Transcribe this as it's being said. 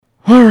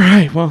All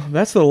right, well,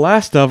 that's the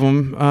last of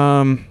them.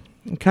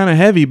 Kind of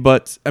heavy,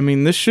 but I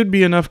mean, this should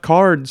be enough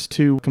cards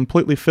to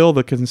completely fill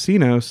the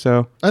casino.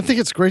 So I think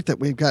it's great that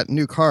we've got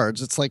new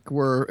cards. It's like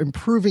we're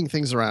improving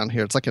things around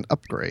here. It's like an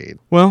upgrade.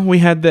 well, we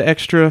had the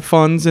extra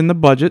funds in the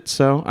budget,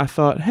 so I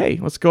thought, hey,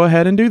 let's go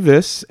ahead and do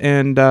this.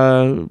 And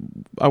I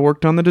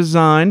worked on the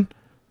design.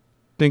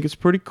 Think it's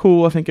pretty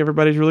cool. I think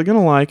everybody's really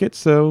gonna like it.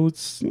 So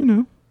let's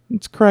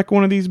crack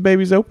one of these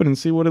babies open and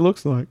see what it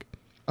looks like.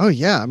 Oh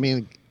yeah, I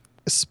mean,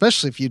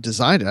 especially if you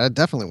designed it, I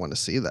definitely want to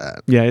see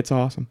that. Yeah, it's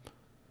awesome.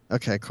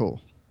 Okay, cool.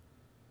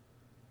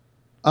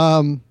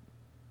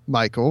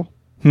 Michael,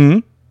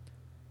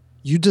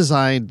 you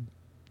designed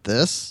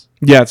this?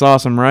 Yeah, it's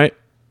awesome, right?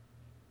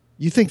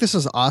 You think this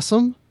is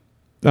awesome?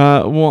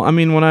 Well, I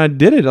mean, when I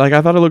did it,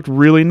 I thought it looked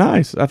really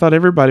nice. I thought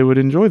everybody would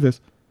enjoy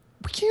this.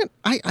 We can't.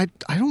 I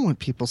don't want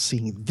people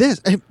seeing this.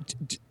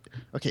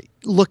 Okay,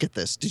 look at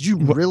this. Did you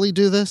really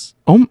do this?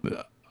 Oh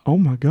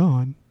my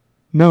God!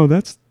 No,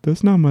 that's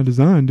not my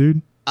design,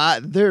 dude.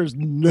 There's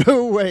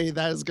no way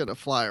that is gonna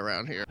fly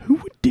around here. Who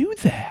would do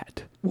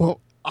that?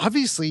 Well,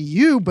 obviously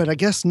you, but I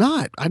guess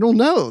not. I don't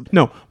know.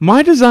 No,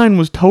 my design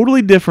was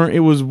totally different. It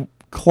was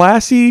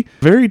classy,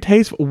 very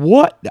tasteful.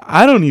 What?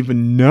 I don't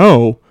even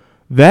know.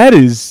 That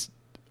is.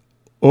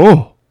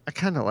 Oh. I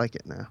kind of like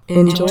it now.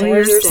 Enjoy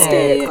your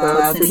stay at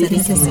Cloud City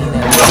Casino.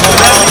 What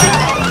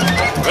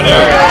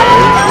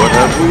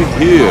have we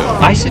here?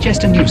 I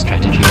suggest a new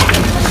strategy.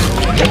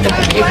 You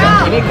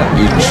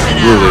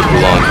truly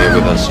belong here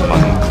with us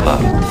on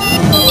Cloud.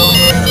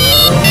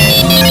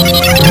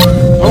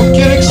 Don't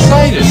get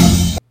excited!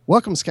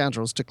 Welcome,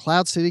 scoundrels, to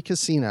Cloud City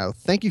Casino.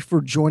 Thank you for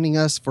joining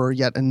us for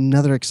yet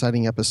another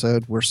exciting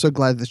episode. We're so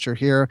glad that you're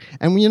here.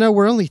 And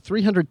we're only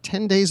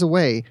 310 days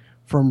away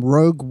from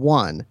Rogue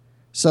One.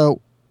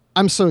 So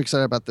I'm so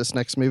excited about this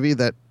next movie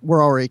that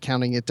we're already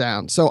counting it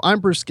down. So I'm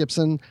Bruce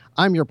Gibson.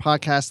 I'm your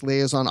podcast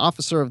liaison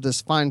officer of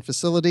this fine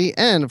facility.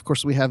 And, of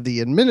course, we have the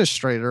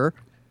administrator,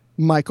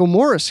 Michael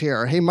Morris,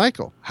 here. Hey,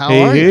 Michael, how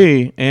are you?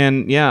 Hey,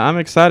 and yeah, I'm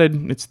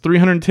excited. It's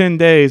 310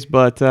 days,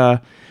 but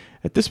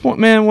at this point,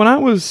 man, when I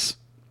was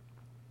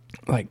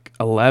like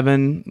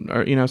 11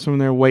 or, somewhere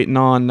there waiting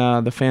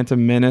on the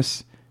Phantom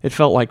Menace, it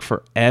felt like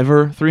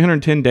forever.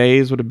 310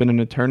 days would have been an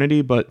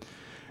eternity, but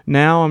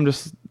now I'm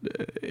just...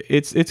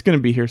 It's going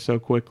to be here so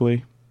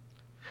quickly.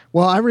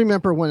 Well, I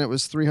remember when it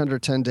was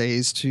 310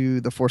 days to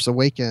The Force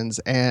Awakens,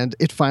 and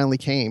it finally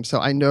came. So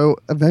I know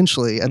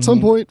eventually, at some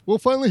point, we'll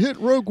finally hit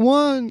Rogue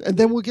One, and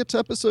then we'll get to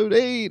Episode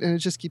 8, and it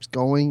just keeps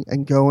going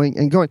and going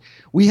and going.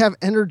 We have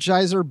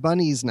Energizer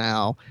bunnies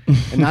now,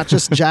 and not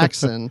just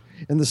Jackson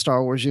in the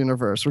Star Wars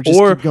universe. We're just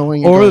keep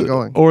going and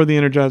going. Or the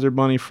Energizer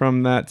bunny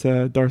from that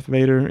Darth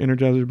Vader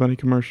Energizer bunny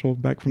commercial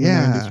back from the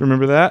 90s.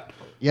 Remember that?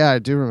 Yeah, I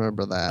do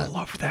remember that. I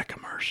love that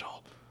commercial.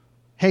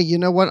 Hey, you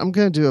know what? I'm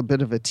going to do a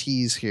bit of a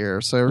tease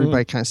here so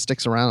everybody kind of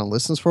sticks around and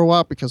listens for a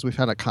while because we've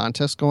had a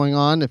contest going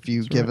on if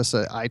you give us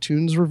an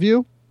iTunes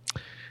review.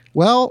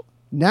 Well,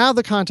 now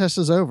the contest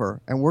is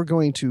over, and we're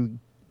going to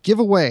give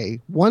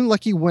away one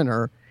lucky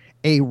winner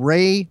a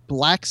Rey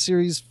Black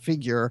Series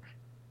figure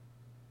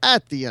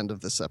at the end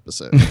of this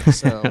episode.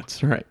 So,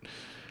 that's right.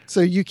 So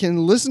you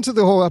can listen to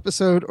the whole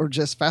episode or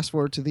just fast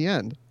forward to the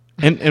end.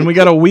 And we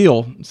got a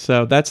wheel,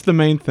 so that's the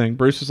main thing.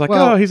 Bruce was like,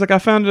 he's like, I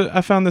found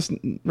this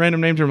random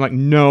name tag. I'm like,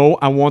 no,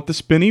 I want the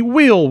spinny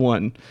wheel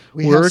one.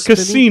 We're a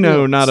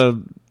casino, not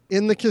a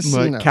in the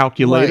casino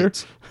calculator.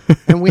 Right.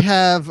 And we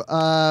have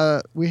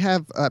Pat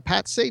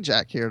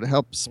Sajak here to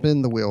help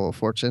spin the wheel of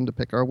fortune to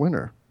pick our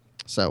winner.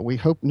 So we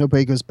hope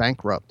nobody goes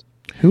bankrupt.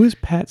 Who is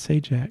Pat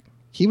Sajak?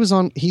 He's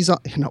on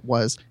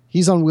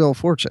Wheel of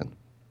Fortune,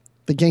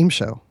 the game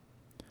show.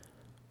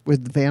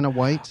 With Vanna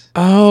White.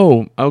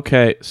 Oh,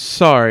 okay.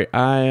 Sorry.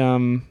 I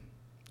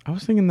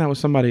was thinking that was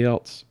somebody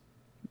else,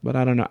 but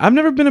I don't know. I've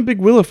never been a big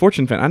Wheel of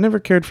Fortune fan. I never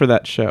cared for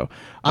that show.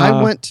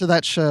 I went to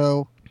that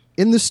show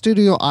in the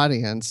studio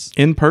audience.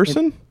 In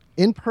person?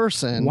 In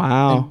person.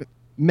 Wow. And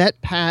met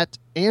Pat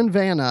and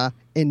Vanna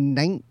in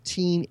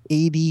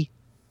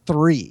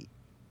 1983.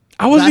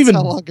 I wasn't even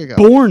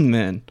born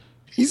then.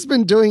 He's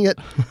been doing it.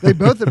 They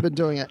both have been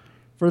doing it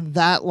for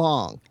that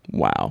long.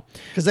 Wow.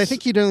 Because I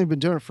think he'd only been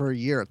doing it for a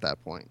year at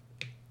that point.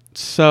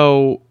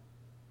 So,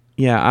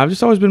 yeah, I've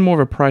just always been more of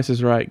a Price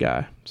is Right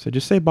guy. So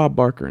just say Bob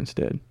Barker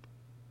instead.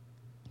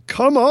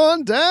 Come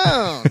on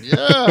down.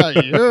 Yeah,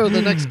 you're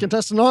the next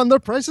contestant on The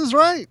Price is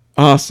Right.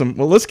 Awesome.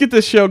 Well, let's get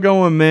this show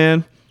going,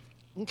 man.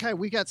 Okay,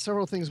 we got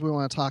several things we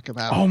want to talk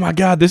about. Oh, my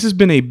God. This has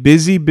been a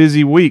busy,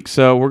 busy week,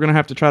 so we're going to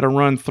have to try to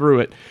run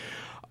through it.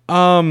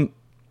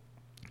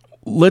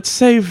 Let's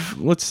save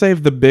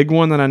the big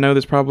one that I know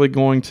that's probably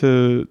going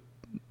to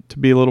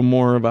be a little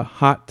more of a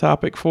hot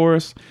topic for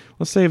us.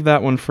 Let's save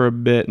that one for a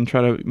bit and try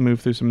to move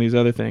through some of these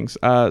other things.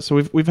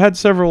 So we've had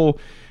several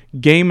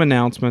game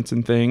announcements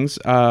and things.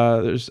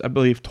 There's, I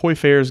believe, toy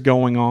fairs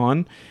going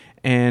on,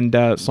 and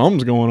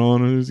something's going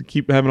on. They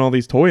keep having all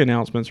these toy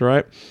announcements,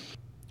 right?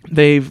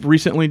 They've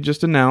recently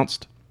just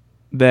announced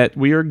that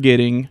we are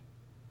getting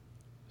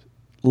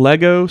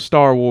Lego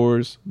Star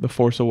Wars The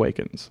Force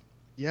Awakens.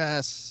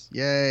 Yes.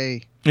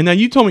 Yay. And now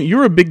you told me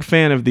you're a big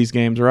fan of these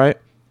games, right?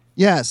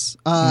 Yes.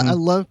 I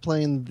love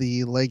playing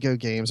the Lego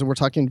games, and we're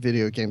talking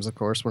video games, of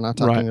course. We're not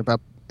talking Right.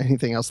 about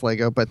anything else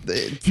Lego, but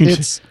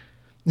it's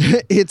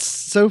it's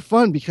so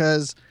fun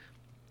because,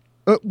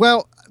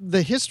 well,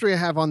 the history I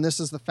have on this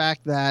is the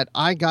fact that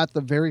I got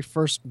the very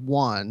first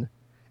one,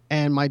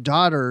 and my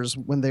daughters,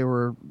 when they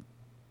were,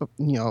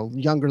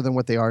 younger than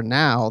what they are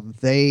now,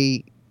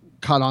 they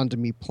caught on to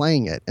me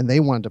playing it, and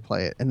they wanted to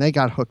play it, and they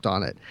got hooked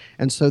on it.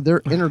 And so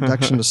their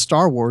introduction to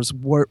Star Wars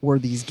were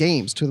these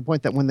games, to the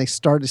point that when they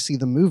started to see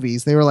the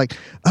movies, they were like,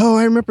 "Oh,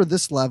 I remember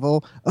this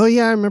level. Oh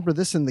yeah, I remember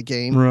this in the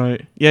game."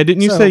 Right. Yeah,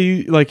 didn't you So- say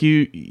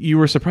you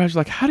were surprised,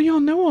 like, how do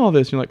y'all know all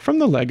this? And you're like, from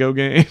the Lego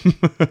game.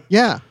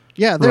 Yeah.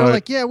 Yeah, they were Right.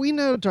 like, "Yeah, we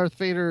know Darth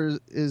Vader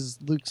is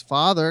Luke's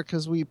father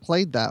because we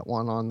played that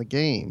one on the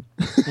game."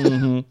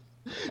 Mhm.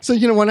 So,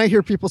 when I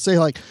hear people say,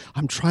 like,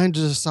 "I'm trying to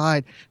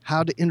decide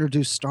how to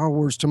introduce Star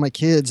Wars to my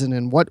kids and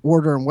in what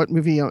order and what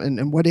movie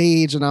and what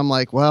age," and I'm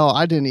like, well,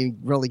 I didn't even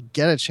really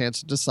get a chance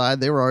to decide.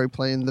 They were already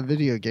playing the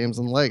video games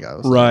and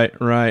Legos. Right.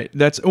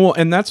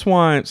 And that's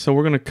why. So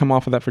we're gonna come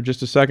off of that for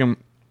just a second,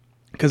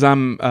 because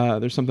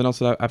there's something else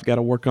that I've got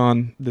to work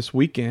on this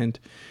weekend,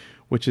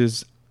 which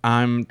is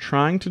I'm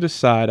trying to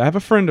decide. I have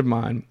a friend of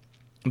mine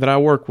that I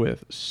work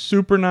with,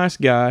 super nice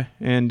guy,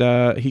 and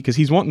because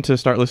he's wanting to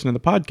start listening to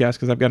the podcast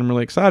because I've got him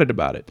really excited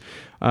about it.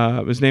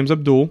 His name's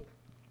Abdul,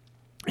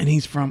 and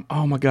he's from,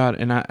 oh my god,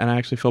 and I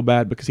actually feel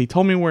bad because he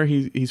told me where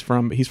he's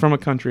from. He's from a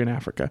country in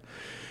Africa.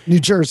 New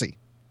Jersey.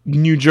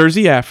 New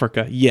Jersey,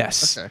 Africa.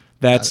 Yes. Okay.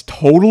 That's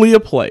totally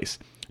a place.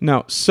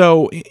 No.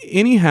 So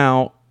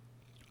anyhow,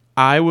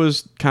 I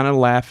was kind of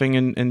laughing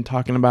and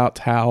talking about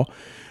how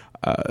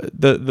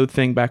the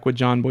thing back with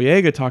John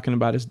Boyega talking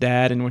about his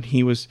dad and when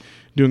he was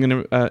doing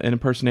an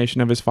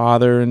impersonation of his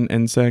father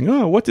and saying,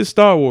 "Oh, what is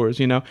Star Wars?"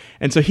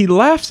 And so he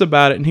laughs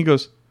about it and he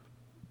goes,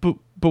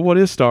 but what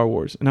is Star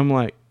Wars? And I'm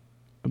like,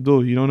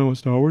 Abdul, you don't know what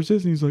Star Wars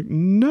is? And he's like,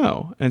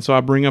 no. And so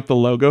I bring up the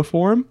logo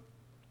for him.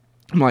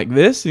 I'm like,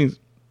 this? And he's,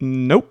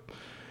 nope.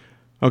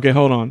 Okay,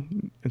 hold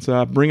on. And so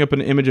I bring up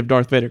an image of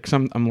Darth Vader because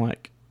I'm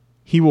like,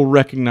 he will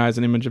recognize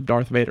an image of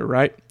Darth Vader,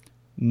 right?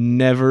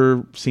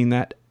 Never seen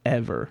that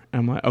ever.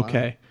 And I'm like,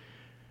 okay.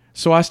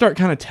 So I start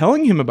kind of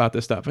telling him about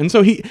this stuff. And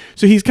so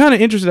he's kind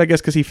of interested, I guess,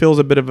 because he feels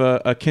a bit of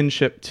a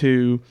kinship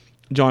to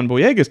John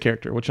Boyega's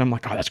character, which I'm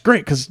like, oh, that's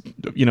great, because,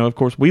 of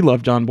course, we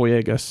love John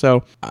Boyega.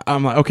 So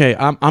I'm like, okay,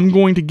 I'm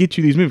going to get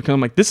you these movies, because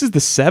I'm like, this is the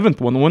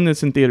 7th one, the one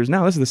that's in theaters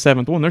now. This is the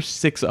 7th one. There's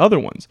 6 other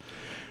ones.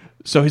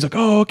 So he's like,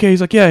 oh, okay.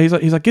 He's like, yeah. He's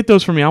like, get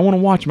those for me. I want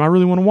to watch them. I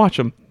really want to watch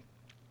them.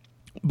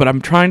 But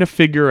I'm trying to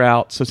figure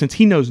out, so since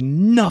he knows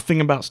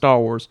nothing about Star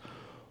Wars,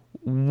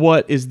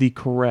 what is the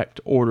correct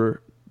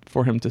order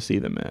for him to see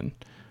them in?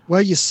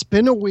 Well, you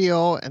spin a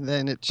wheel and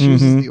then it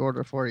chooses the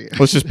order for you.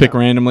 Let's just pick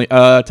randomly.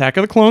 Attack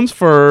of the Clones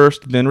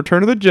first, then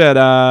Return of the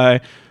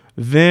Jedi,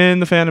 then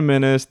The Phantom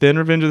Menace, then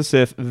Revenge of the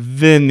Sith,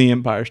 then The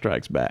Empire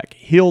Strikes Back.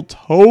 He'll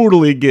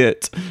totally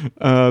get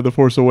The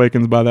Force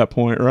Awakens by that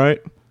point,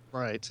 right?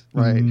 Right.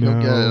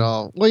 He'll get it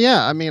all. Well,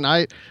 yeah. I mean,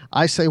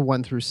 I say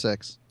 1 through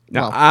 6.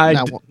 No,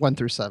 now 1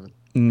 through 7.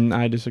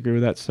 I disagree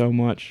with that so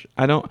much.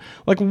 I don't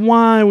like.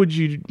 Why would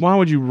you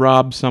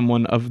rob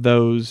someone of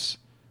those?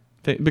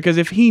 Because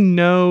if he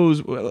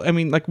knows, I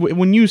mean, like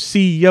when you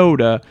see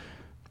Yoda,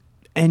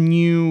 and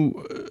you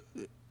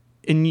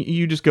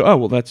just go, oh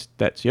well, that's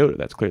Yoda.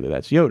 That's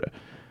Yoda.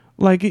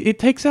 Like it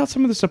takes out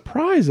some of the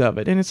surprise of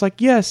it, and it's like,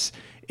 yes,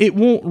 it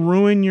won't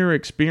ruin your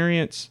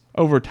experience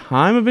over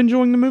time of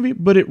enjoying the movie,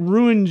 but it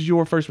ruins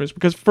your first experience.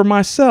 Because for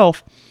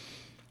myself,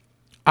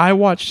 I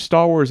watched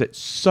Star Wars at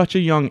such a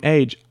young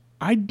age.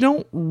 I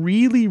don't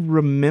really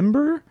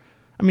remember.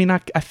 I mean, I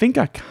think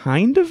I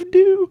kind of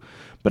do,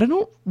 but I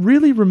don't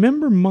really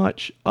remember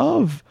much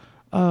of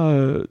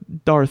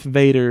Darth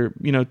Vader,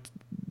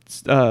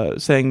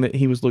 saying that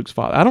he was Luke's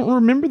father. I don't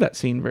remember that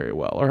scene very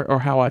well, or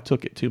how I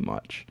took it too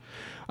much.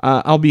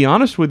 I'll be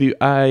honest with you.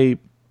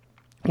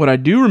 What I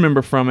do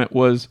remember from it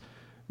was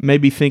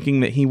maybe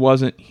thinking that he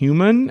wasn't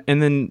human,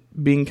 and then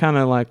being kind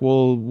of like,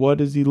 well, what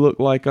does he look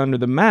like under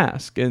the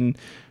mask? And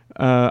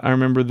I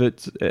remember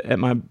that at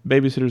my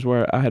babysitter's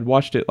where I had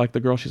watched it, like the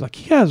girl, she's like,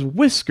 he has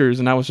whiskers.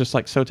 And I was just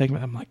like so taken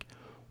with, I'm like,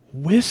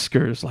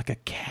 whiskers like a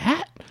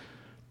cat?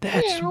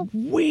 That's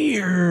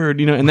weird,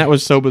 and that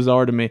was so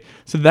bizarre to me.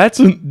 So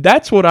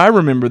that's what I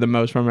remember the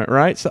most from it,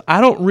 right? So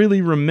I don't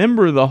really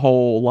remember the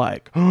whole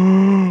like,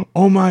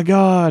 oh my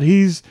God,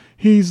 he's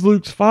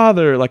Luke's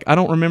father. Like I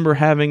don't remember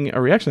having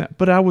a reaction to that,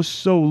 but I was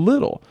so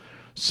little.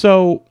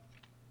 So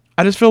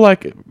I just feel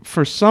like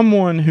for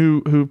someone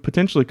who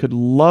potentially could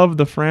love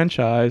the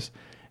franchise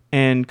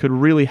and could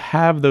really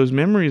have those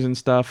memories and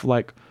stuff,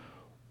 like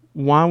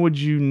why would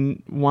you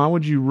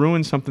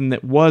ruin something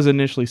that was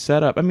initially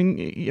set up? I mean,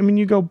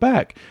 you go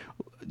back.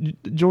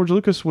 George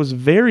Lucas was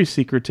very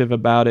secretive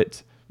about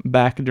it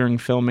back during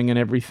filming and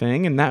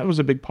everything, and that was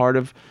a big part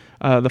of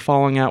the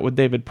falling out with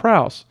David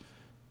Prowse.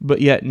 But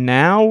yet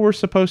now we're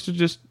supposed to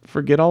just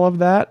forget all of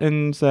that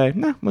and say,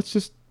 nah, let's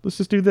just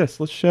just do this.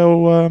 Let's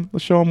show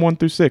them 1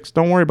 through 6.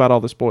 Don't worry about all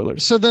the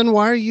spoilers. So then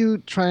why are you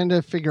trying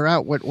to figure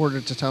out what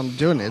order to tell them to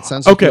do it? It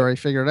sounds like you already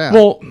figured it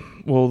out.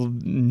 Well,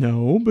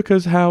 no,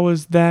 because how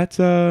is that?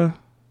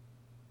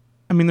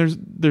 I mean,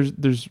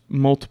 there's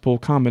multiple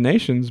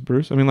combinations,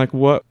 Bruce. I mean, like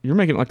what you're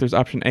making it like there's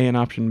option A and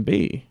option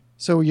B.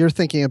 So you're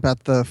thinking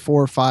about the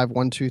 4, 5,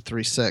 1, 2,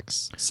 3,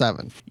 6,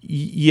 7.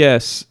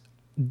 Yes,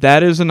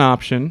 that is an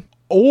option.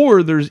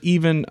 Or there's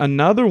even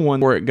another one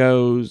where it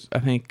goes, I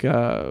think,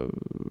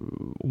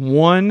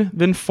 1,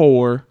 then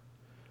 4,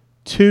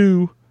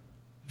 2,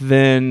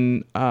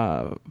 then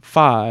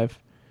 5,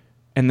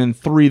 and then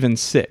 3, then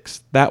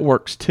 6. That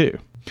works too.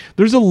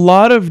 There's a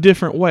lot of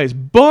different ways,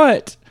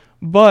 but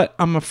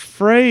I'm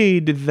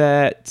afraid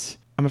that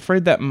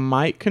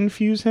might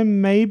confuse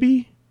him.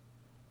 Maybe.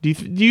 Do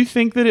you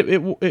think that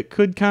it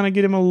could kind of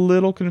get him a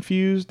little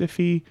confused if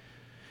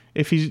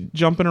he's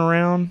jumping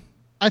around?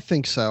 I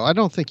think so. I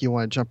don't think you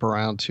want to jump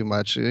around too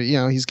much.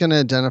 He's going to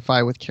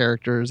identify with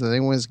characters, and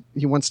then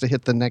he wants to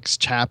hit the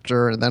next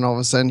chapter, and then all of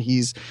a sudden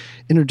he's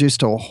introduced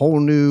to a whole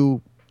new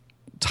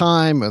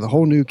time with a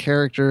whole new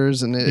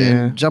characters,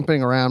 and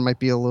jumping around might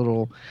be a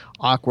little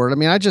awkward. I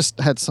mean, I just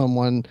had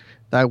someone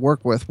that I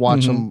work with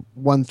watch them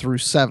 1 through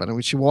 7. I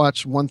mean, she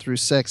watched 1 through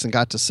 6 and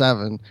got to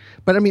 7.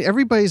 But I mean,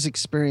 everybody's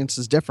experience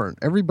is different.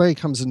 Everybody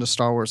comes into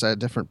Star Wars at a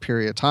different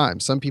period of time.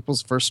 Some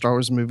people's first Star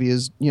Wars movie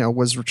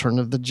was Return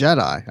of the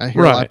Jedi. I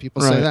hear a lot of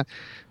people say that.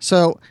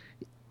 So,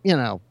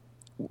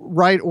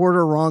 right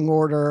order, wrong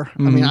order.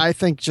 I mean, I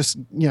think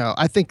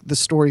I think the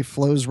story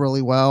flows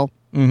really well.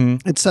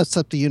 It sets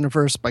up the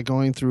universe by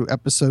going through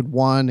episode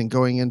 1 and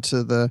going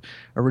into the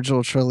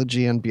original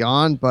trilogy and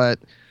beyond. But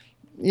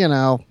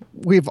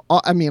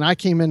I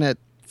came in at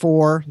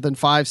 4, then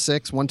 5,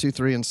 6, 1, 2,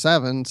 3, and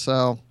 7.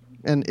 So,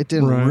 and it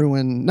didn't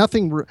ruin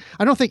nothing.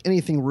 I don't think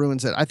anything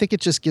ruins it. I think it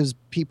just gives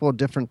people a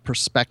different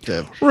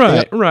perspective.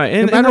 Right.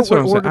 And no matter that's what what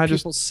I'm saying. order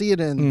people see it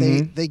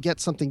in, they get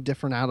something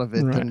different out of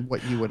it than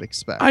what you would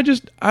expect.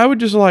 I would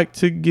just like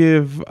to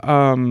give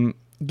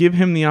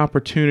him the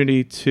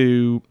opportunity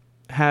to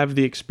have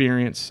the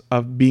experience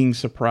of being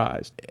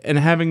surprised and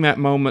having that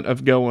moment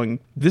of going,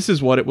 this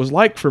is what it was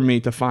like for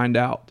me to find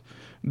out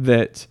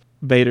that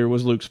Vader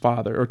was Luke's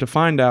father, or to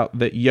find out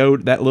that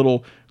Yoda, that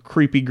little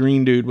creepy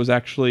green dude, was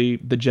actually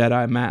the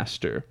Jedi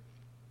Master.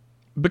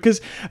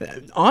 Because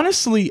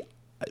honestly,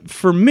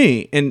 for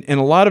me, and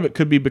a lot of it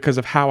could be because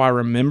of how I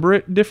remember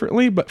it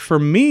differently, but for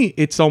me,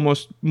 it's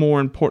almost more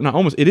important. Not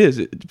almost, it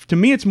is. To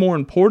me, it's more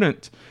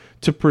important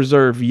to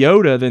preserve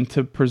Yoda than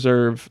to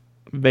preserve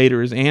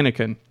Vader as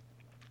Anakin.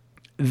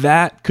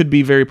 That could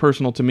be very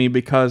personal to me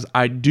because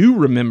I do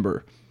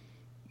remember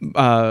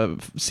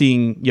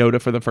seeing Yoda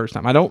for the first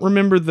time. I don't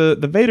remember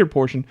the Vader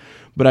portion,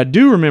 but I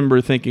do remember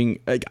thinking,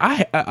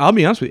 I'll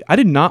be honest with you, I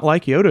did not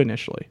like Yoda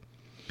initially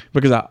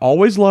because I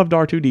always loved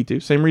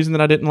R2-D2. Same reason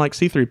that I didn't like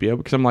C-3PO,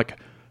 because I'm like,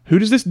 who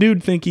does this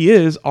dude think he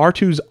is?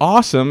 R2's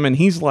awesome, and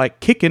he's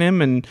like kicking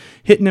him and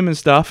hitting him and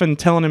stuff and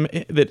telling him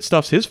that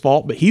stuff's his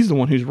fault, but he's the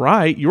one who's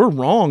right. You're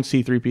wrong,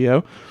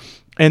 C-3PO.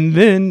 And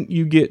then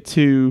you get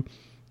to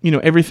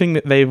everything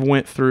that they've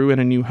went through in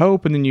A New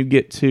Hope, and then you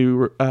get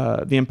to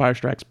The Empire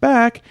Strikes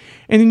Back,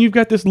 and then you've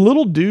got this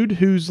little dude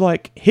who's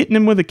like hitting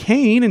him with a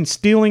cane and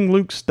stealing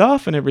Luke's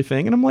stuff and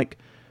everything, and I'm like,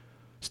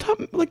 stop,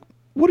 like,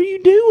 what are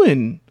you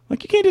doing?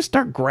 Like, you can't just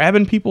start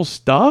grabbing people's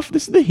stuff.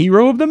 This is the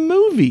hero of the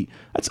movie.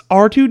 That's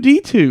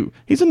R2-D2.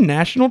 He's a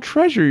national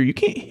treasure. You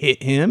can't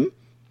hit him.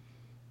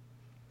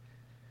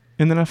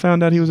 And then I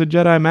found out he was a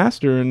Jedi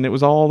Master, and it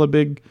was all a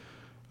big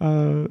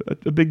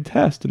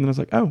test, and then I was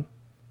like, oh,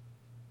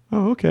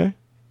 okay.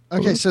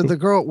 Okay, so the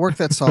girl at work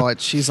that saw it,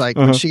 she's like,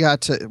 when she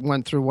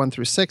went through 1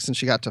 through 6 and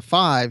she got to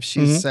 5,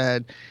 she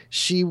said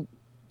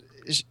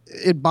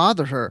it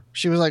bothered her.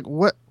 She was like,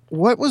 what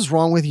was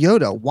wrong with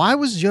Yoda? Why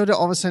was Yoda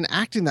all of a sudden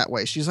acting that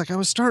way? She's like, I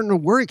was starting to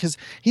worry because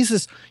he's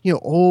this,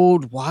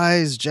 old,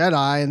 wise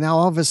Jedi, and now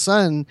all of a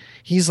sudden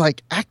he's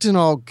like acting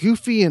all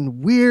goofy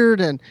and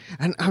weird, and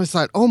I was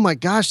like, oh my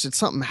gosh, did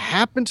something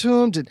happen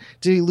to him? Did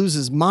he lose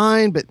his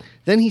mind? But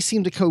then he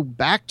seemed to go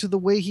back to the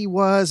way he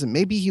was, and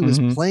maybe he was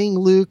playing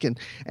Luke, and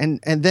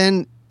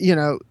then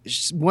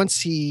once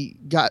she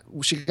got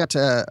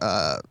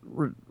to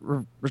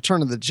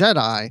Return of the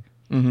Jedi,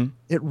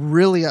 it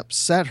really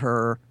upset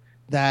her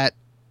that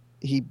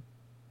he,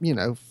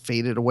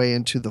 faded away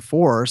into the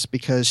Force,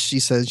 because she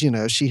says,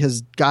 she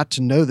has got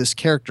to know this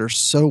character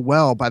so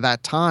well by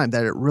that time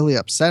that it really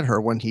upset her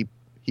when he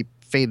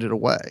faded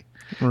away.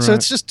 Right. So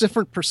it's just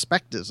different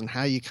perspectives and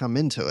how you come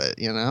into it,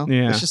 Yeah.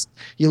 It's just,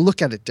 you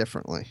look at it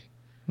differently.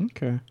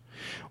 Okay.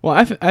 Well,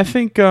 I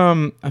think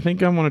I'm going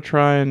to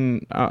try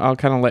and I'll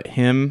kind of let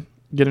him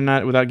get in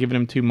at it without giving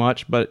him too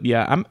much. But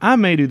yeah, I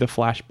may do the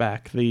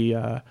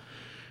flashback,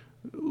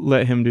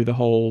 let him do the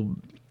whole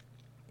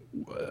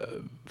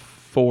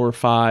 4,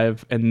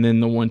 5, and then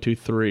the 1, 2,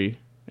 3,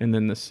 and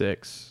then the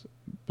 6,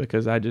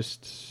 because I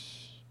just,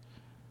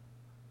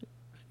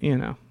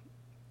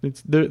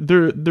 it's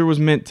there was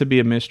meant to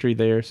be a mystery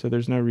there, so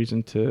there's no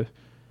reason to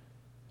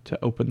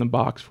open the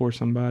box for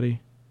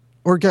somebody.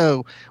 Or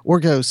go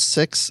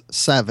 6,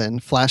 7,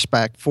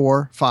 flashback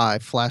 4,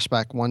 5,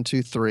 flashback 1,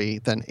 2, 3,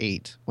 then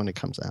 8 when it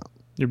comes out.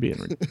 You're being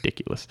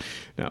ridiculous.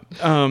 No.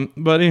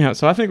 But anyhow,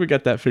 so I think we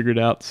got that figured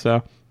out.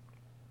 So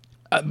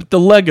the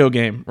Lego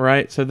game,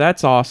 right? So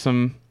that's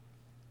awesome.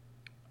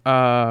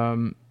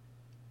 So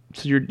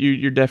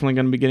you're definitely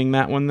going to be getting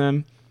that one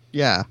then?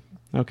 Yeah.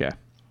 Okay.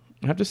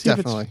 I have to see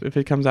Definitely. if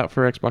it comes out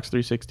for Xbox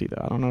 360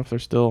 though. I don't know if they're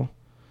still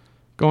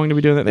going to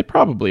be doing that. They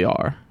probably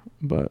are,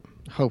 but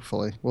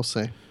Hopefully. We'll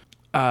see.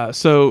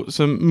 so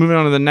moving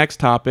on to the next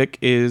topic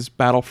is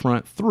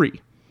Battlefront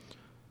 3.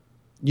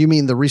 You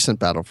mean the recent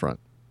Battlefront?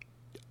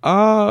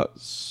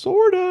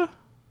 Sorta.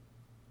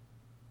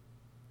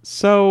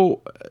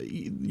 So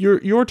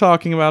you're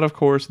talking about, of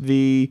course,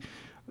 the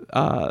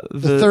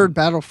third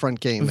Battlefront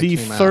game that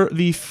came out.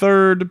 The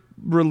third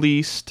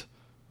released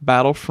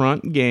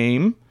Battlefront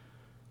game,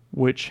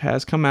 which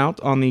has come out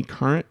on the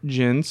current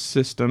gen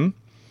system.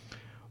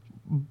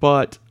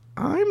 But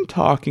I'm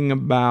talking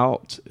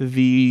about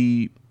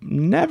the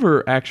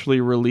never actually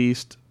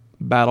released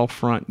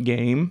Battlefront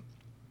game,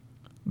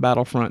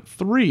 Battlefront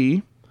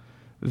 3,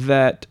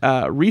 that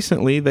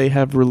recently they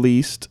have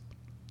released.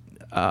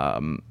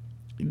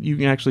 You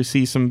can actually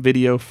see some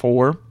video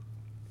for.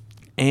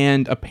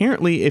 And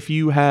apparently if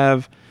you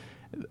have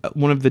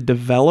one of the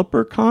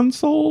developer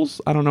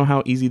consoles, I don't know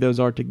how easy those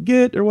are to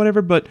get or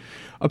whatever, but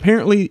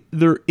apparently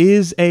there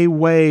is a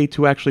way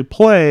to actually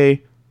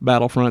play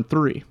Battlefront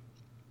 3.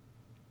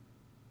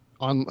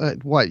 On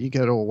what? You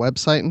go to a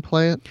website and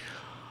play it?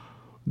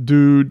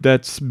 Dude,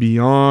 that's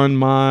beyond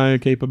my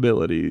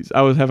capabilities.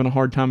 I was having a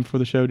hard time before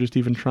the show just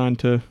even trying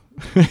to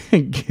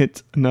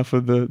get enough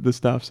of the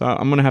stuff. So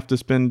I'm going to have to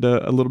spend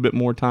a little bit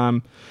more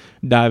time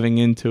diving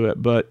into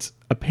it. But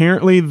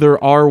apparently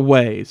there are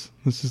ways.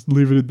 Let's just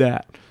leave it at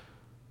that.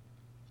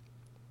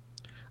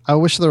 I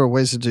wish there were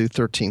ways to do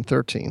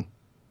 1313.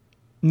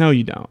 No,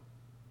 you don't.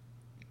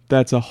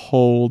 That's a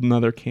whole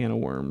nother can of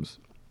worms.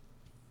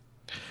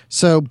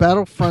 So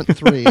Battlefront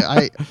 3,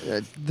 I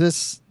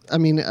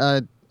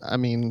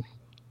mean,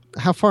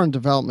 how far in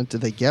development did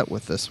they get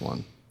with this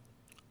one?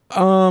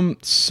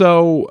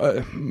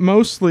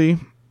 Mostly,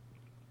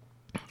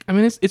 I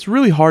mean, it's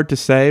really hard to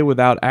say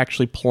without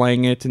actually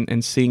playing it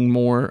and seeing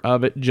more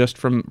of it just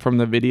from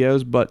the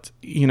videos. But,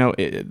 you know,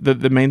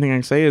 the main thing I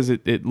can say is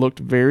it looked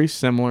very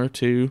similar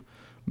to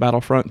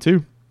Battlefront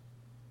 2.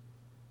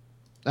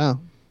 Oh.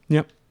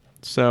 Yep.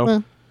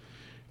 So,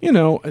 you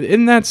know,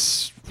 and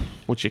that's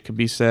which it could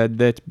be said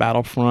that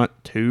Battlefront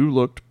 2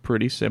 looked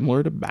pretty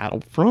similar to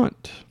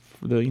Battlefront,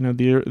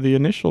 the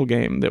initial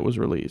game that was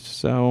released.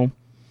 So,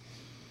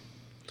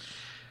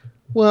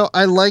 well,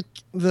 I like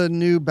the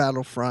new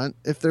Battlefront.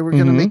 If they were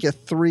going to make a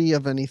 3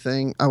 of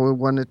anything, I would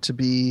want it to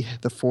be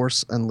The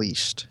Force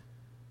Unleashed.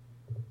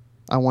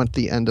 I want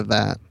the end of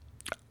that.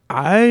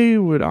 I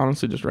would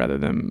honestly just rather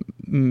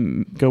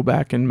them go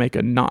back and make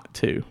a not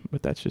 2,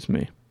 but that's just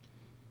me.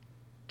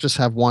 Just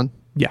have one?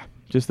 Yeah,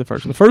 just the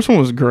first one. The first one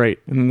was great,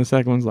 and then the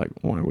second one's like,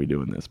 why are we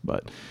doing this?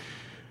 But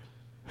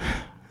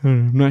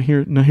I'm not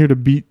here to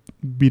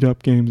beat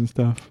up games and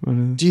stuff.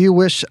 Do you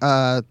wish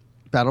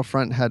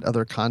Battlefront had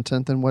other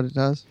content than what it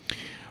does?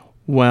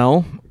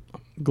 Well,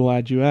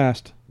 glad you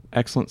asked.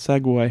 Excellent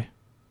segue.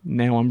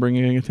 Now I'm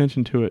bringing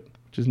attention to it,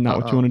 which is not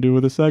what you want to do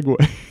with a segue.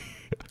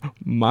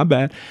 My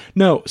bad.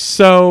 No,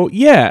 so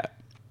yeah,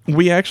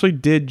 we actually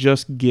did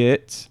just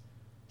get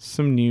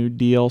some new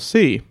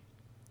DLC.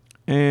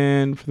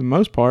 And for the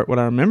most part, what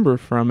I remember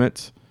from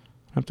it,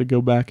 I have to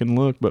go back and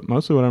look, but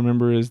mostly what I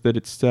remember is that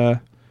it's,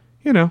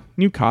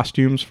 new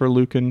costumes for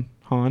Luke and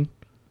Han.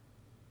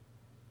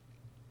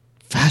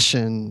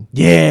 Fashion.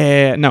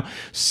 Yeah. No.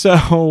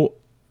 So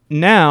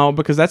now,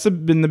 because that's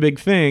been the big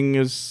thing,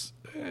 is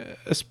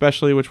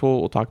especially, which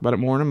we'll talk about it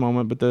more in a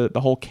moment, but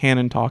the whole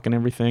canon talk and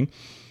everything.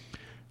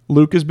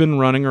 Luke has been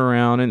running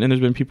around, and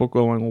there's been people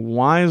going,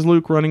 why is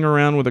Luke running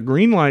around with a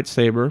green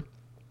lightsaber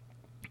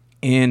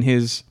in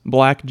his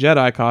black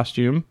Jedi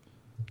costume?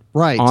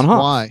 Right. On Hoth?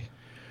 Why?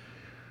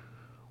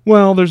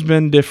 Well, there's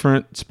been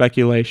different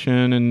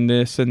speculation and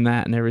this and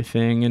that and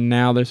everything, and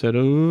now they said,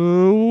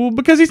 oh,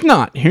 because he's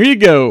not. Here you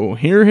go.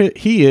 Here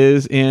he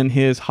is in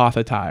his Hoth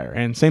attire,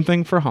 and same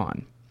thing for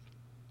Han.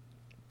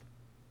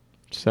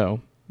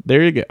 So,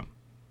 there you go.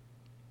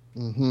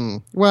 Mm-hmm.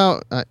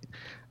 Well,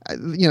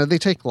 they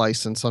take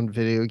license on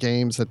video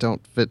games that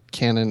don't fit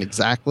canon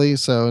exactly,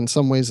 so in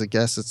some ways, I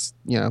guess it's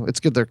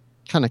good they're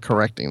kind of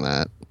correcting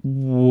that.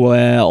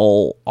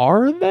 Well,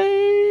 are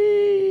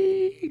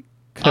they?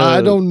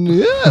 I don't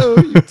know.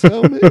 You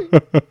tell me.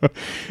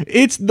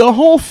 It's the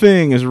whole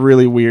thing is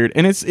really weird,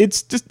 and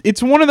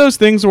it's one of those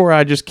things where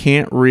I just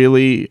can't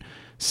really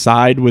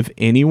side with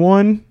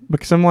anyone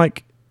because I'm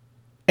like,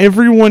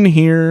 everyone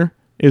here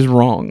is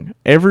wrong.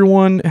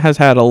 Everyone has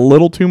had a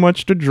little too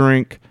much to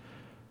drink.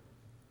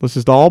 Let's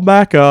just all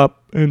back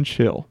up and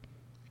chill.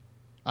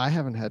 I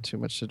haven't had too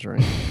much to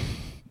drink.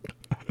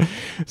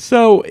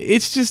 So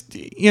it's just,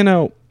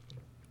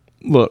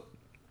 look,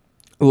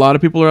 a lot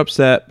of people are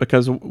upset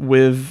because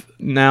with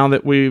now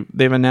that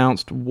they've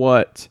announced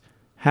what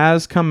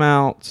has come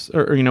out,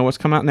 or what's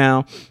come out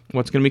now,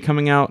 what's going to be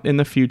coming out in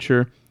the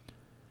future,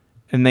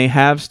 and they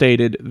have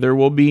stated there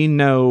will be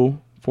no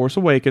Force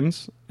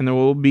Awakens and there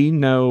will be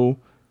no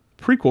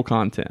prequel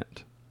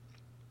content.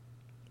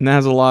 And that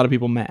has a lot of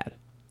people mad.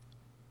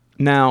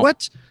 Now,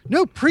 What?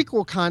 No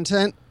prequel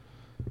content?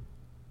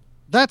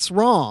 That's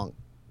wrong.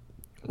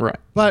 right,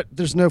 But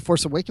there's no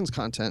Force Awakens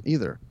content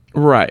either.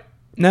 right.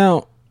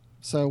 Now,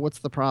 So what's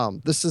the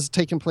problem? This is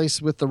taking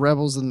place with the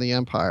Rebels and the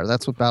Empire.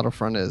 That's what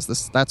Battlefront is.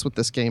 That's what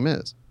this game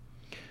is.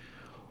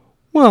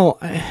 well,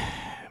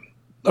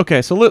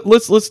 okay, so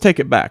let's take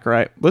it back,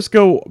 right? Let's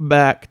go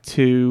back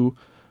to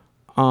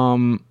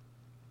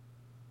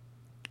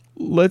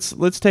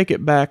let's take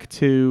it back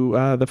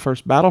to the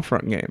first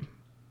Battlefront game.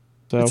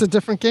 So It's a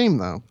different game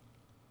though.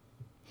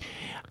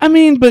 I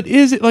mean, but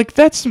is it like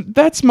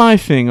that's my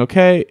thing,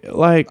 okay?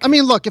 Like, I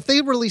mean, look, if they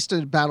released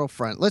a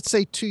Battlefront, let's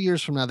say 2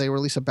 years from now they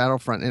release a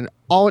Battlefront and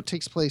all it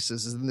takes place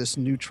is in this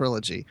new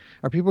trilogy,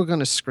 are people going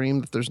to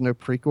scream that there's no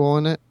prequel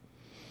in it?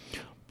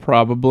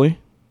 probably.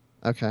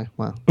 Okay,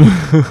 well.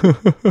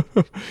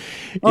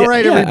 All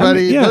right, yeah, everybody. I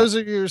mean, yeah. Those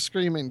of you who are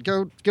screaming,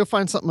 go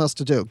find something else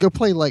to do. Go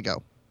play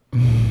Lego.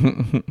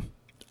 I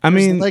There's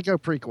mean, the Lego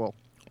prequel.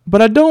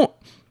 but I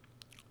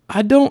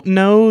don't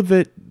know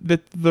that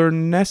they're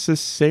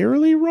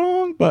necessarily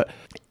wrong, but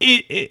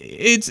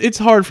it's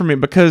hard for me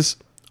because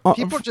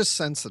People are just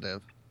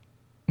sensitive.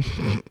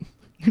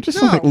 you're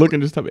just No. like looking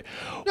just at me.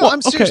 No,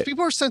 I'm serious.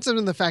 People are sensitive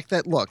in the fact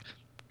that, look,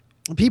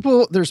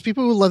 there's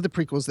people who love the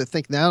prequels that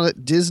think now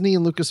that Disney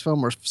and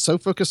Lucasfilm are so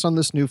focused on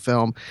this new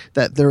film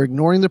that they're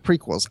ignoring the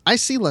prequels. I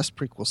see less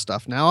prequel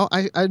stuff now.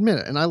 I admit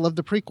it, and I love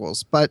the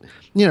prequels. But,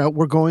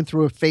 we're going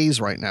through a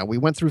phase right now. We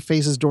went through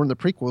phases during the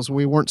prequels where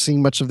we weren't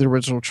seeing much of the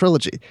original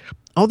trilogy.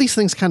 All these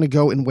things kind of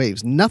go in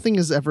waves. Nothing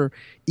is ever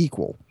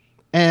equal.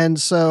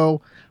 And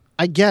so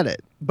I get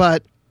it.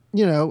 But,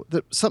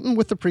 something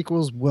with the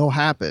prequels will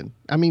happen.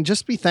 I mean,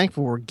 just be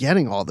thankful we're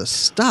getting all this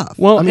stuff.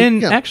 Well, I mean,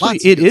 and yeah, actually,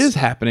 lots of it good is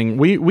stuff. happening.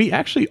 We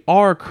actually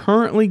are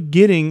currently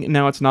getting,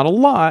 now it's not a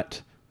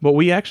lot, but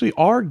we actually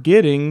are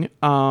getting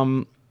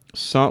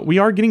we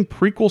are getting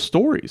prequel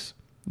stories.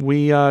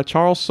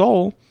 Charles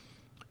Soule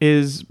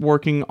is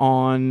working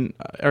on,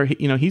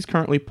 he's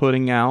currently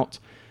putting out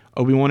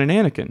Obi-Wan and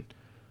Anakin.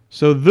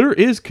 So there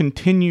is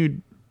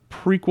continued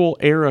prequel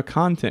era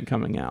content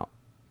coming out.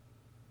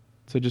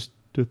 So just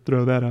to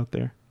throw that out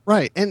there.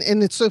 Right.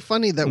 And it's so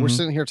funny that we're Mhm.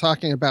 sitting here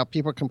talking about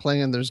people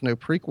complaining there's no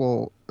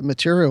prequel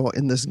material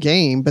in this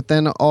game, but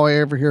then all I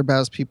ever hear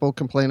about is people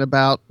complain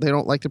about they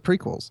don't like the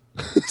prequels.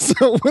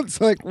 So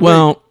it's like, wait.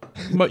 Well,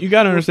 but you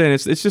got to understand,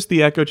 it's just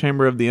the echo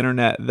chamber of the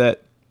internet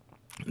that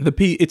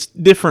it's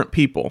different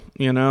people,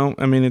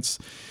 I mean, it's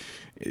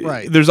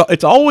Right.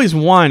 It's always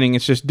whining.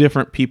 It's just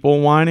different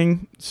people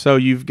whining. So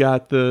you've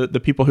got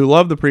the people who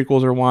love the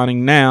prequels are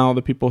whining now.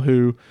 The people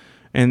who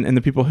and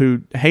the people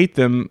who hate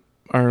them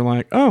are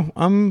like, oh,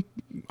 I'm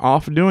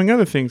off doing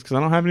other things because I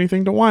don't have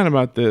anything to whine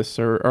about this,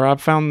 or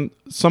I've found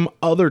some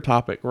other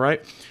topic,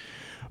 right?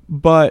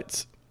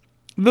 But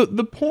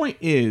the point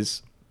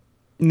is,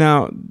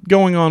 now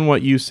going on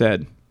what you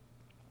said,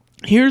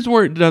 here's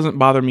where it doesn't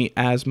bother me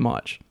as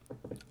much.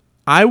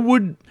 I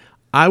would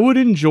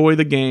enjoy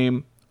the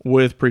game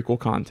with prequel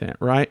content,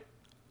 right?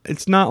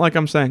 It's not like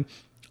I'm saying,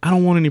 I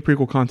don't want any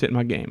prequel content in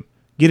my game.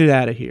 Get it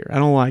out of here. I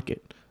don't like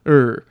it.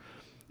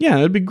 Yeah,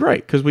 it'd be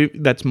great because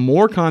that's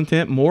more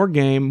content, more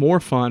game, more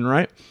fun,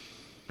 right?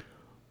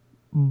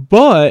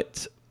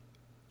 But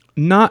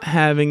not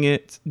having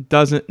it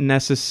doesn't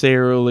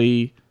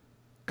necessarily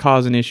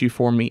cause an issue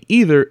for me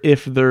either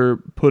if they're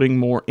putting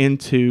more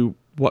into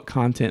what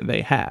content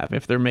they have.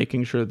 If they're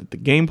making sure that the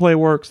gameplay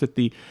works, that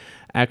the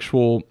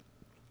actual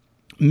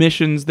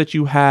missions that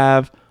you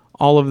have,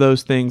 all of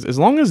those things, as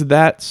long as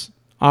that's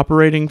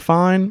operating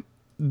fine,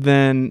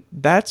 then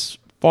that's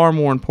far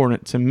more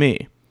important to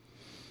me.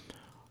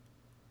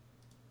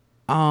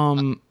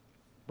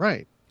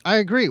 Right. I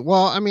agree.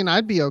 Well, I mean,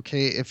 I'd be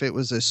okay if it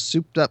was a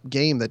souped up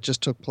game that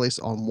just took place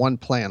on one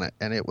planet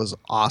and it was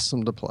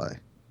awesome to play.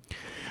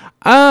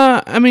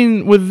 I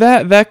mean, with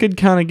that could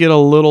kind of get a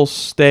little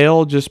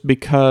stale just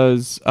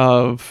because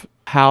of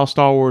how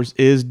Star Wars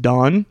is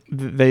done.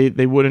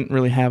 They wouldn't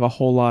really have a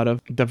whole lot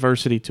of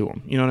diversity to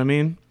them. You know what I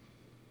mean?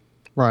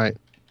 Right.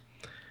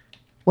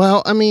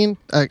 Well, I mean,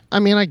 I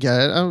get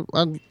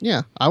it.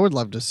 Yeah, I would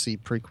love to see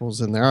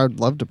prequels in there. I'd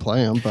love to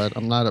play them, but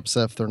I'm not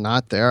upset if they're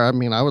not there. I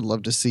mean, I would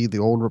love to see the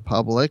Old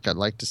Republic. I'd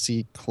like to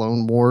see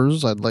Clone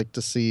Wars. I'd like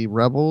to see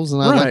Rebels,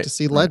 and I'd like to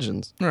see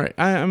Legends. Right.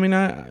 I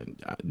mean,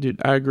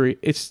 dude, I agree.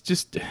 It's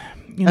just,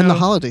 And the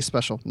holiday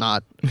special,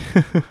 not.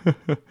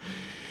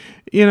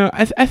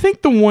 I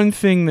think the one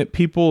thing that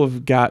people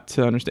have got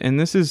to understand, and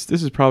this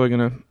is probably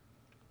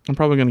I'm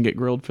probably gonna get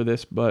grilled for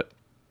this, but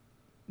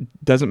it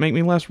doesn't make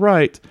me less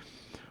right.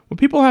 What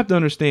people have to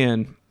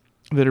understand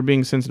that are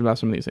being sensitive about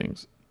some of these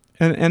things,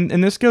 and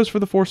this goes for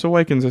The Force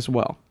Awakens as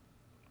well.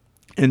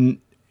 And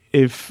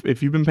if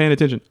you've been paying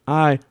attention,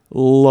 I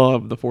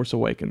love The Force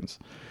Awakens.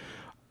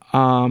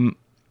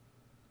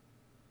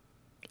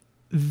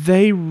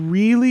 They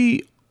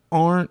really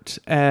aren't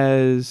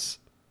as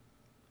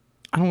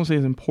I don't want to say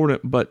it's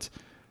important, but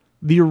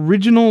the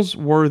originals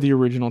were the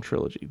original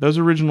trilogy. Those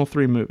original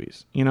 3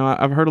 movies. You know,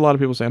 I've heard a lot of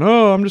people saying,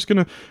 "Oh, I'm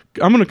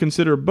gonna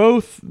consider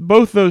both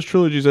those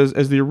trilogies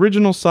as the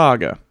original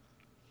saga."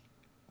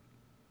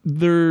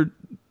 They're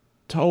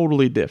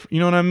totally different. You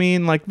know what I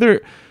mean? Like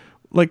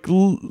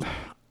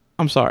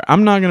I'm sorry.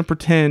 I'm not gonna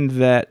pretend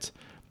that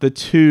the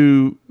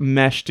two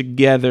mesh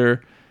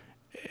together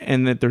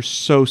and that they're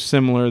so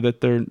similar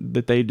that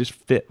they just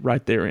fit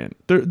right therein.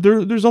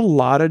 There's a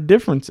lot of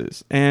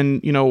differences,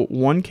 and you know,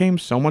 one came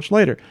so much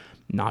later.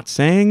 Not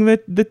saying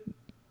that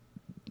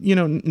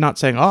not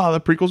saying, oh, the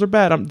prequels are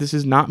bad. This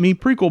is not me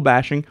prequel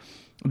bashing.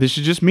 This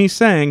is just me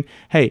saying,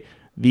 hey,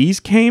 these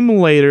came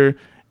later,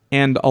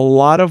 and a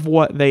lot of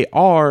what they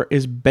are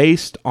is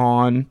based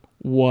on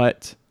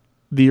what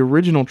the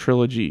original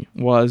trilogy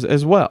was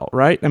as well,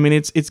 right? I mean,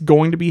 it's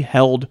going to be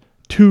held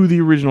to the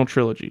original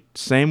trilogy,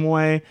 same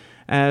way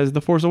as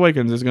The Force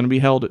Awakens is going to be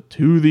held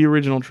to the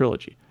original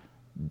trilogy.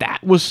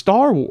 That was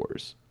Star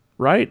Wars,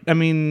 right? I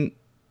mean,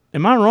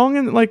 am I wrong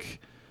in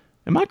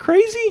am I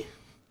crazy?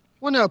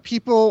 Well, no,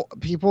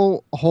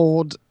 people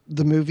hold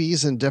the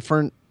movies in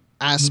different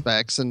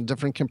aspects and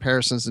different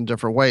comparisons in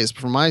different ways.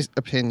 From my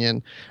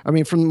opinion, I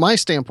mean, from my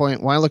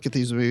standpoint, when I look at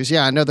these movies,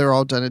 yeah, I know they're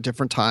all done at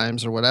different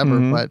times or whatever,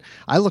 but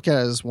I look at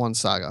it as one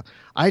saga.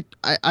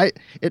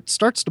 It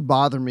starts to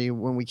bother me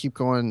when we keep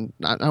going.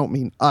 I don't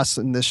mean us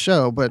in this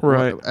show, but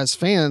right. As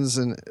fans,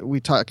 and we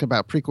talk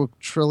about prequel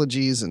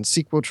trilogies and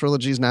sequel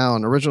trilogies now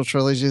and original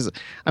trilogies.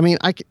 I mean,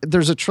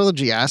 there's a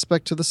trilogy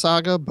aspect to the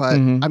saga, but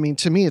I mean,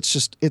 to me, it's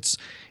just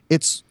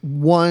it's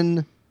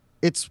one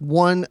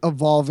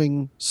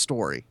evolving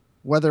story.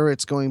 Whether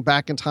it's going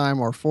back in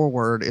time or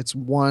forward, it's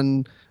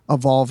one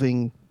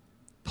evolving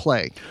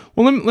play.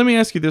 Well, let me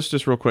ask you this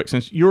just real quick.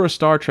 Since you're a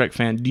Star Trek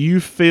fan, do you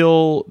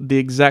feel the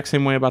exact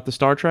same way about the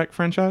Star Trek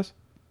franchise?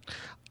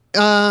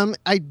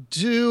 I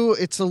do.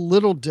 It's a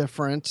little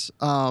different.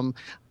 It's a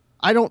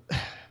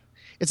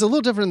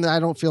little different that I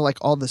don't feel like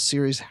all the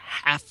series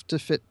have to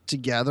fit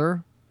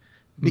together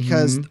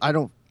because I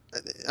don't.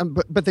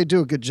 But they do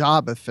a good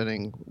job of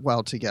fitting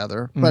well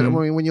together. But I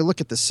mean, when you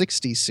look at the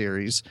 60s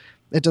series,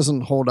 it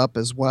doesn't hold up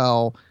as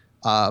well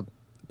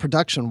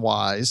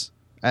production-wise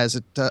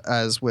as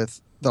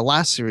with the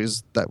last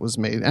series that was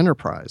made,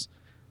 Enterprise.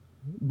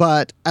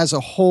 But as a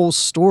whole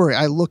story,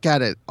 I look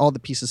at it, all the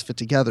pieces fit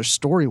together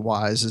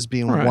story-wise as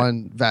being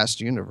one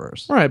vast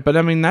universe. Right, but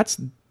I mean,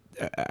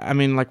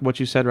 like what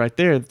you said right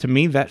there, to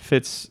me that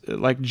fits,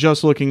 like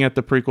just looking at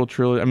the prequel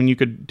trilogy. I mean, you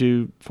could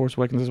do Force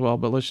Awakens as well,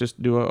 but let's just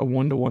do a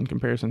one-to-one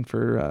comparison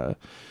for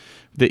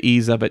the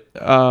ease of it.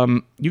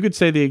 You could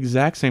say the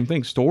exact same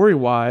thing.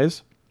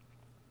 Story-wise,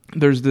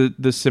 there's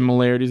the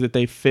similarities that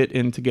they fit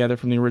in together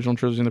from the original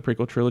trilogy and the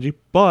prequel trilogy,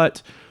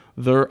 but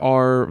there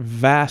are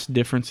vast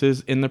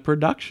differences in the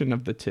production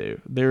of the two.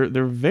 They're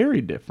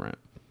very different.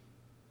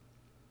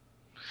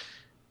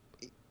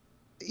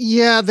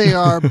 Yeah, they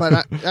are, but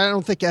I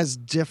don't think as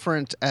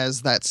different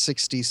as that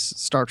 60s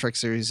Star Trek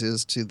series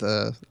is to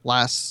the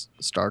last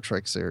Star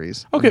Trek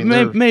series. Okay, I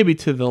mean, maybe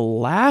to the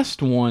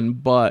last one,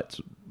 but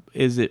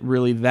is it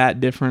really that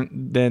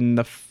different than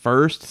the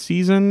first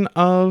season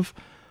of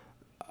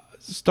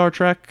Star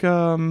Trek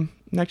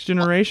Next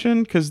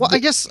Generation? I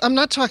guess I'm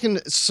not talking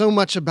so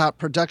much about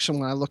production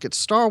when I look at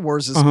Star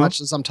Wars as much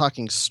as I'm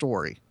talking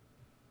story.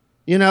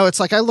 You know, it's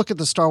like I look at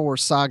the Star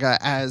Wars saga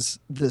as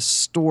the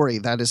story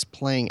that is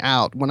playing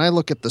out. When I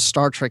look at the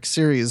Star Trek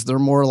series, they're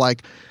more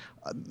like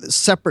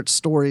separate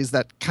stories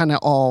that kind of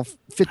all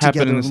fit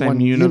together in the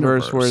same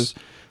universe. Whereas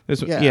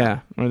this, or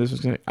this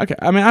was okay.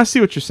 I mean, I see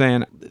what you're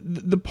saying.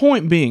 The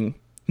point being,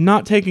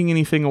 not taking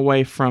anything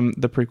away from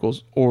the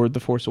prequels or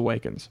The Force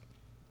Awakens,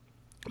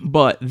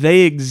 but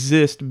they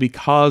exist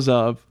because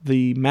of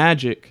the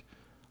magic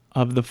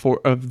of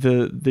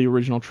the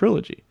original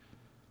trilogy.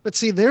 But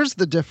see, there's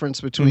the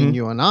difference between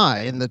you and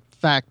I and the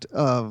fact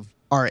of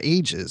our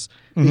ages.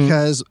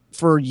 Because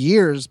for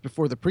years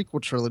before the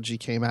prequel trilogy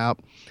came out,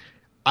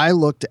 I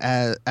looked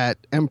at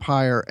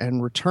Empire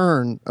and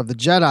Return of the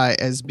Jedi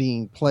as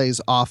being plays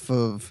off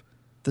of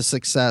the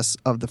success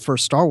of the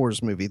first Star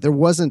Wars movie. There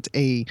wasn't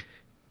a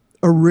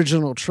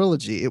original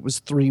trilogy. It was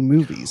 3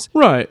 movies.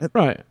 Right.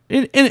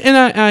 And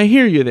I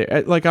hear you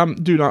there. Like, I'm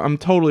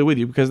totally with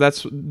you, because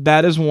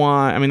that is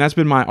why, I mean, that's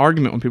been my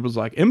argument when people's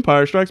like,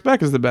 Empire Strikes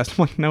Back is the best.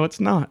 I'm like, no,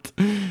 it's not.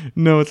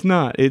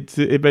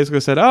 It basically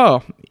said,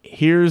 oh,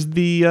 here's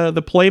the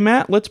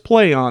playmat, let's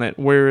play on it.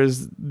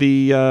 Whereas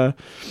the A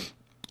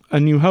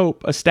New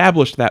Hope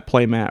established that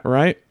playmat,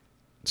 right?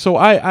 So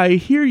I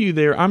hear you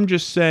there. I'm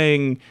just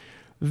saying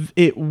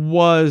it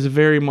was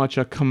very much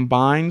a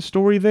combined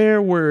story there,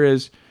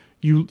 whereas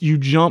you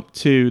jump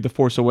to The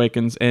Force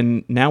Awakens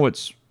and now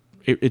it's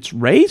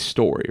Rey's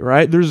story,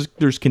 right?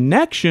 There's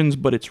connections,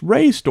 but it's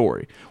Rey's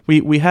story.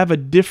 We have a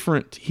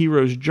different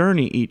hero's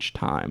journey each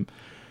time.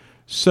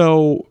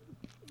 So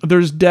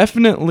there's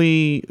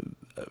definitely,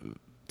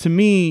 to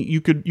me,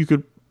 you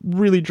could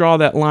really draw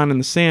that line in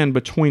the sand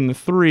between the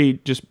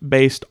 3 just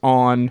based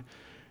on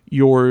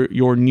your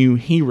new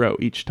hero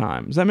each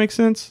time. Does that make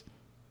sense?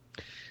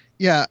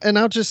 Yeah, and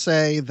I'll just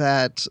say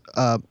that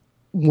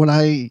when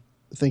I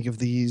think of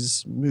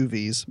these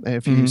movies, and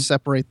if you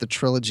separate the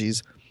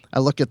trilogies,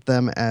 I look at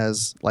them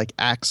as like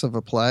acts of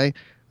a play.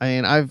 I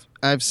mean,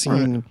 I've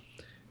seen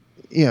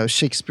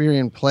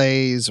Shakespearean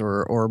plays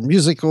or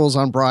musicals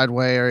on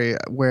Broadway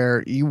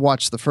where you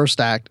watch the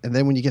first act, and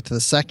then when you get to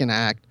the second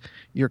act,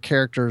 your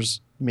characters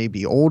may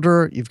be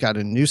older. You've got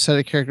a new set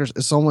of characters.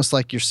 It's almost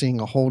like you're seeing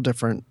a whole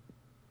different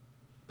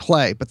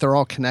play, but they're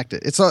all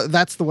connected.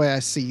 That's the way I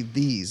see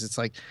these. It's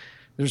like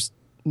there's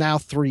now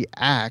 3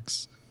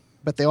 acts,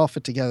 but they all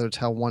fit together to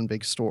tell one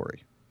big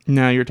story.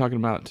 Now you're talking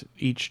about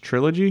each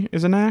trilogy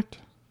is an act?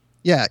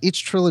 Yeah,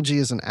 each trilogy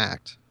is an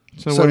act.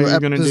 So what are you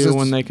going to do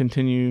when they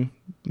continue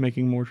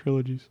making more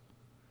trilogies?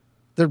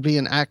 There'd be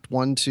an act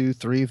 1, 2,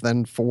 3,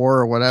 then 4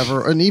 or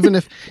whatever. And even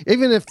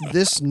if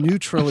this new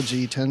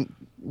trilogy,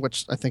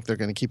 which I think they're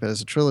going to keep it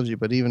as a trilogy,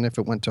 but even if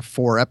it went to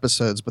 4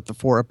 episodes, but the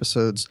 4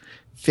 episodes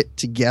fit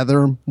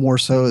together more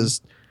so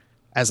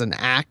as an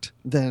act,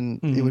 then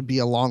it would be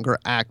a longer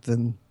act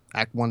than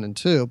act 1 and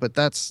 2. But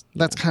that's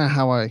kind of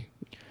how I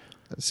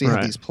see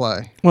how these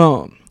play.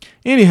 Well,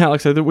 anyhow,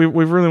 like I said,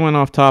 we've really went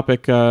off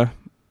topic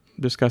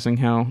discussing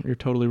how you're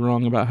totally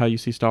wrong about how you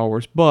see Star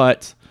Wars.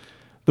 But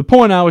the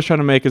point I was trying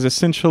to make is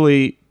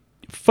essentially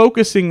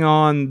focusing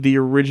on the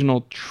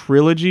original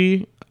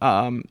trilogy.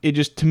 It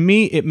just, to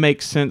me, it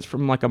makes sense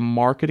from like a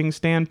marketing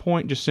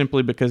standpoint, just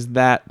simply because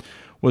that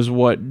was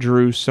what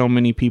drew so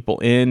many people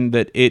in,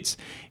 that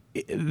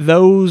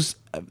those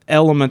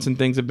elements and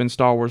things have been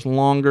Star Wars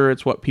longer.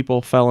 It's what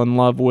people fell in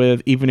love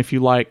with. Even if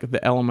you like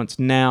the elements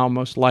now,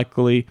 most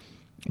likely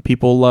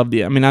people love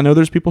I mean, I know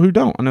there's people who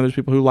don't. I know there's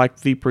people who like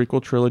the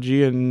prequel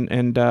trilogy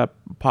and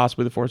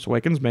possibly The Force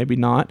Awakens, maybe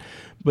not,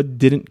 but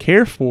didn't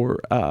care for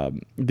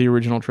the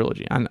original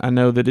trilogy. I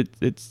know that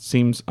it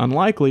seems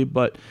unlikely,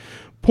 but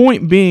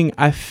point being,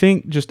 I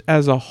think just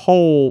as a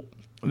whole,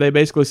 they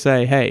basically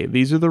say, hey,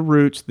 these are the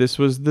roots. This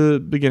was the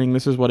beginning.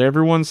 This is what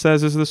everyone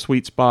says is the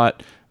sweet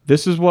spot.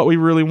 This is what we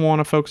really want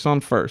to focus on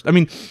first. I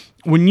mean,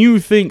 when you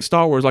think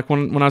Star Wars, like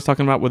when I was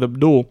talking about with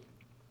Abdul,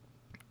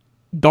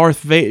 Darth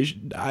Vader,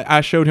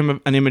 I showed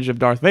him an image of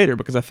Darth Vader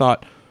because I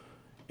thought,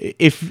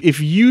 if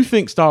you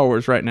think Star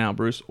Wars right now,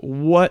 Bruce,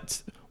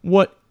 what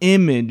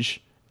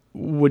image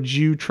would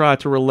you try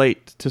to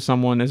relate to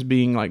someone as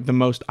being like the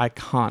most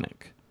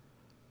iconic?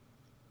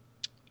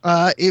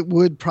 It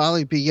would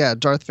probably be,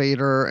 Darth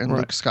Vader and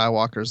Luke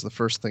Skywalker is the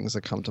first things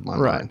that come to my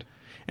mind.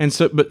 And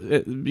so, but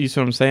you see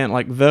what I'm saying?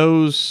 Like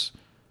those.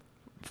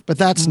 But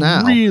that's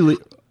now. Really?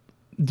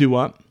 Do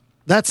what?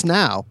 That's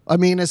now. I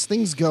mean, as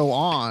things go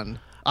on,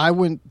 I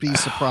wouldn't be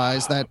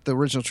surprised that the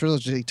original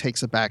trilogy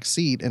takes a back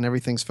seat and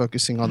everything's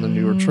focusing on the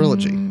newer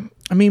trilogy.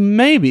 I mean,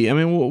 maybe. I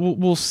mean,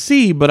 we'll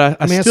see, but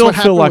I mean, still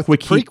feel like we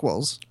keep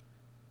prequels.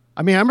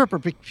 I mean, I remember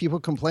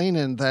people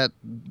complaining that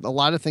a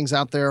lot of things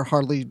out there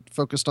hardly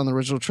focused on the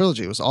original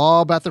trilogy. It was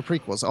all about the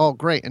prequels. Oh,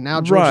 great. And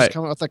now George is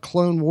coming out with the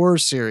Clone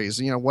Wars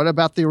series. What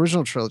about the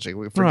original trilogy?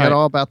 We forget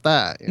all about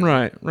that.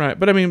 Right.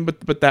 But I mean,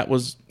 but that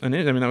was that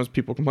was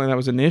people complaining that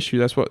was an issue.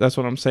 That's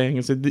what I'm saying.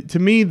 Is that to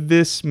me,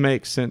 this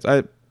makes sense.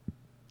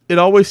 It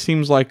always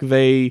seems like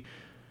they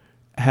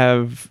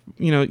have,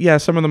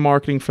 some of the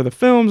marketing for the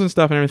films and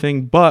stuff and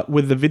everything, but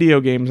with the video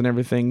games and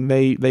everything,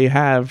 they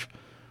have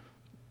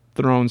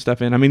throwing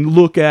stuff in. I mean,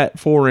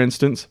 for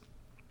instance,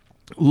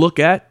 look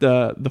at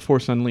the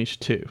Force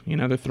Unleashed 2.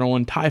 They're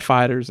throwing TIE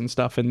fighters and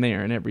stuff in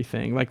there and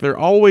everything. Like, they're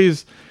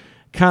always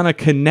kind of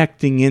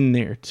connecting in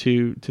there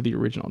to the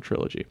original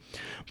trilogy.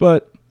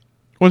 But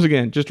once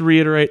again, just to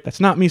reiterate, that's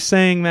not me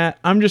saying that.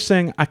 I'm just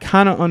saying I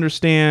kind of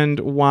understand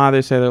why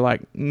they say they're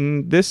like,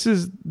 this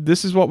is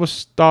what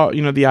was the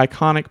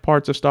iconic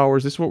parts of Star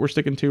Wars. This is what we're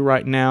sticking to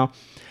right now.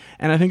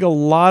 And I think a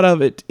lot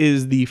of it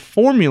is the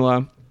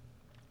formula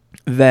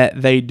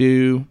that they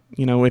do,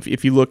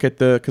 if you look at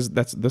because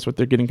that's what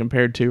they're getting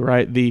compared to,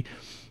 right? The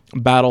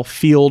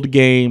Battlefield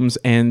games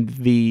and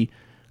the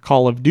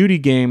Call of Duty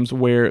games,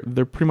 where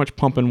they're pretty much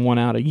pumping one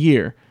out a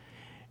year.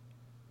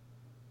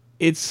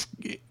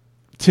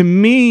 To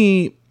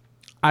me,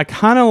 I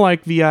kind of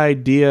like the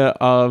idea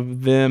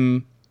of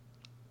them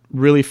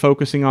really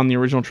focusing on the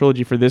original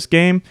trilogy for this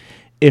game.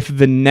 If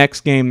the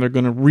next game they're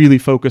going to really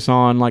focus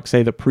on, like,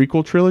 say, the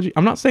prequel trilogy.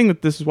 I'm not saying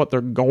that this is what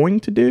they're going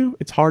to do.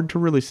 It's hard to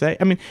really say.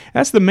 I mean,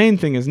 that's the main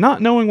thing, is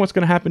not knowing what's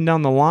going to happen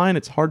down the line.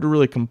 It's hard to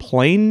really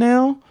complain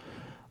now.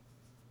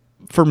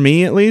 For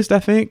me, at least, I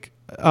think.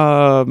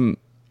 Not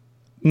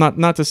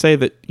to say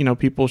that,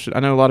 people should. I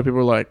know a lot of people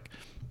are like,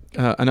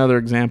 another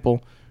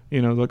example,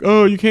 like,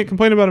 oh, you can't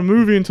complain about a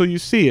movie until you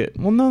see it.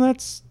 Well, no,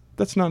 that's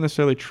not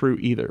necessarily true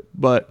either.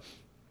 But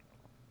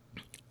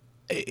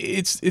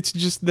it's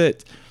just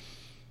that.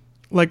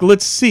 Like,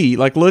 let's see.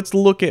 Like, let's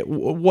look at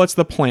what's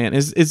the plan.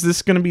 Is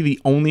this going to be the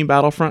only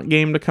Battlefront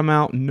game to come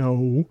out?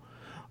 No.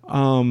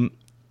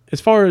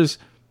 As far as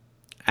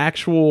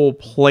actual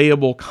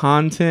playable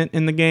content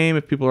in the game,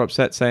 if people are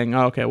upset saying,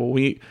 oh, okay, well,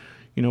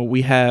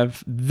 we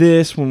have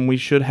this when we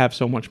should have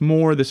so much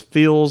more. This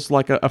feels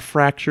like a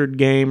fractured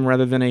game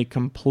rather than a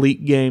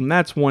complete game.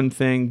 That's one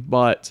thing,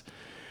 but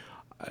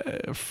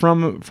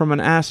from an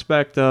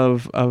aspect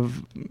of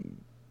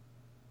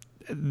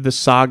the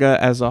saga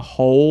as a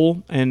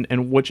whole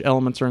and which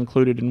elements are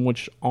included and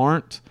which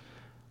aren't,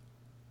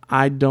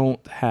 I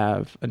don't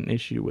have an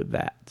issue with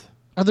that.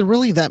 Are there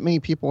really that many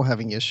people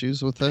having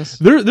issues with this?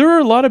 There are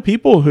a lot of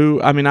people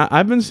who, I mean,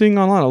 I've been seeing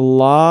online, a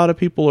lot of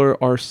people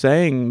are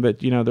saying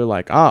that, you know, they're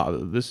like,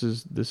 this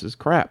is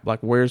crap. Like,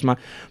 where's my,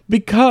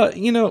 because,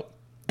 you know,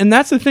 and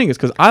that's the thing is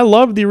because I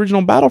love the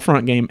original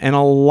Battlefront game, and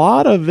a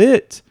lot of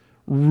it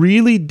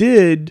really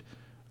did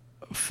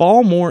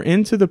fall more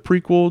into the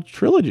prequel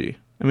trilogy.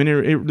 I mean, it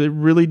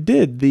really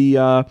did.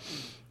 The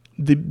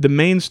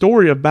main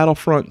story of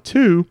Battlefront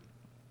 2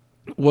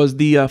 was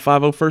the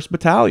 501st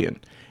Battalion.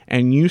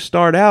 And you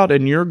start out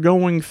and you're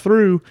going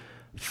through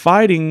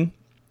fighting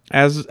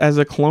as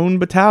a clone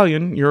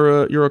battalion.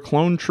 You're a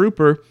clone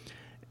trooper,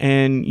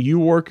 and you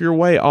work your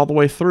way all the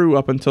way through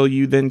up until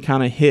you then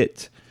kind of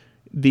hit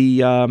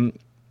the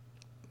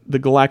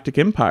Galactic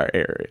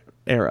Empire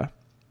era.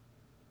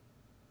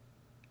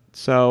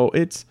 So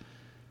it's,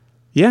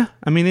 yeah,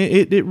 I mean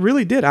it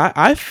really did.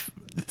 I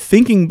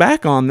thinking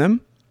back on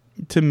them,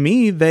 to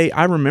me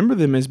I remember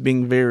them as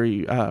being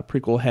very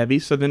prequel heavy.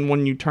 So then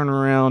when you turn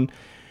around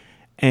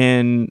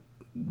and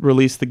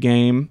release the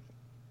game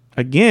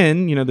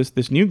again, you know,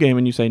 this new game,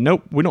 and you say,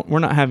 nope, we're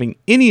not having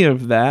any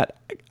of that.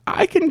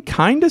 I can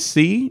kind of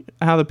see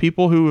how the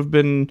people who have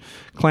been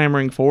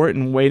clamoring for it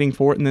and waiting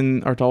for it and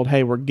then are told,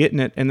 hey, we're getting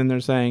it, and then they're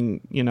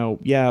saying, you know,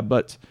 yeah,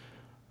 but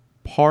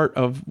part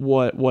of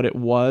what it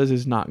was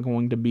is not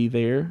going to be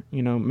there.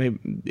 You know, maybe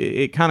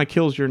it kind of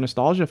kills your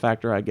nostalgia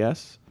factor, I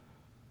guess.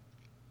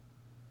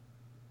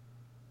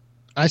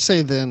 I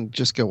say then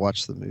just go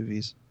watch the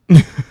movies.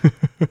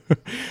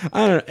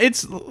 I don't know.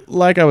 It's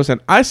like I was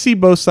saying, I see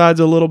both sides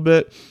a little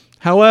bit.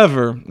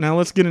 However, now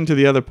let's get into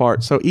the other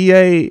part. So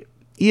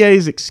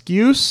EA's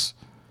excuse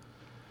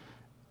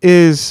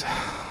is,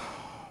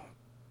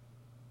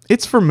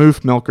 it's for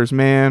moof milkers,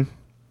 man.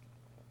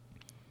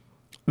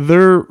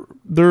 Their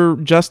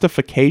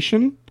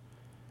justification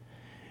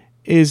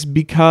is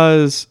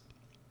because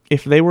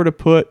if they were to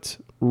put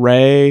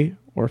Rey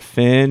or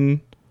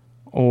Finn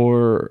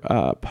or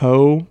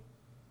Poe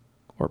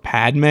or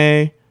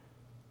Padme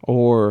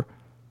or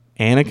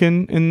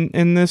Anakin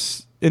in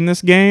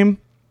this game,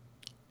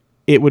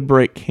 it would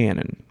break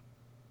canon.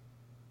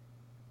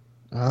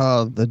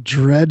 Oh, the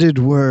dreaded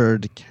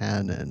word,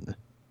 canon.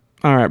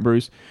 All right,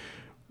 Bruce.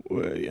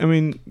 I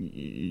mean,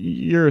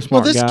 you're a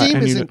smart guy. Well, this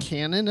game isn't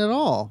canon at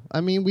all.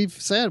 I mean, we've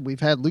had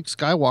Luke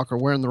Skywalker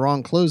wearing the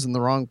wrong clothes in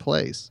the wrong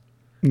place.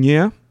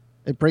 Yeah.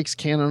 It breaks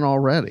canon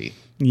already.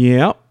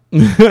 Yeah.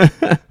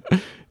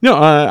 No,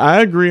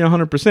 I agree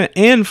 100%.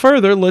 And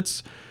further,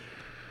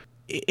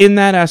 in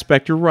that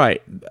aspect, you're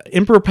right.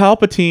 Emperor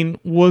Palpatine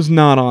was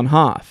not on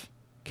Hoth.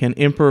 Can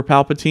Emperor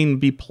Palpatine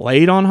be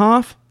played on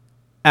Hoth?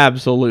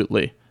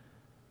 Absolutely.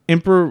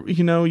 Emperor,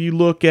 you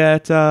look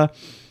at the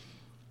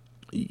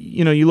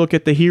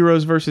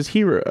heroes versus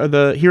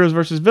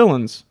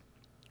villains,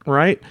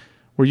 right?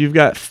 Where you've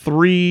got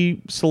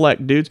 3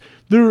 select dudes.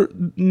 There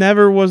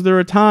never was there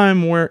a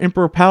time where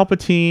Emperor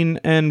Palpatine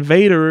and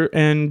Vader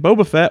and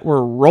Boba Fett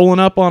were rolling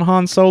up on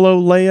Han Solo,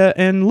 Leia,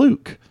 and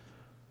Luke.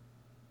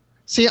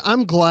 See,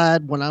 I'm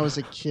glad when I was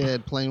a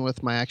kid playing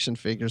with my action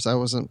figures, I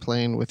wasn't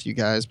playing with you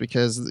guys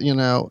because,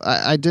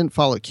 I didn't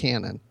follow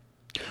canon.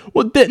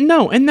 Well,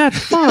 no, and that's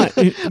fine.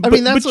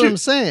 That's what I'm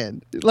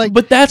saying.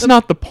 But that's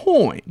not the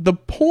point. The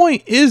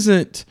point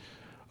isn't,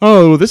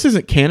 oh, this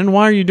isn't canon.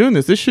 Why are you doing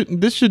this? This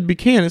should be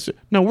canon.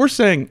 No, we're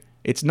saying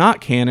it's not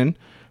canon.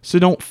 So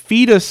don't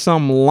feed us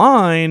some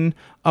line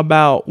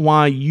about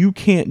why you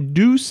can't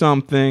do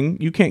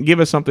something. You can't give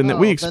us something that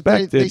we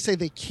expected. They say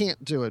they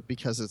can't do it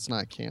because it's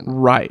not canon.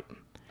 Right.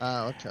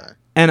 Oh, okay.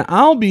 And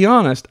I'll be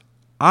honest,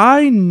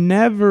 I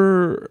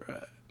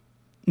never...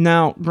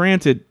 Now,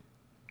 granted,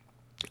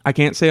 I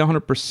can't say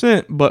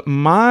 100%, but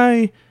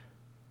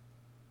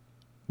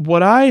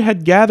what I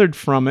had gathered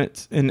from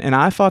it, and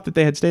I thought that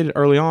they had stated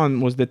early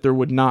on, was that there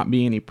would not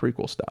be any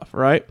prequel stuff,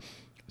 right?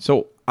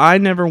 So I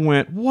never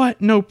went,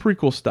 what? No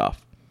prequel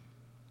stuff.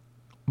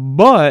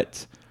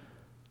 But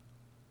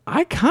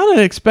I kind of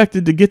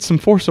expected to get some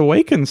Force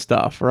Awakens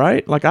stuff,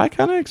 right? Like, I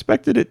kind of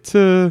expected it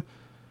to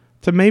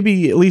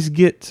maybe at least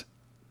get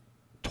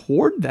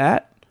toward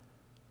that.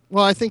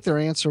 Well, I think their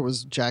answer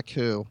was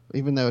Jakku,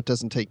 even though it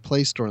doesn't take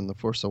place during the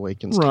Force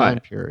Awakens time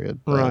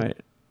period. But. Right.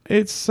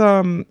 It's,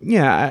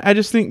 I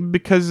just think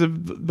because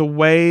of the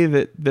way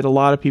that a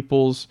lot of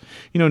people's,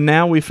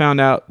 now we found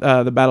out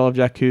the Battle of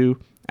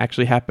Jakku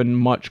actually happened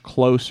much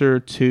closer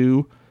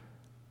to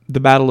the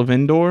Battle of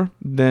Endor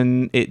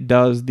than it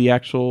does the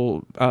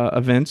actual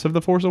events of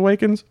the Force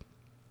Awakens.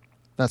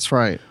 That's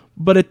right.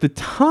 But at the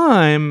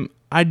time,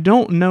 I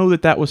don't know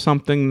that was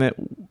something that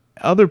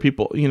other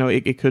people,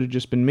 it could have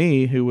just been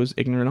me who was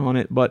ignorant on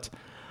it, but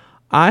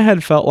I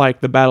had felt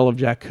like the Battle of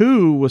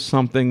Jakku was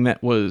something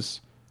that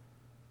was,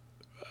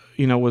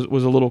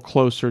 was a little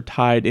closer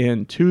tied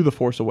in to the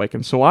Force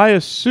Awakens. So I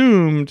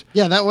assumed...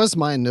 Yeah, that was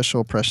my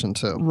initial impression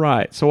too.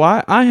 Right. So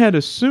I had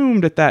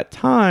assumed at that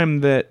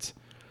time that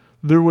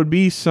there would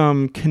be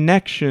some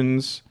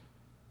connections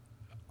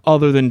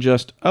other than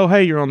just, oh,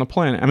 hey, you're on the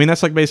planet. I mean,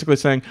 that's like basically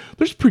saying,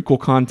 there's prequel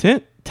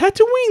content.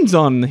 Tatooine's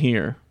on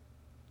here.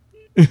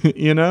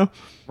 You know?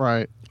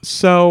 Right.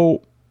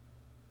 So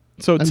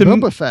And to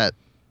Boba Fett.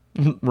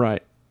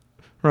 Right.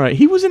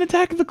 He was in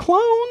Attack of the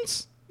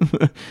Clones.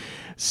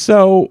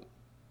 So,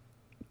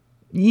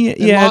 And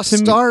yeah. Lost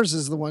Stars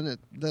is the one that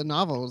the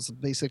novel is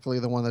basically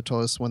the one that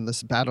told us when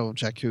this Battle of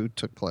Jakku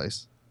took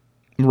place.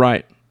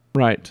 Right.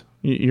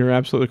 You're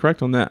absolutely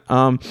correct on that.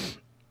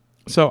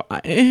 So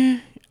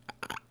I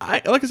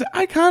like I said,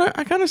 I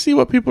kind of see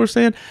what people are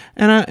saying,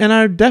 and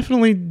I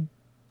definitely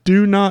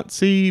do not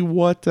see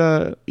what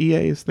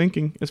EA is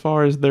thinking as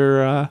far as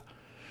their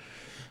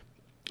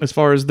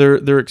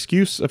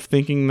excuse of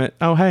thinking that,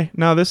 oh, hey,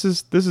 no, this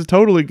is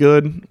totally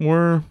good.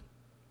 We're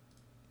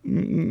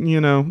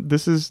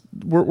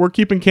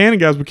keeping canon,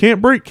 guys. We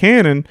can't break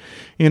canon.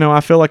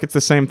 I feel like it's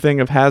the same thing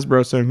of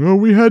Hasbro saying, oh,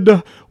 we had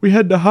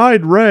to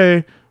hide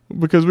Rey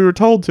because we were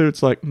told to.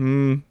 It's like,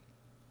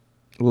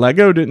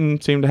 Lego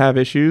didn't seem to have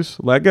issues.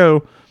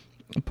 Lego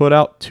put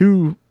out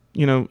two.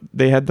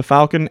 They had the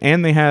Falcon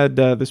and they had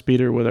the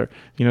speeder with her.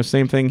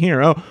 Same thing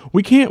here. Oh,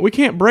 we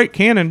can't break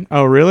canon.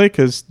 Oh, really?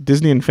 Because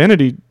Disney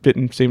Infinity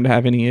didn't seem to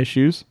have any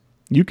issues.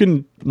 You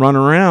can run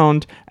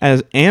around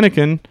as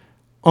Anakin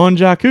on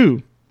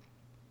Jakku.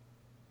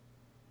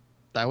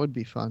 That would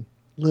be fun.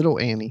 Little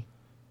Annie.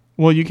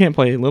 Well, you can't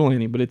play Little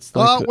Annie, but it's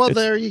like...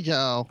 there you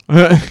go.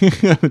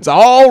 It's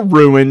all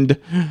ruined.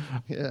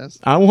 Yes.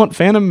 I want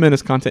Phantom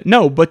Menace content.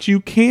 No, but you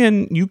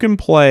can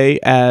play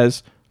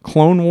as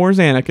Clone Wars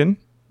Anakin,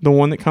 the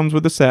one that comes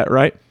with the set,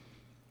 right?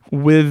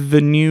 With the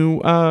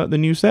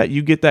new set,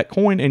 you get that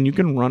coin and you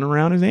can run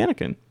around as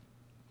Anakin.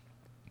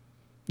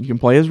 You can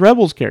play as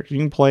Rebels characters. You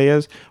can play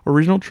as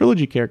original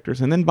trilogy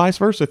characters, and then vice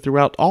versa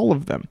throughout all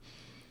of them.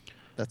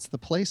 That's the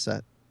play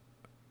set.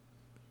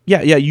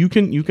 Yeah, you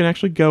can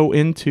actually go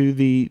into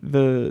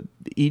the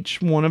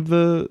each one of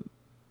the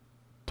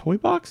toy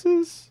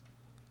boxes.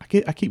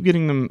 I keep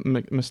getting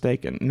them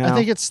mistaken. Now, I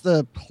think it's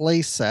the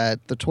play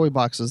set. The toy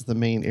box is the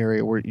main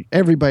area where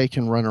everybody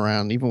can run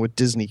around, even with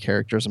Disney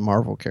characters and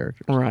Marvel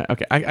characters. Right.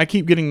 Okay. I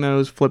keep getting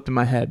those flipped in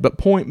my head. But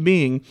point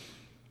being,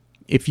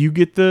 if you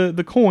get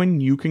the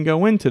coin, you can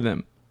go into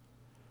them.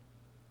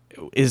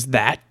 Is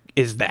that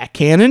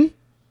canon?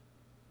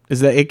 Is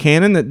that a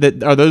canon?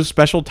 That are those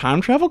special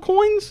time travel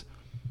coins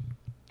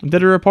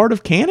that are a part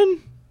of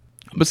canon?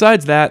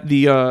 Besides that,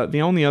 the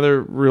only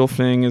other real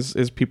thing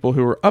is people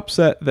who are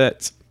upset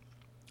that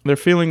they're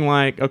feeling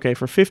like, okay,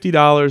 for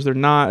 $50 they're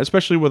not,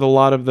 especially with a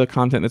lot of the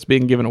content that's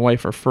being given away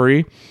for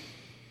free.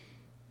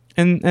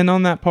 And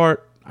on that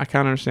part, I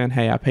kind of understand,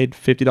 hey, I paid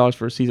 $50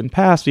 for a season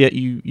pass, yet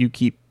you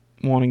keep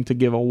wanting to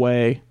give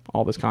away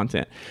all this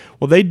content.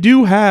 Well, they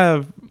do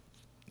have,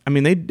 I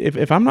mean,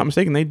 if I'm not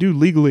mistaken, they do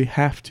legally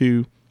have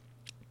to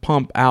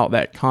pump out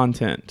that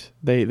content.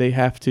 They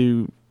have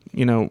to,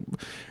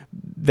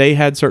 they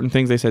had certain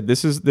things they said,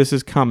 this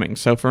is coming.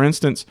 So, for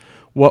instance,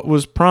 what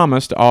was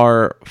promised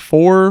are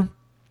 4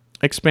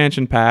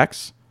 expansion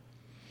packs,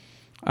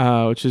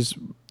 which is,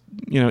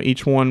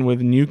 each one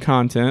with new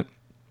content.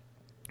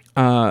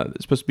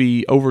 It's supposed to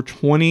be over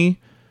 20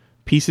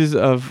 pieces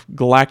of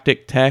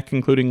galactic tech,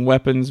 including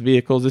weapons,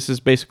 vehicles. This is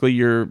basically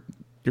your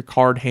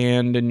card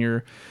hand and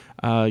your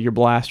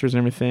blasters and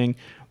everything.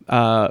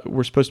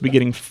 We're supposed to be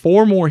getting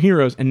 4 more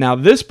heroes. And now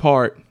this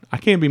part, I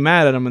can't be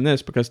mad at them in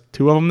this because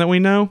 2 of them that we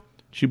know,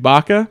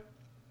 Chewbacca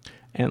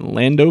and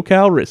Lando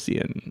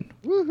Calrissian.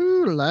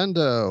 Woohoo,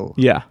 Lando.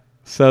 Yeah.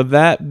 So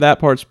that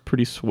part's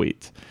pretty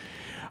sweet.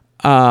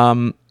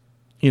 16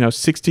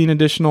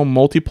 additional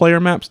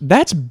multiplayer maps.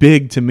 That's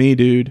big to me,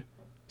 dude.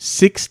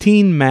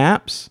 16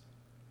 maps.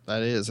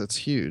 That is. It's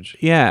huge.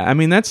 Yeah. I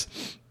mean, that's...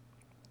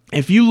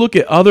 If you look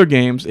at other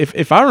games,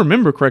 if I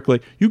remember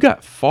correctly, you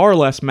got far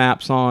less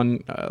maps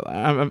on...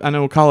 I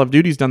know Call of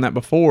Duty's done that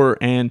before,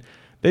 and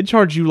they'd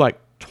charge you like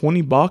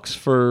 $20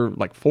 for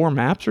like 4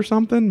 maps or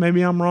something.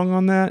 Maybe I'm wrong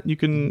on that. You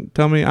can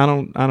tell me. I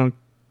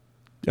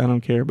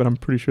don't care, but I'm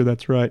pretty sure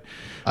that's right.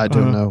 I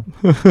don't know.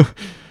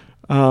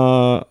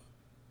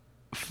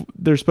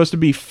 There's supposed to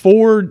be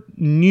 4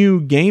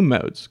 new game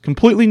modes,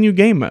 completely new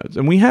game modes,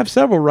 and we have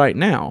several right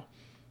now.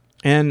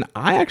 And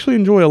I actually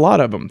enjoy a lot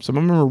of them. Some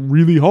of them are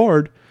really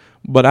hard,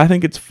 but I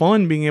think it's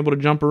fun being able to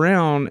jump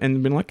around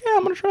and being like, yeah,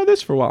 I'm going to try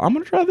this for a while. I'm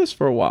going to try this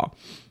for a while.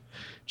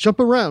 Jump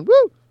around.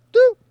 Woo!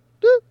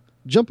 Do.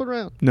 Jump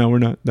around. No, we're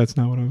not. That's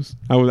not what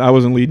I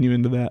wasn't leading you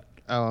into that.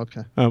 Oh,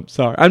 okay. Oh,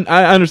 sorry.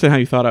 I understand how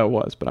you thought I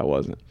was, but I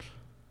wasn't.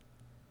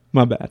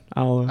 My bad.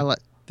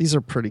 These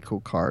are pretty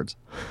cool cards.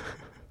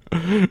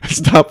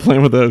 Stop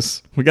playing with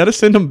those. We got to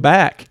send them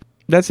back.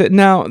 That's it.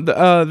 Now,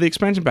 the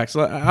expansion packs.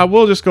 I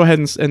will just go ahead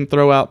and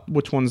throw out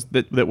which ones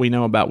that we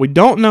know about. We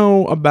don't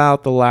know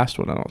about the last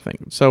one, I don't think.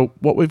 So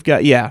what we've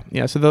got, yeah.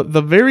 So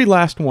the very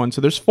last one,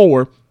 so there's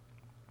 4.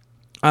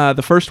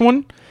 The first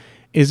one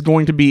is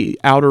going to be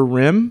Outer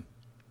Rim.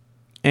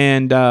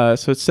 And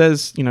so it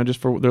says, just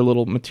for their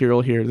little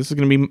material here, this is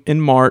going to be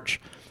in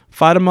March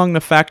fight among the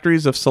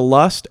factories of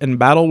Celeste, and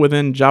battle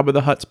within Jabba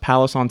the Hutt's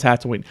palace on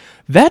Tatooine.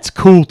 That's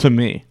cool to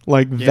me.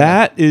 Like,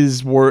 that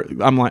is where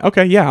I'm like,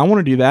 okay, yeah, I want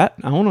to do that.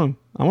 I want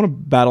to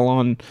battle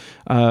on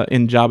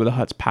in Jabba the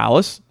Hutt's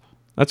palace.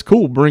 That's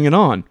cool. Bring it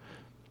on.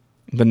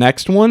 The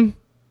next one,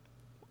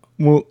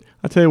 well,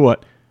 I tell you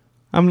what,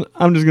 I'm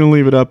just gonna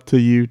leave it up to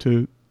you,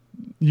 the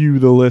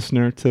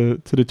listener, to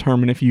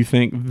determine if you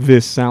think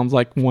this sounds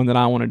like one that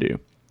I want to do.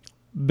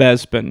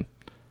 Bespin.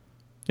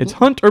 It's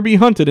hunt or be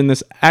hunted in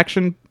this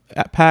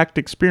action-packed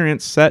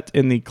experience set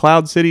in the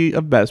Cloud City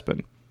of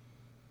Bespin.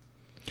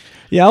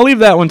 Yeah, I'll leave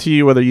that one to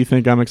you, whether you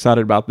think I'm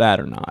excited about that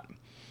or not.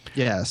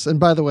 Yes, and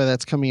by the way,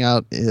 that's coming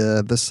out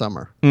this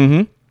summer.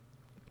 Mm-hmm.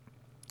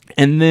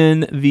 And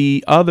then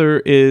the other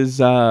is,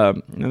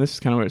 and this is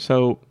kind of weird.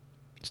 So,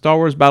 Star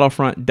Wars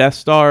Battlefront Death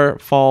Star,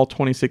 fall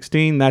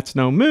 2016. That's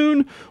No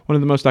Moon, one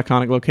of the most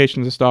iconic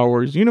locations of Star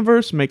Wars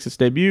universe, makes its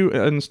debut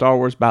in Star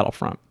Wars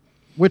Battlefront.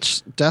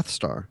 Which Death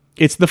Star?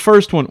 It's the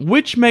first one,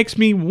 which makes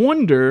me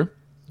wonder,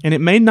 and it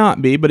may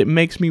not be, but it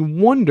makes me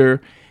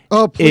wonder.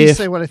 Oh, please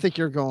say what I think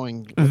you're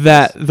going.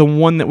 That the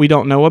one that we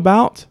don't know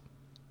about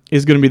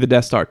is going to be the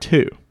Death Star 2.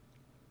 Is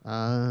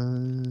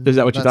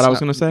that what you thought I was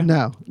going to say?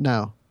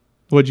 No.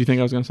 What did you think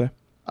I was going to say?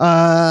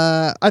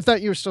 I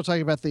thought you were still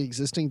talking about the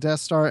existing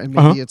Death Star, and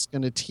maybe it's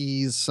going to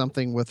tease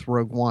something with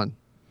Rogue One.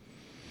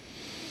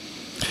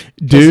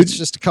 Dude, it's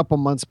just a couple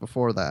months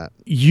before that.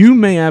 You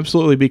may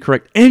absolutely be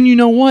correct. And you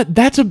know what?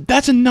 That's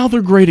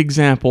another great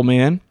example,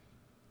 man.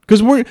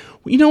 Because we're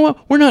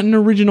not in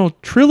original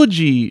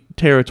trilogy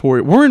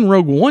territory. We're in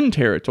Rogue One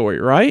territory,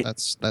 right?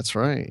 That's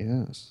right.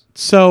 Yes.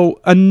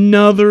 So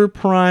another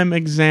prime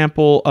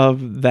example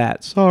of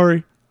that.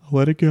 Sorry, I'll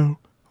let it go.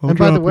 And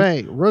by the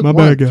way, Rogue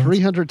One,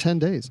 310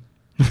 days.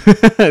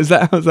 Is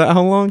that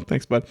how long?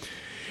 Thanks, bud.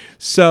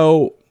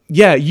 So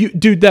yeah,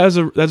 dude, that's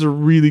a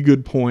really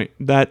good point.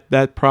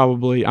 That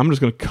probably, I'm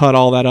just gonna cut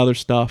all that other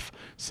stuff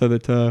so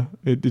that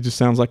it just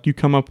sounds like you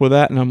come up with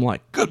that, and I'm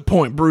like, good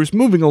point, Bruce.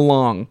 Moving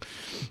along.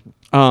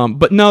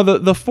 But no,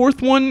 the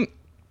fourth one,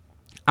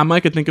 I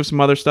might could think of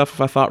some other stuff if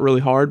I thought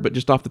really hard, but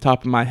just off the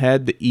top of my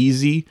head, the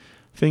easy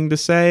thing to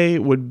say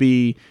would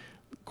be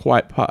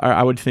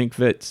I would think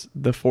that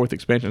the fourth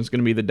expansion is going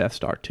to be the Death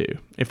Star 2.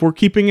 If we're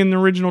keeping in the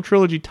original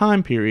trilogy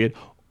time period,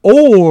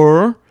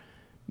 or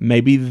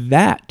maybe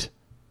that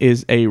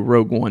is a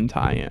Rogue One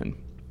tie-in.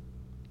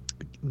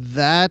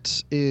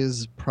 That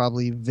is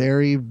probably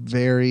very,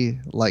 very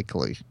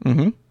likely.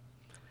 Mm-hmm.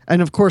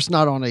 And of course,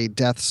 not on a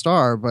Death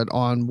Star, but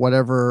on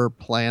whatever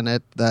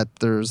planet that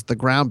there's the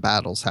ground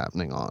battles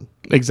happening on.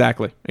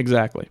 Exactly.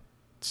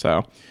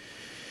 So,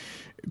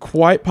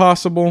 quite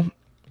possible.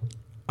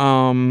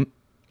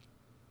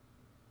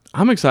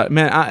 I'm excited,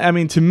 man. I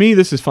mean, to me,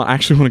 this is fun. I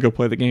actually want to go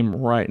play the game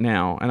right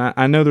now. And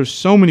I know there's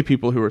so many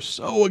people who are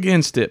so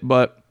against it,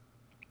 but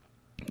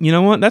you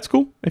know what? That's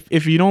cool.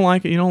 If you don't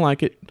like it, you don't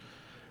like it.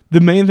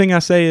 The main thing I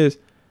say is,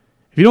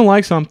 if you don't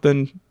like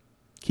something,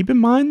 keep in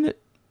mind that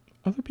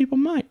other people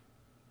might.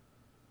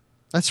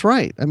 That's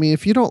right. I mean,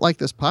 if you don't like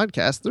this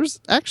podcast, there's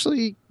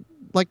actually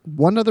like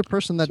one other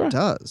person that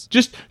does.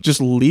 Just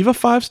leave a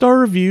 5-star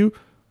review.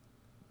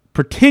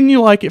 Pretend you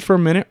like it for a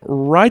minute.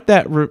 Write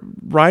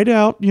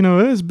out.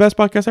 It's the best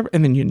podcast ever,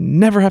 and then you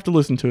never have to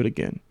listen to it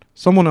again.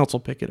 Someone else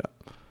will pick it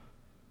up.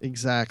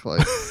 Exactly.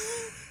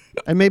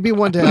 And maybe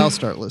one day I'll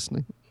start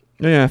listening.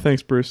 Yeah,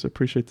 thanks, Bruce. I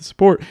appreciate the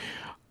support.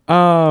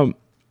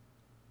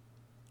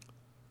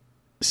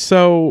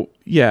 So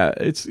yeah,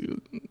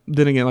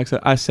 then again, like I said,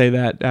 I say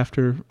that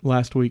after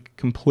last week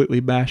completely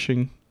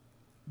bashing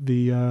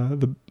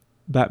the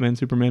Batman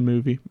Superman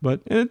movie,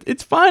 but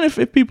it's fine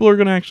if people are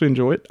going to actually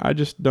enjoy it. I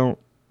just don't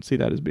see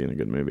that as being a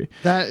good movie.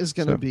 That is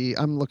going to be,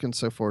 I'm looking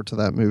so forward to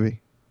that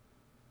movie.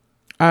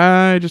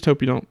 I just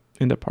hope you don't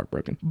end up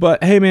heartbroken.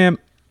 But hey, man,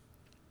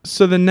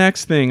 so the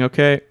next thing,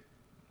 okay,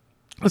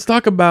 let's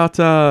talk about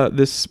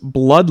this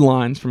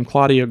Bloodlines from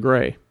Claudia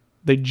Gray.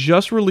 They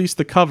just released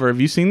the cover.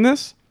 Have you seen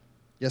this?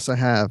 Yes, I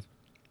have.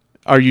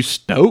 Are you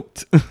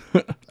stoked?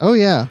 Oh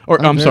yeah.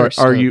 Or I'm sorry.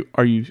 Stoked.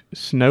 Are you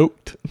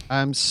snoked?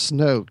 I'm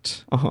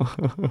snoked.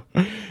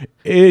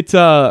 It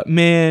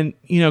man,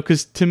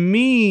 because to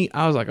me,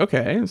 I was like,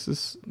 okay, this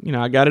is,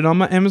 I got it on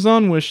my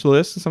Amazon wish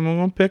list, and someone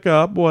gonna pick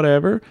up,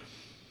 whatever.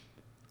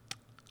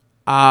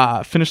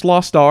 I finished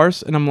Lost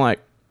Stars, and I'm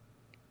like,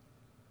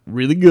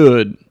 really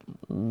good.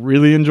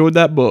 Really enjoyed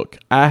that book.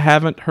 I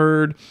haven't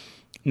heard.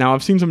 Now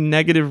I've seen some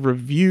negative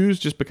reviews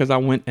just because I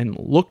went and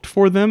looked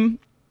for them.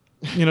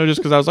 Just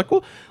because I was like,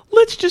 well,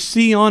 let's just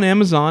see on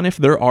Amazon if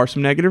there are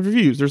some negative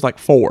reviews. There's like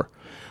 4.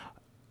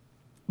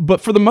 But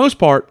for the most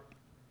part,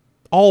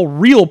 all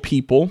real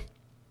people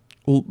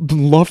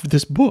loved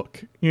this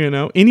book.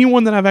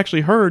 Anyone that I've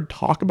actually heard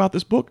talk about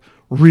this book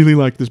really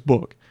liked this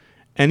book.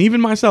 And even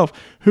myself,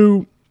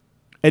 who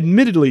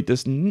admittedly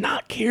does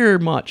not care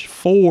much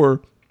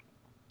for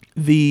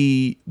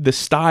the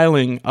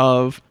styling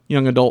of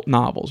young adult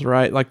novels,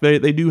 right? Like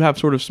they do have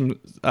sort of some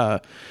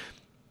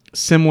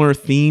similar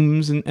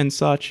themes and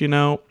such,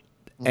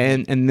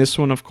 and this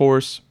one, of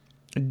course,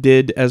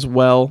 did as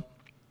well.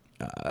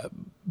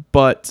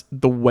 but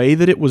the way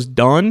that it was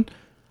done,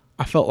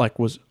 I felt like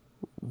was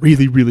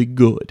really, really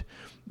good.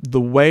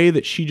 The way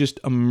that she just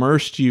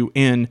immersed you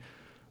in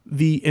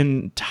the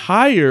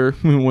entire,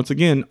 once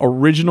again,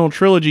 original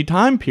trilogy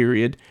time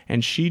period,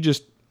 and she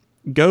just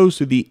goes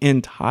through the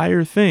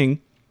entire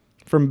thing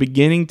from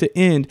beginning to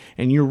end,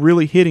 and you're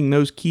really hitting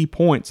those key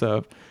points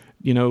of,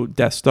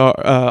 Death Star,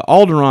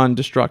 Alderaan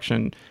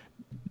destruction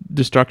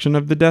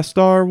of the Death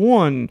Star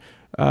 1,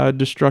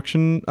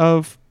 destruction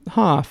of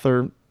Hoth,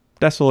 or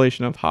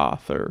desolation of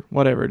Hoth, or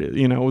whatever it is,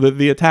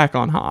 the attack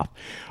on Hoth,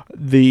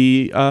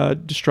 the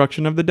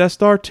destruction of the Death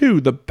Star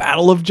 2, the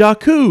Battle of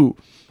Jakku.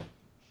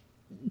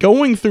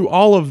 Going through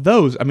all of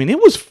those, I mean, it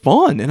was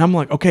fun, and I'm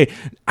like, okay,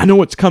 I know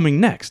what's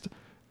coming next.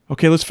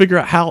 Okay, let's figure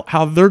out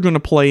how they're going to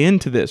play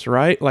into this,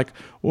 right? Like,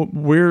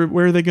 where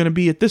are they going to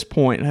be at this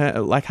point?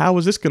 Like, how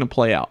is this going to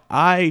play out?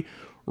 I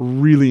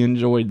really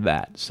enjoyed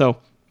that. So,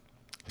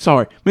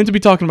 sorry, meant to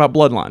be talking about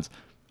Bloodlines,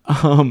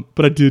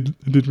 but I did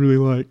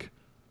really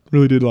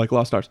did like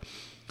Lost Stars.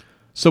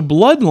 So,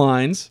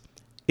 Bloodlines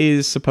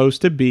is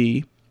supposed to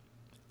be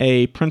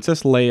a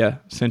Princess Leia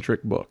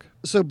centric book.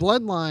 So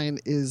Bloodline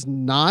is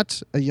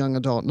not a young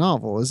adult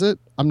novel, is it?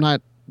 I'm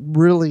not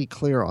really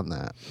clear on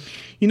that.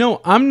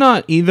 I'm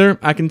not either.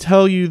 I can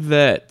tell you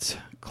that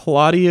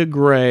Claudia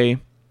Gray,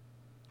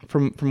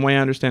 from the way I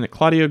understand it,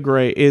 Claudia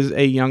Gray is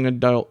a young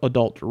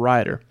adult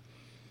writer.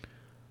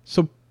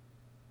 So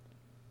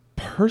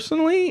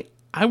personally,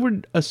 I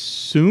would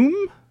assume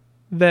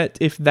that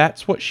if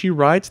that's what she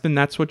writes, then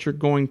that's what you're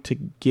going to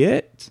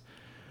get.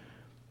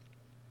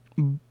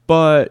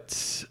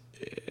 But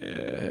I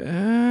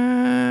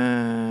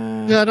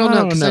don't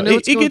know. I know.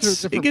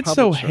 It gets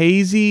so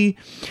hazy.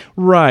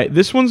 Right.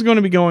 This one's going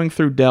to be going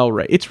through Del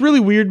Rey. It's really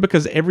weird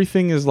because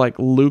everything is like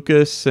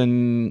Lucas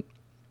and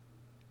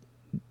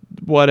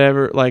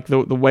whatever, like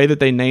the way that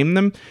they name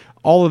them,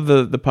 all of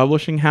the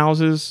publishing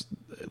houses,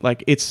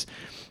 like it's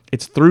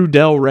through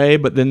Del Rey,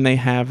 but then they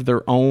have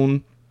their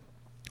own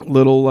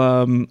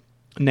little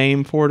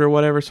name for it or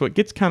whatever, so it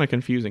gets kind of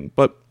confusing.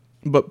 But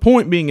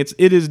point being, it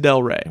is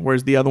Del Rey,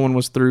 whereas the other one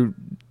was through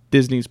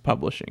Disney's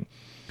publishing.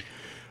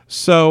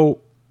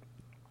 So,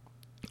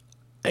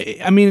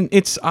 I mean,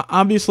 it's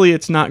obviously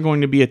it's not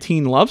going to be a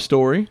teen love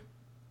story,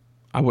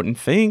 I wouldn't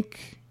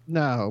think.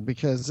 No,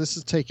 because this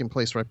is taking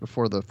place right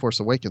before The Force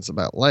Awakens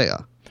about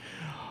Leia.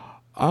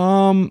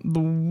 The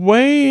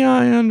way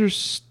I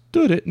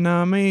understood it,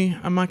 now I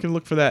might can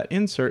look for that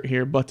insert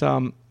here, but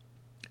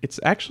it's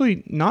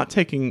actually not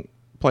taking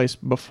place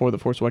before The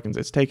Force Awakens.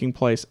 It's taking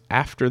place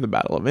after the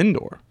Battle of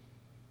Endor.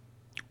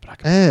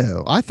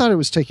 I thought it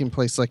was taking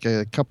place like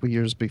a couple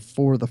years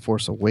before The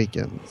Force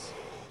Awakens.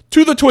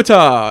 To the Twitter,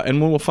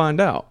 and we will find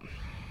out.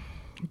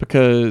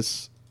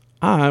 Because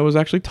I was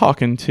actually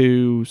talking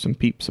to some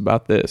peeps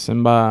about this,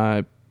 and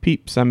by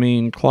peeps I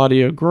mean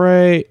Claudia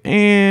Gray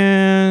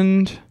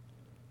and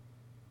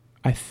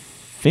I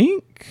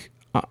think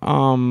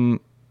Coffee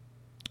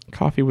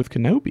with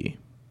Kenobi.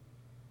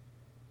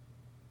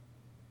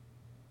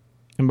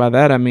 And by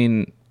that I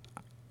mean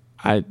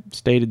I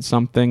stated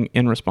something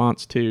in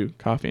response to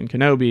Coffee and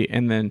Kenobi,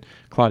 and then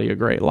Claudia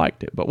Gray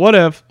liked it. But what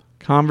if?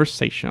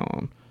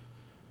 Conversation.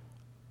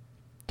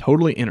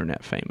 Totally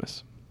internet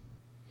famous.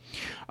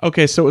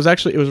 Okay, so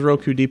it was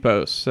Roku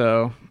Depot.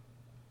 So,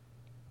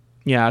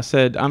 yeah, I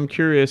said, I'm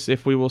curious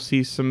if we will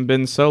see some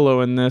Ben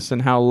Solo in this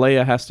and how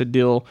Leia has to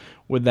deal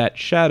with that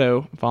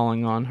shadow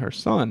falling on her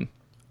son.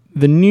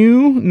 The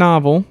new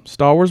novel,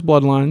 Star Wars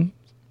Bloodline,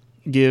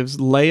 gives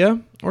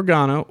Leia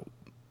Organa,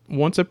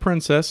 once a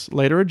princess,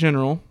 later a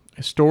general,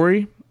 a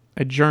story,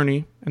 a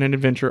journey, and an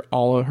adventure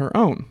all of her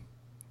own.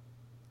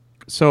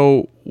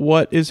 So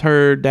what is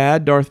her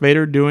dad, Darth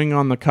Vader, doing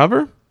on the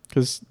cover?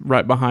 Because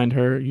right behind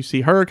her, you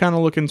see her kind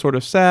of looking sort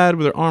of sad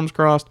with her arms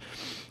crossed,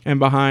 and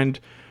behind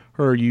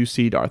her, you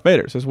see Darth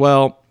Vader. Says,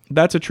 well,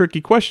 that's a tricky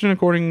question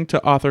according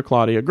to author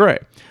Claudia Gray.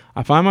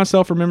 I find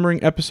myself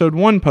remembering Episode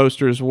 1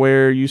 posters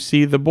where you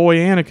see the boy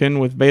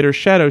Anakin with Vader's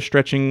shadow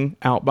stretching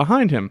out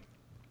behind him.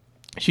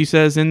 She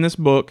says in this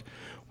book,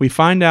 we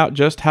find out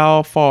just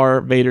how far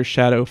Vader's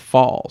shadow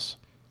falls.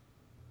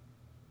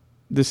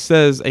 This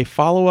says a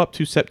follow-up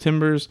to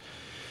September's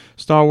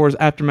Star Wars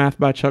Aftermath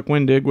by Chuck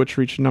Wendig, which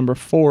reached number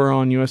 4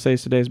 on USA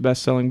Today's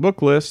best-selling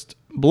book list.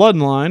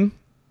 Bloodline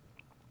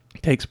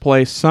takes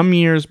place some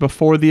years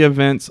before the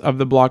events of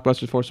the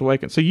blockbuster Force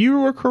Awakens. So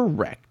you were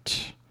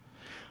correct.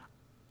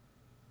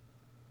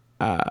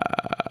 I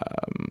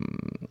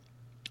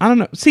don't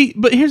know. See,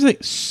 but here's the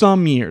thing.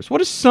 Some years. What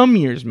does some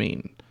years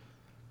mean?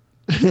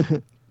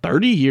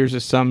 30 years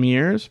is some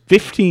years.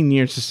 15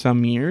 years is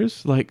some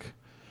years. Like,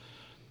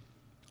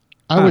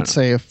 I would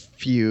say a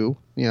few,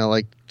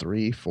 like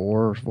 3,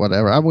 4,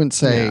 whatever. I wouldn't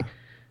say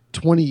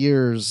 20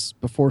 years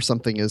before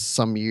something is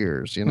some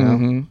years,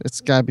 Mm-hmm. It's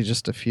got to be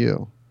just a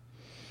few.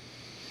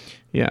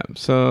 Yeah.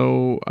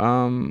 So,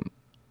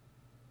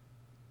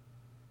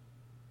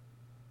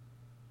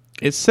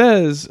 it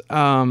says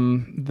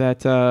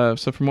that,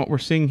 so from what we're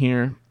seeing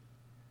here,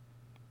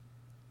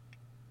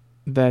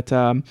 that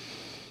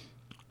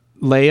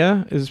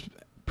Leia is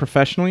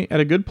professionally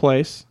at a good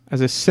place as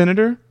a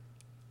senator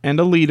and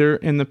a leader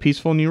in the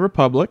peaceful New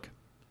Republic.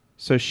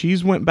 So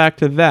she's went back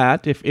to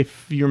that.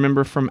 If you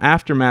remember from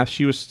Aftermath,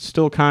 she was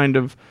still kind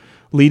of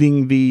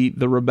leading the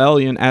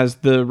rebellion as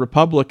the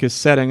Republic is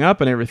setting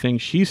up and everything.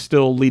 She's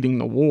still leading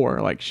the war.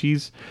 Like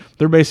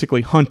they're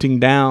basically hunting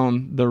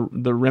down the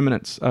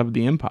remnants of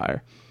the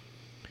Empire.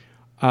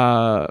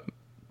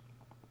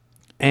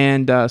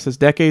 Says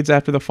decades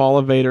after the fall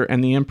of Vader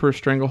and the Emperor's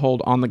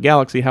stranglehold on the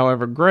galaxy.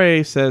 However,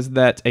 Gray says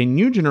that a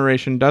new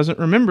generation doesn't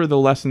remember the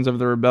lessons of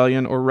the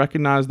rebellion or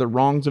recognize the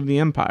wrongs of the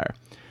Empire.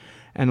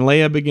 And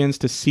Leia begins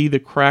to see the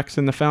cracks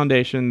in the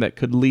foundation that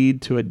could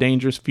lead to a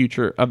dangerous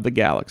future of the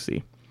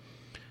galaxy.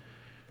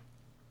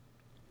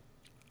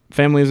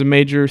 Family is a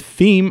major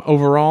theme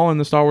overall in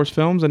the Star Wars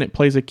films, and it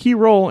plays a key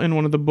role in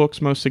one of the book's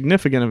most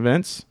significant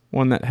events,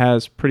 one that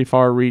has pretty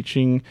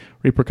far-reaching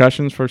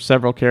repercussions for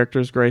several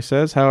characters, Gray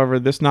says. However,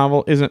 this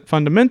novel isn't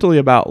fundamentally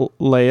about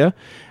Leia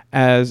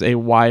as a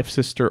wife,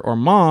 sister, or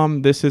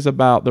mom. This is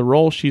about the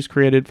role she's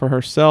created for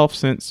herself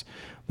since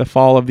the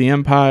fall of the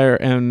Empire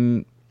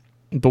and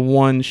the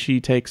one she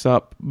takes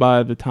up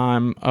by the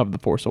time of The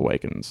Force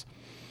Awakens.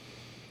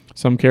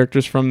 Some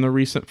characters from the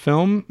recent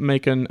film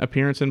make an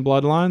appearance in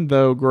Bloodline,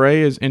 though Gray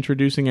is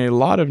introducing a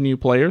lot of new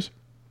players.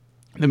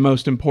 The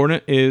most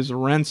important is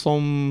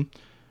Ransom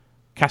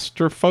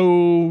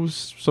Casterfo,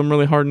 some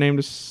really hard name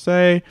to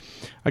say,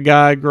 a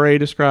guy Gray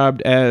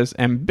described as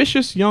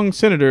ambitious young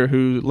senator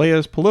who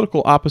Leia's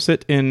political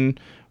opposite in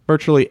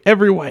virtually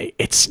every way.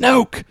 It's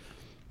Snoke!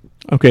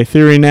 Okay,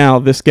 theory now,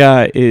 this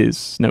guy is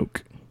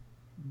Snoke.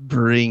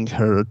 Bring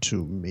her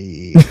to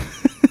me.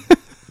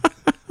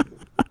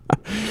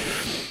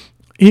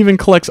 He even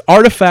collects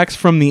artifacts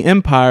from the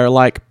Empire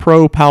like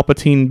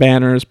pro-Palpatine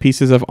banners,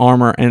 pieces of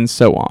armor, and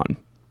so on.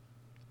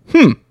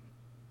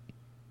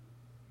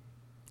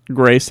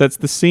 Gray sets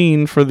the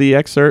scene for the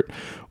excerpt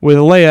with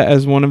Leia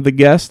as one of the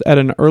guests at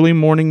an early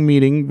morning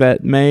meeting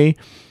that may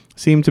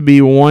seem to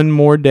be one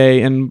more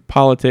day in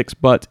politics,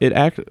 but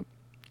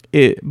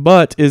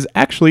is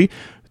actually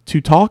to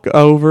talk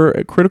over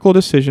a critical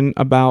decision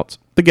about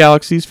the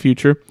galaxy's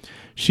future.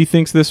 She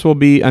thinks this will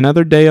be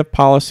another day of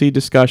policy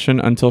discussion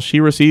until she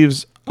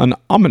receives an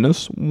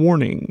ominous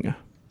warning.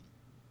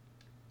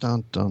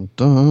 Dun, dun,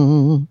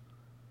 dun.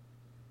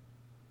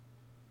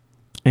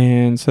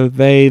 And so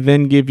they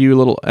then give you a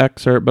little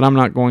excerpt, but I'm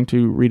not going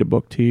to read a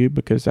book to you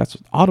because that's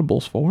what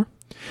Audible's for.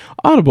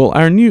 Audible,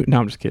 our new...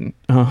 No, I'm just kidding.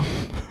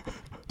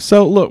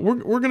 So, look,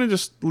 we're going to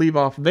just leave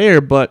off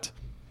there, but,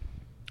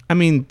 I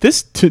mean,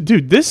 this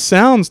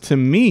sounds to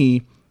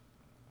me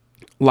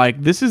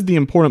like this is the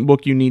important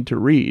book you need to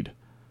read.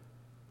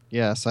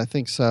 Yes, I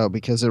think so,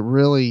 because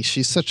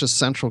she's such a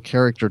central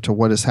character to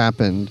what has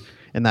happened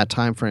in that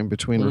time frame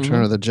between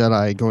Return of the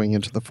Jedi going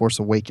into The Force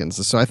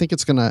Awakens. So I think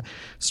it's going to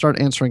start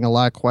answering a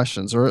lot of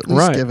questions, or at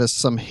least give us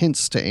some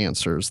hints to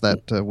answers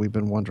that we've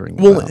been wondering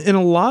about. Well, in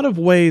a lot of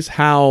ways,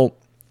 how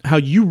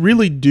you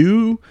really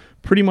do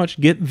pretty much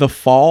get the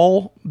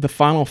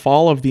final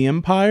fall of the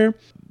Empire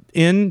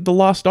in The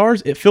Lost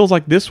Stars. It feels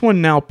like this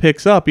one now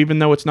picks up, even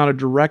though it's not a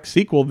direct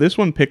sequel, this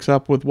one picks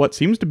up with what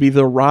seems to be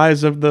the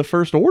rise of the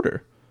First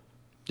Order.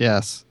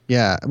 Yes.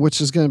 Yeah, which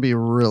is going to be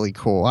really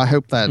cool. I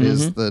hope that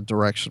is the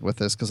direction with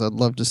this, because I'd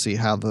love to see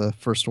how the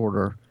First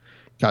Order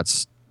I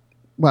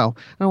don't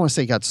want to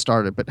say got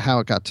started, but how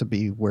it got to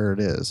be where it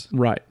is.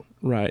 Right.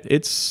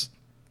 This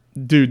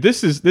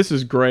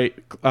is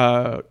great.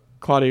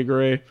 Claudia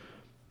Gray,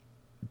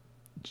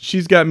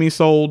 she's got me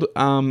sold.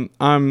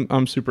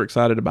 I'm super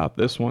excited about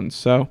this one.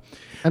 So,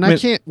 and I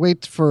can't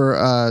wait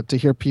for to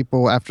hear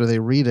people after they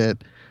read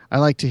it. I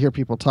like to hear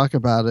people talk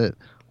about it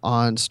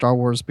on Star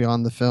Wars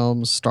Beyond the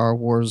Films, Star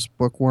Wars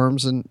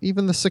Bookworms, and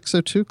even the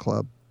 602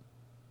 Club.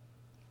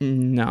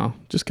 No,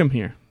 just come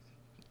here.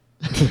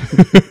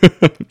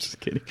 Just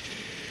kidding.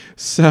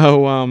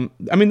 So,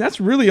 I mean, that's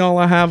really all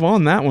I have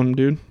on that one,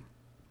 dude.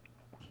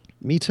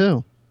 Me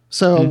too.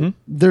 So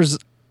there's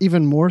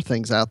even more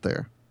things out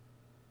there,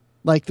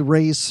 like the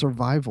Rey's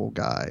Survival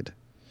Guide.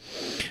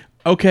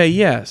 Okay,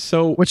 yeah.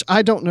 So, which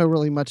I don't know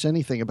really much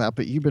anything about,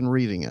 but you've been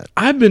reading it.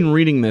 I've been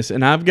reading this,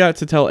 and I've got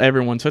to tell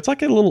everyone. So it's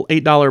like a little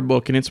 $8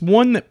 book, and it's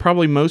one that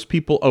probably most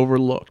people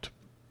overlooked.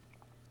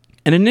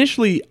 And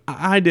initially,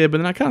 I did, but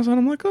then I kind of thought,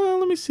 I'm like, oh,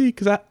 let me see,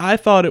 because I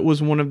thought it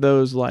was one of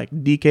those like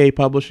DK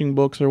Publishing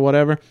books or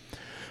whatever.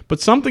 But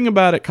something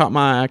about it caught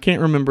my eye. I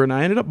can't remember, and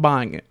I ended up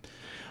buying it.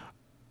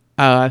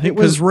 I think it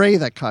was Rey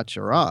that caught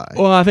your eye.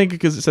 Well, I think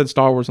because it said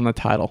Star Wars on the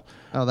title.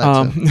 Oh,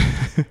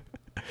 that's it.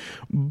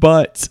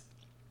 But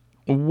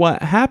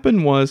what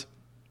happened was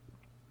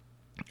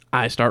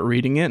I start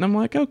reading it and I'm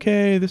like,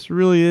 okay, this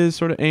really is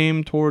sort of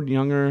aimed toward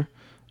younger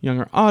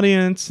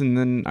audience. And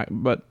then,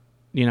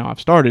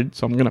 I've started,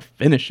 so I'm going to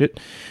finish it.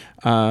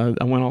 I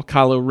went all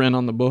Kylo Ren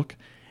on the book,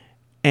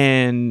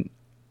 and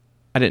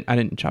I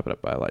didn't chop it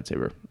up by a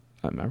lightsaber.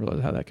 I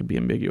realized how that could be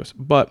ambiguous.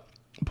 But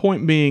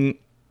point being,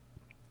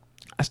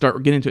 I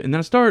start getting into it, and then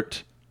I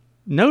start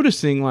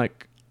noticing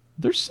like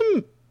there's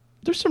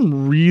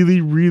some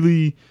really,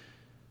 really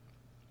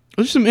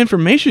there's some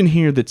information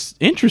here that's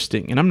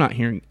interesting, and I'm not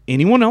hearing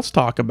anyone else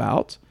talk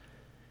about.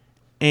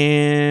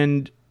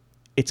 And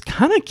it's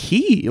kind of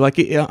key. Like,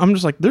 I'm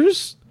just like,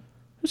 there's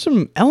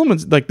some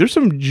elements, like there's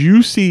some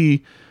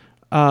juicy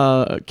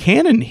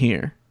canon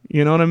here.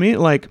 You know what I mean?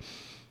 Like,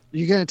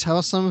 You going to tell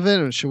us some of it,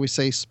 or should we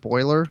say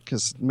spoiler?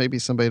 Because maybe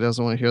somebody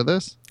doesn't want to hear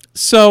this.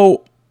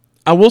 so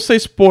I will say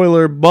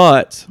spoiler,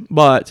 but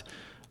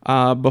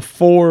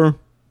before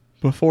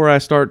I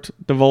start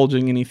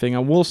divulging anything, I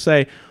will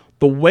say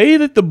the way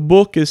that the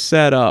book is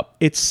set up,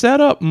 it's set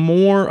up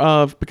more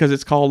of, because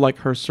it's called like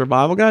her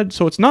survival guide,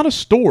 so it's not a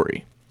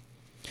story.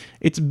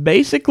 It's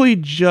basically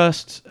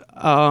just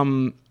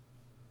the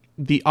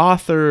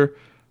author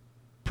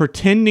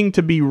pretending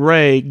to be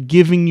Rey,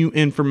 giving you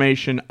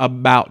information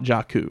about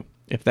Jakku,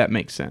 if that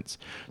makes sense.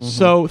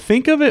 So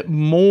think of it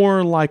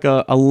more like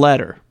a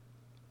letter,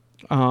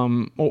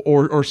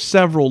 or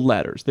several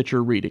letters that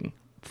you're reading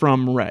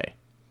from Rey.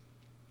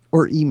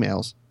 Or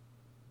emails.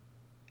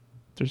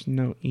 There's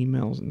no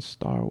emails in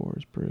Star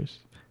Wars, Bruce.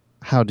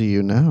 How do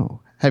you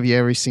know? Have you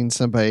ever seen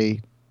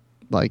somebody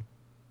like...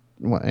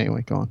 Well,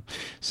 anyway, go on.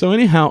 So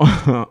anyhow,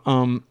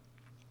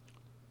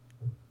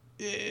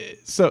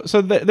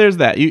 there's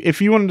that.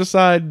 If you want to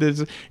decide,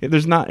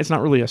 it's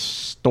not really a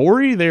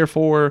story.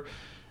 Therefore,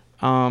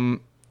 I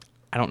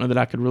don't know that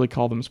I could really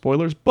call them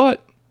spoilers.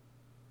 But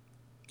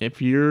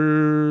if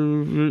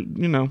you're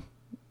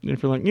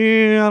like,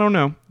 yeah, I don't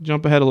know,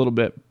 jump ahead a little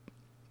bit.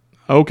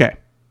 Okay.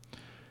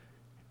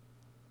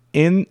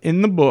 In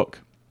the book,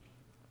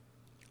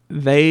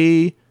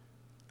 they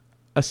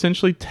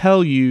essentially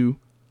tell you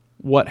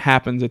what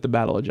happens at the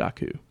Battle of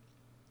Jakku.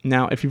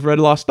 Now, if you've read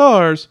Lost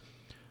Stars,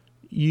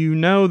 you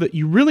know that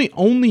you really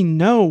only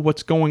know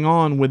what's going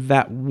on with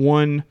that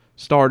one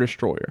Star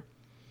Destroyer.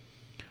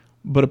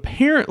 But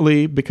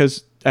apparently,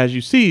 because as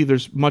you see,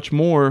 there's much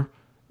more,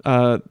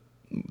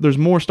 there's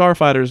more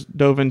starfighters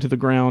dove into the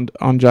ground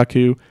on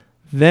Jakku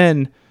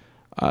than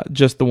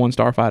just the one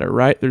starfighter,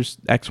 right? There's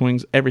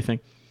X-Wings, everything.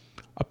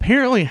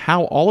 Apparently,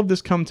 how all of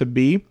this come to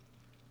be,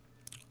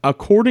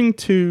 according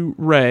to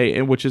Rey,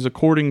 and which is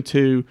according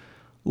to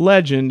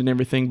legend and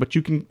everything, but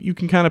you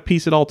can kind of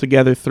piece it all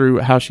together through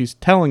how she's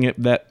telling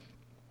it, that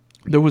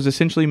there was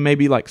essentially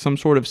maybe like some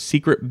sort of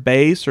secret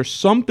base or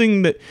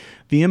something that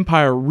the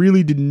Empire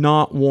really did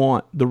not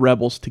want the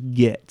rebels to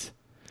get.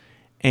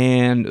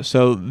 And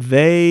so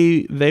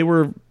they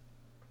were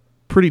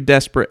pretty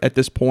desperate at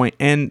this point,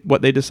 and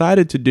what they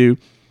decided to do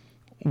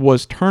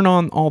was turn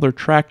on all their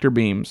tractor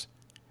beams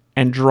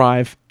and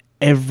drive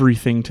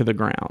everything to the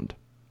ground.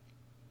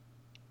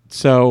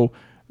 So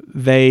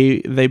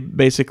they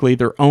basically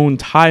their own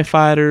TIE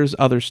fighters,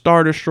 other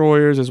Star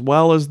Destroyers, as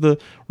well as the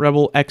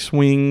Rebel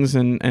X-Wings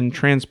and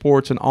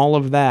transports and all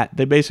of that,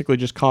 they basically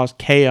just caused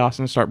chaos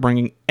and start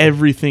bringing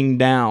everything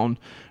down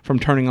from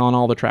turning on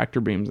all the tractor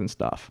beams and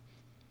stuff.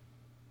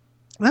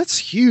 That's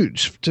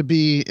huge to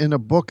be in a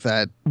book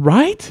that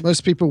Right?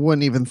 most people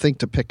wouldn't even think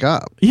to pick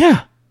up.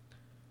 Yeah.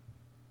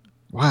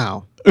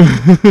 Wow.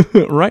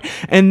 Right?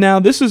 And now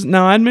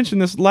I'd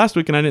mentioned this last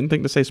week and I didn't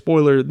think to say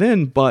spoiler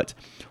then, but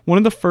one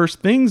of the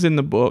first things in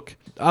the book,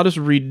 I'll just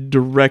read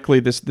directly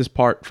this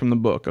part from the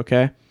book,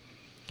 okay?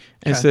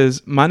 It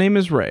says, "My name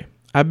is Rey.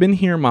 I've been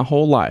here my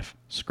whole life,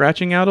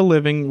 scratching out a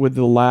living with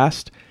the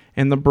last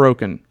and the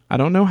broken. I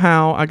don't know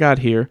how I got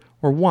here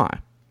or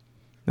why."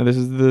 Now this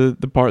is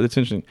the part that's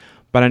interesting.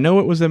 "But I know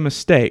it was a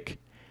mistake,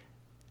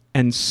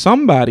 and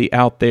somebody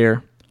out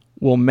there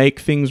will make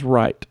things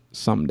right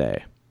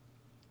someday."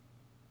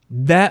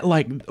 That,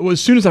 like,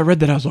 as soon as I read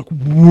that, I was like,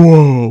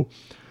 whoa.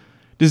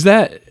 Does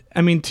that,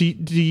 I mean, do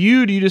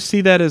you just see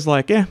that as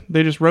like,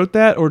 they just wrote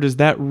that? Or does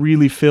that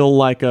really feel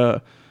like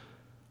an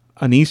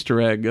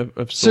Easter egg of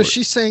sorts? So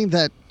she's saying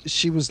that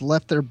she was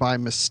left there by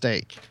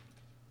mistake.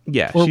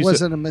 Yeah. Or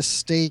was it a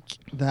mistake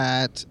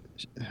that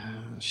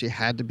she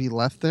had to be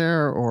left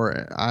there?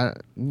 Or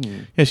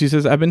Yeah, she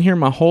says, "I've been here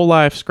my whole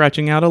life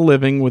scratching out a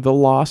living with the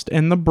lost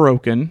and the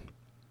broken."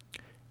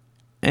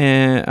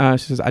 And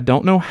she says, "I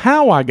don't know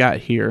how I got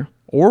here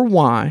or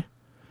why,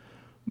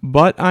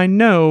 but I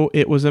know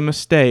it was a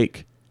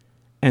mistake,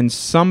 and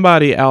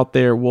somebody out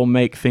there will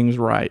make things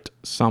right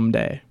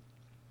someday."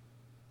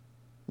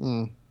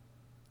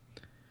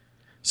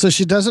 So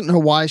she doesn't know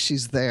why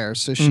she's there.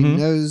 So she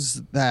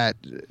knows that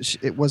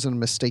it wasn't a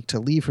mistake to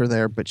leave her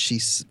there, but she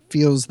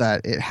feels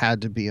that it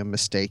had to be a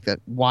mistake.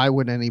 That why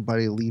would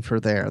anybody leave her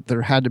there?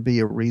 There had to be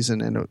a reason,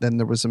 and then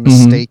there was a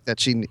mistake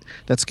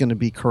that's going to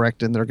be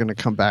correct, and they're going to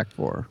come back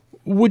for her.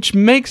 Which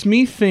makes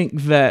me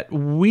think that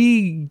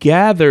we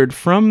gathered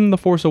from The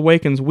Force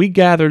Awakens, we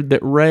gathered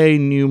that Rey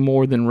knew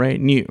more than Rey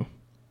knew.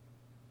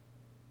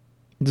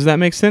 Does that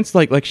make sense?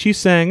 Like she's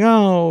saying,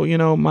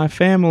 "Oh, my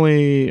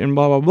family and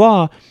blah, blah,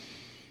 blah."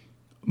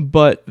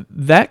 But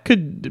that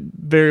could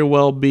very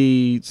well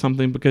be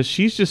something, because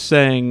she's just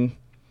saying,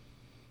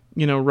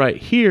 right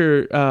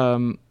here,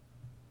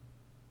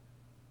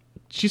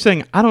 she's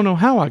saying, "I don't know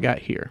how I got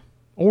here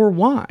or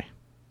why."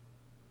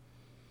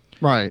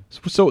 Right.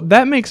 So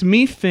that makes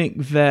me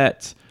think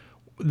that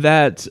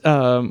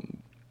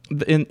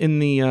in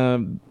the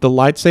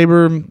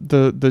lightsaber,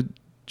 the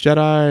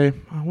Jedi,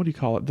 what do you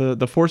call it?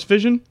 The Force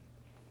vision.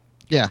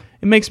 Yeah.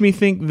 It makes me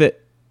think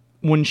that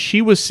when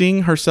she was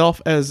seeing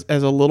herself as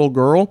a little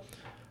girl,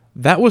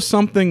 that was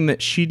something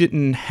that she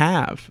didn't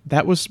have.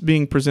 That was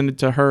being presented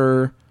to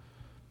her.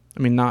 I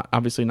mean, not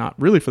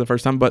really for the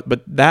first time, but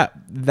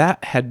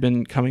that had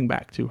been coming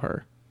back to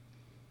her.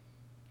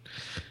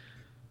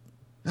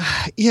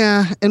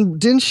 Yeah, and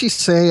didn't she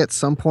say at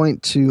some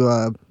point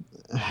to,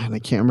 and I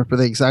can't remember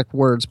the exact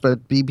words,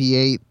 but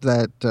BB-8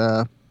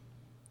 that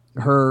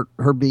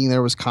her being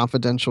there was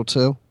confidential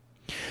too?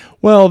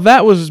 Well,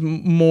 that was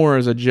more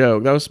as a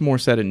joke. That was more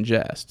said in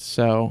jest.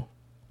 So,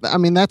 I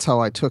mean, that's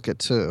how I took it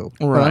too.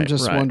 But I'm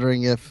just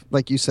wondering if,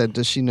 like you said,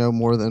 does she know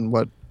more than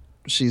what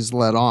she's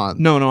let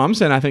on? No, I'm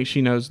saying I think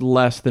she knows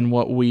less than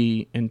what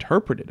we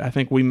interpreted. I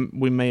think we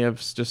may have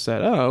just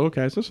said, oh,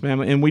 okay, so it's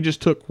family. And we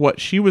just took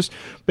what she was,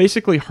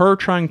 basically her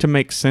trying to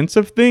make sense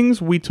of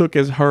things, we took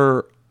as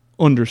her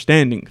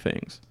understanding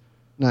things.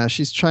 No,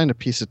 she's trying to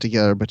piece it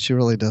together, but she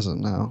really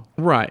doesn't know.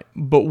 Right.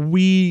 But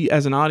we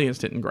as an audience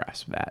didn't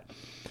grasp that.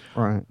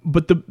 Right.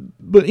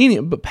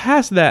 But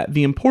past that,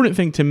 the important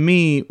thing to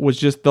me was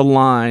just the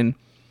line,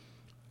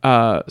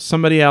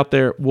 somebody out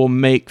there will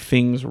make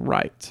things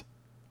right.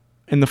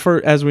 And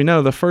as we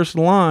know, the first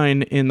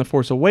line in The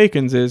Force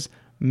Awakens is,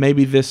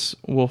 maybe this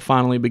will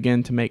finally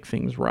begin to make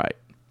things right.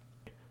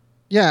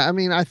 Yeah, I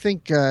mean, I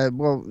think,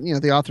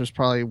 the authors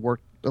probably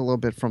worked a little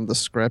bit from the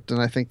script,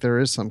 and I think there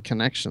is some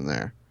connection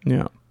there.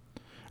 Yeah.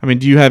 I mean,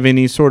 do you have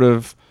any sort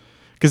of...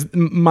 Because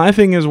my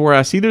thing is, where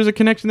I see there's a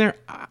connection there,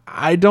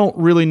 I don't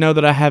really know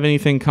that I have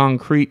anything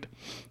concrete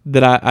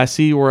that I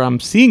see where I'm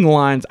seeing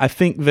lines. I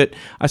think that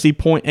I see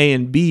point A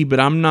and B, but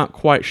I'm not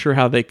quite sure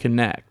how they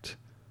connect.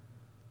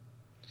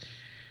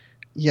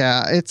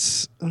 Yeah,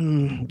 it's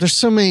there's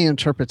so many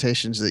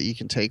interpretations that you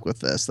can take with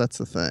this. That's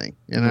the thing,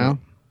 you know?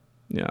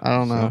 Yeah. I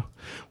don't know.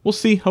 We'll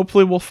see.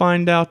 Hopefully we'll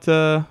find out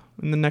in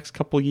the next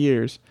couple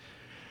years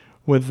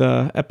with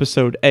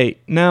episode 8.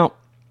 Now,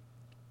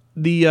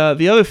 the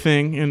other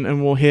thing,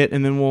 and we'll hit,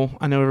 and then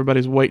I know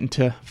everybody's waiting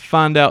to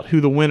find out who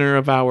the winner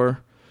of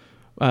our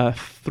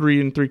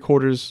 3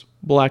 3/4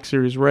 Black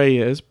Series Rey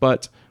is,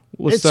 but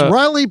it's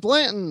Riley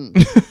Blanton.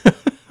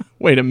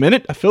 Wait a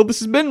minute, I feel this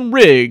has been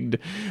rigged,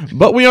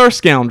 but we are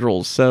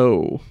scoundrels.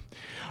 So,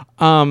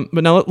 but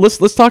now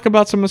let's talk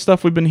about some of the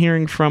stuff we've been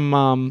hearing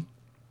from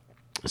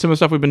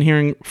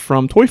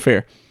Toy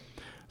Fair.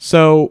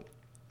 So,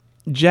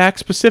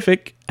 Jakks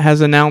Pacific has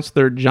announced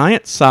their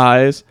giant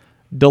size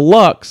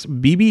deluxe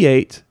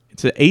BB-8.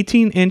 It's an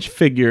 18-inch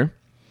figure,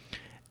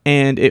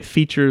 and it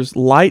features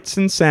lights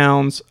and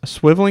sounds, a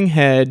swiveling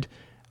head,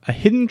 a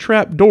hidden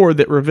trap door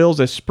that reveals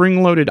a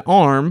spring-loaded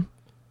arm,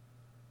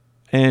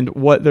 and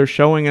what they're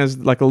showing as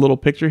like a little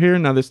picture here.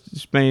 Now, this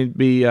may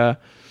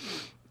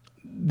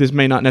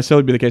not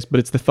necessarily be the case, but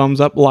it's the thumbs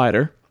up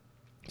lighter.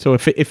 So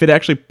if it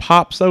actually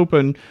pops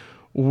open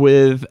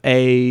with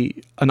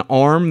an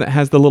arm that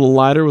has the little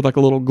lighter with like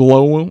a little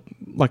glowing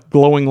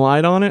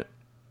light on it,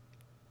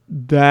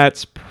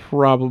 that's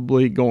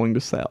probably going to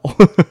sell.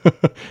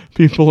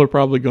 People are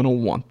probably going to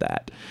want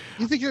that.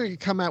 You think you're going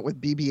to come out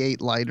with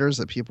BB-8 lighters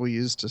that people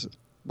use to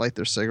light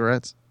their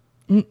cigarettes?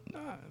 I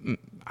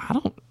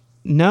don't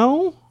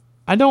know.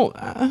 I don't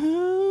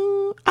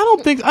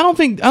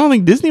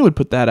think Disney would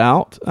put that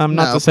out.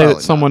 Not to say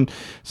that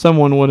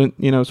someone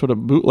wouldn't, sort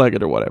of bootleg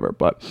it or whatever.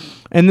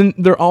 And then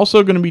they're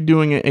also going to be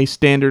doing a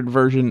standard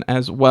version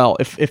as well.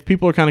 If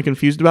people are kind of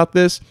confused about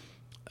this,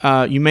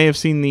 you may have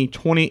seen the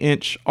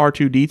 20-inch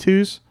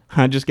R2-D2s.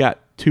 I just got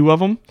 2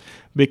 of them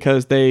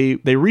because they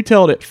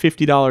retailed at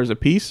 $50 a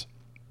piece.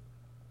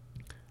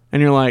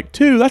 And you're like,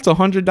 2, that's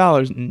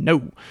 $100.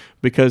 No,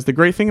 because the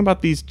great thing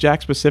about these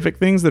Jakks Pacific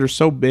things that are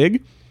so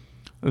big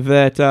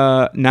that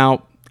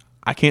now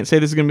I can't say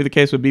this is going to be the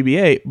case with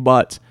BB-8,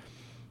 but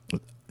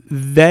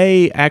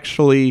they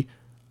actually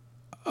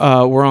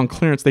were on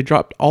clearance. They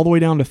dropped all the way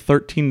down to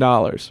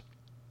 $13.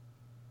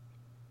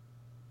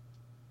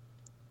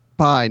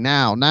 Buy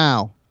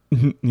now.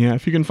 Yeah,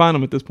 if you can find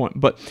them at this point.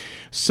 But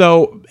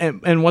so,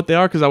 and what they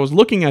are, because I was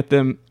looking at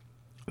them,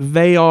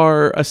 they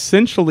are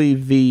essentially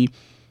the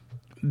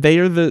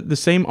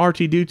same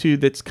R2-D2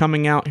 that's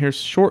coming out here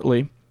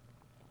shortly,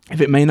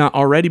 if it may not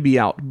already be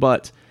out,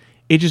 but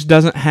it just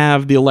doesn't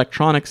have the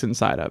electronics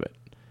inside of it.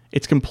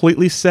 It's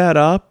completely set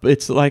up.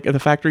 It's like at the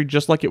factory,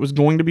 just like it was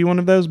going to be one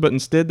of those, but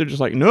instead they're just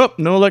like, nope,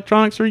 no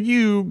electronics for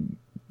you.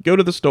 Go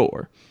to the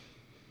store.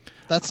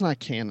 That's not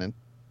canon.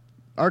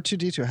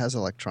 R2-D2 has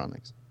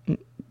electronics.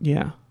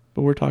 Yeah,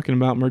 but we're talking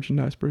about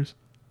merchandise, Bruce.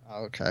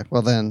 Okay,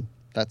 well then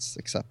that's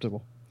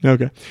acceptable.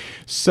 Okay,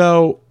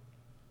 so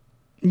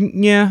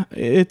yeah,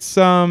 it's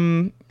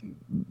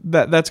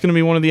that's going to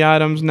be one of the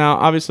items. Now,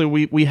 obviously,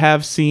 we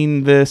have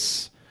seen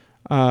this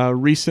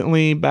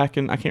recently back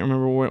in, I can't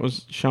remember where it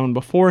was shown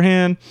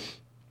beforehand.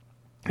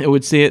 It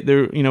would see it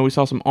there. We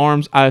saw some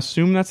arms. I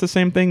assume that's the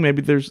same thing.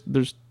 Maybe there's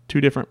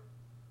 2 different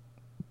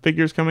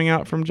figures coming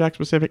out from Jakks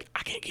Pacific.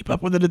 I can't keep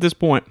up with it at this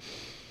point.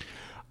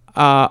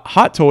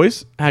 Hot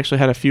Toys actually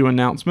had a few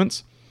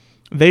announcements.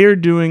 They are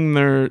doing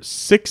their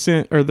 6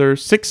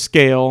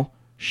 scale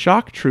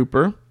Shock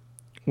Trooper,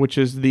 which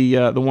is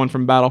the one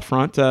from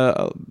Battlefront.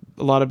 A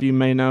lot of you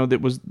may know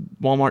that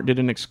Walmart did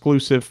an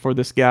exclusive for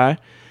this guy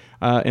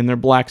in their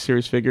Black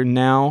Series figure.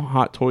 Now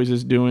Hot Toys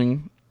is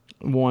doing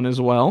one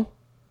as well.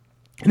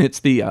 And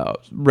it's the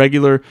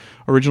regular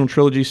original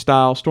trilogy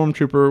style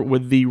Stormtrooper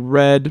with the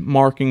red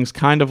markings,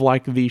 kind of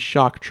like the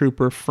Shock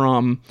Trooper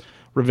from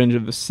Revenge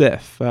of the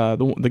Sith.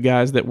 The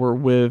guys that were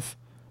with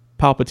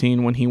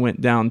Palpatine when he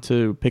went down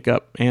to pick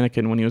up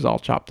Anakin when he was all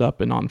chopped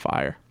up and on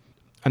fire.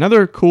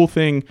 Another cool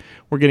thing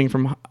we're getting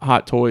from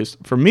Hot Toys,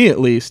 for me at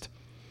least,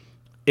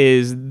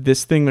 is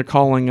this thing they're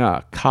calling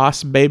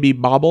Cos Baby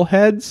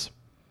Bobbleheads.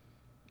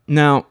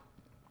 Now,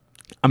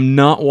 I'm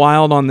not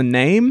wild on the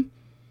name.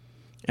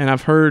 And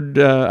I've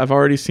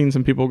already seen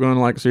some people going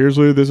like,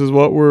 seriously, this is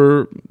what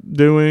we're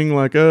doing?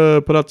 Like,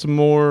 put out some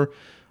more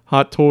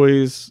Hot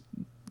Toys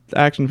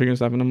action figure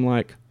stuff. And I'm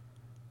like,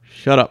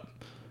 shut up.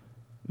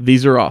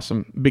 These are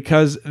awesome.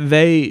 Because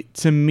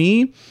to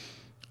me,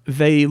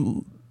 they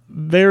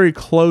very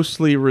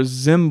closely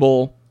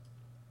resemble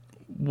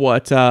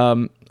what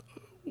a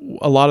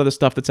lot of the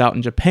stuff that's out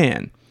in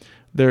Japan.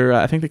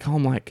 I think they call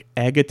them like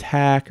Egg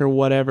Attack or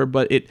whatever.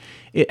 But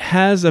it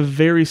has a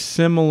very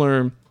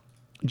similar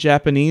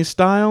Japanese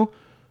style.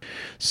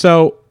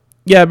 So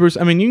yeah, Bruce,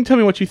 I mean, you can tell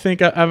me what you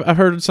think. I've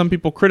heard some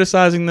people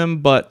criticizing them,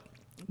 but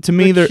to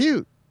me they're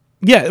cute.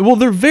 Yeah, well,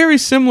 they're very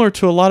similar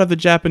to a lot of the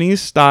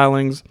Japanese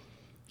stylings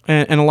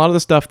and a lot of the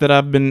stuff that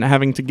I've been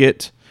having to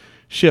get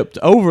shipped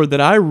over that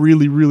I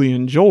really, really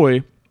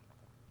enjoy.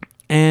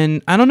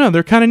 And I don't know,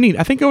 they're kind of neat.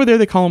 I think over there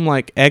they call them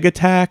like Egg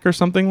Attack or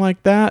something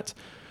like that,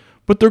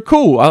 but they're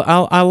cool.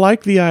 I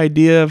like the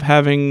idea of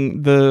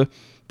having the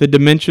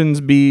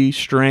dimensions be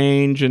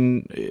strange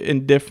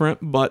and different,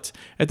 but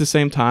at the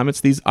same time,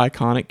 it's these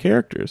iconic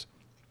characters.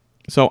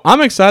 So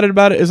I'm excited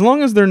about it as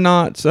long as they're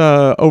not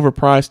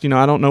overpriced. You know,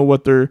 I don't know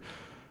what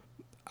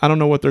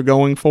they're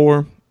going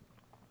for,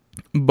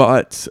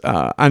 but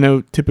I know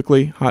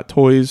typically Hot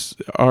Toys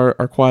are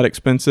quite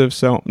expensive.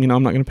 So you know,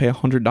 I'm not going to pay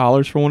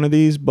 $100 for one of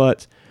these,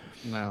 but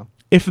no,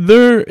 if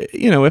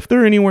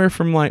they're anywhere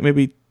from like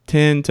maybe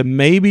 $10 to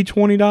maybe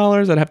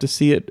 $20, I'd have to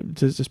see it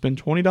to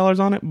spend $20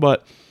 on it,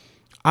 but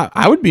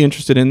I would be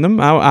interested in them.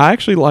 I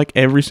actually like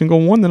every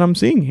single one that I'm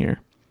seeing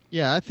here.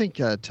 Yeah, I think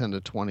 10 to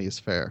 20 is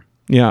fair.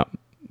 Yeah,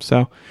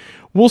 so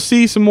we'll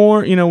see some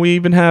more. You know, we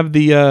even have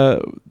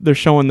they're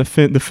showing the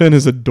Finn. The Finn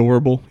is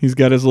adorable. He's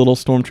got his little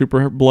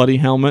Stormtrooper bloody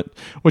helmet,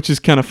 which is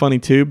kind of funny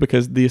too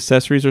because the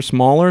accessories are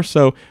smaller,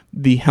 so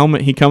the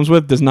helmet he comes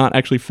with does not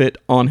actually fit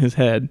on his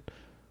head.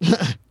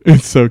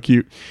 It's so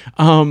cute.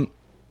 I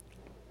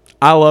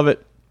love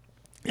it.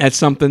 It's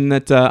something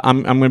that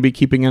I'm going to be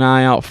keeping an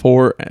eye out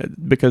for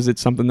because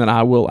it's something that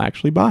I will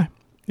actually buy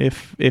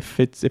if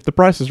the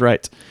price is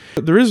right.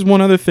 There is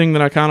one other thing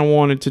that I kind of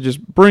wanted to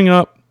just bring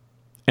up,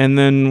 and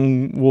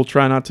then we'll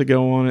try not to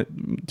go on it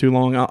too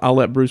long. I'll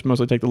let Bruce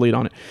mostly take the lead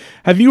on it.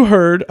 Have you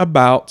heard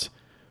about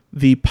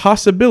the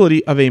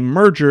possibility of a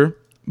merger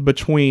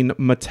between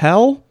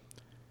Mattel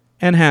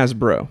and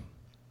Hasbro?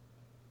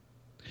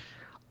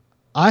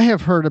 I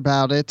have heard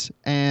about it,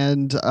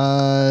 and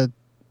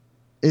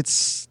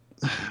it's.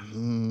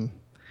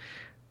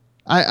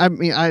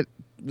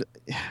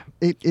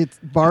 It's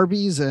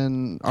Barbies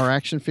and our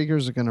action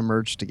figures are going to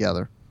merge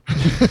together.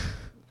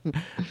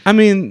 I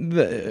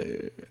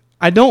mean,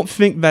 I don't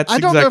think that's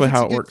exactly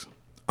how it works.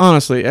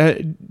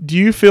 Honestly, do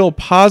you feel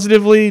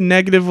positively,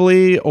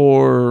 negatively,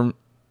 or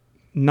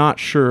not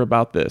sure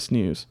about this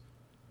news?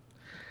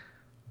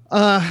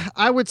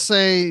 I would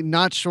say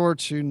not sure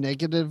to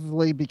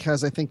negatively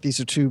because I think these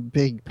are two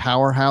big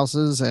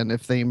powerhouses, and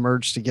if they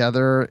merge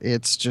together,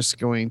 it's just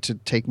going to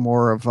take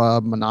more of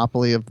a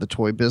monopoly of the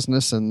toy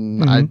business,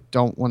 and I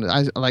don't want to.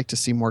 I like to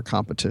see more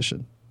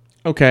competition.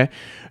 Okay,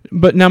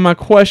 but now my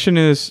question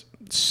is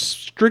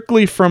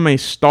strictly from a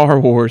Star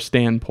Wars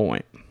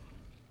standpoint.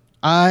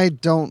 I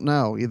don't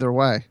know either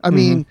way. I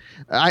mean,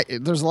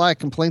 there's a lot of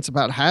complaints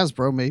about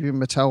Hasbro. Maybe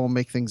Mattel will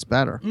make things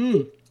better.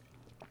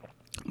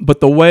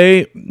 But the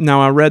way, now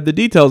I read the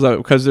details of it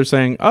because they're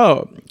saying,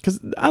 because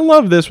I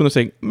love this when they're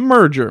saying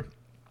merger.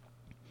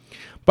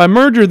 By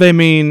merger, they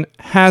mean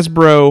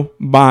Hasbro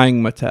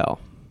buying Mattel.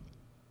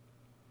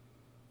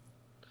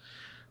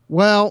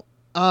 Well,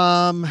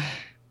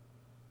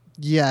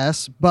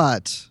 yes,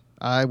 but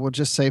I will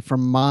just say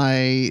from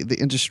the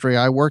industry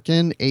I work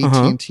in,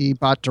 AT&T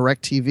bought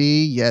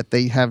DirecTV, yet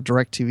they have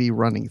DirecTV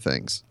running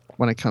things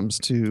when it comes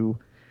to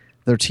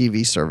their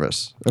TV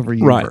service over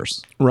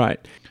Universe. Right.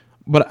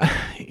 But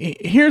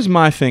here's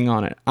my thing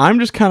on it. I'm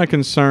just kind of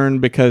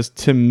concerned because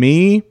to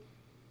me,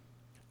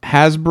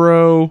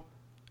 Hasbro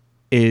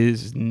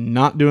is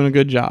not doing a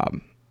good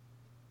job.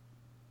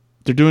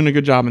 They're doing a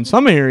good job in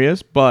some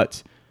areas,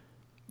 but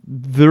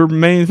their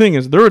main thing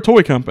is they're a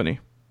toy company.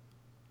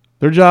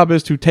 Their job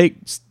is to take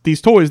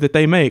these toys that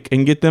they make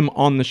and get them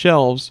on the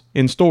shelves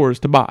in stores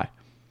to buy.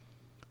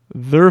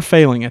 They're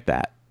failing at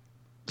that.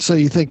 So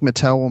you think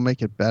Mattel will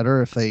make it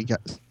better if they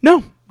get...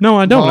 No,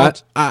 I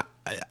don't.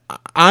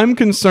 I'm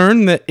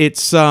concerned that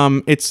it's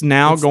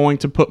now going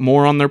to put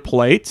more on their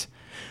plate,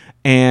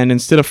 and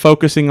instead of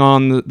focusing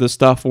on the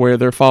stuff where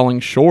they're falling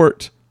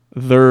short,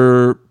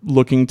 they're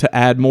looking to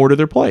add more to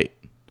their plate.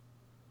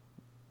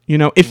 You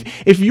know,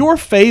 if you're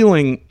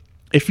failing,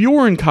 if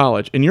you're in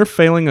college and you're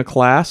failing a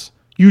class,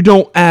 you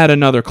don't add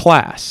another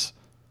class.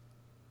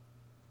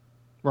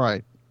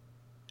 Right.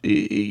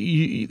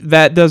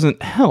 That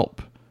doesn't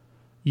help.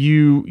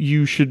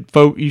 You should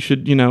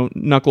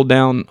knuckle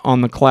down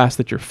on the class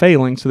that you're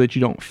failing so that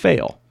you don't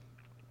fail.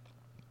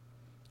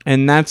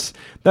 And that's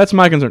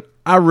my concern.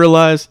 I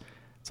realize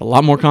it's a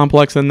lot more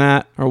complex than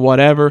that or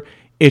whatever.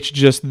 It's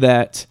just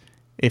that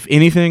if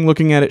anything,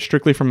 looking at it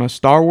strictly from a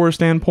Star Wars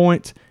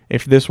standpoint,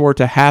 if this were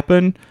to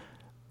happen,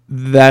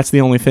 that's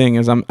the only thing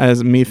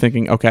as me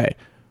thinking, okay,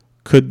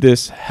 could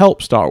this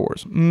help Star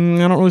Wars? I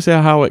don't really see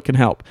how it can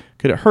help.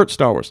 Could it hurt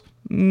Star Wars?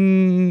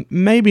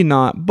 Maybe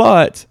not,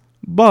 but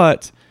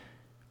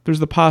there's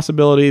the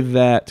possibility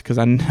that, because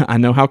I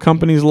know how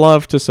companies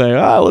love to say,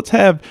 let's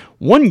have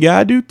one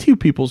guy do two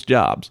people's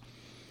jobs.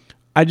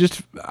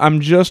 I'm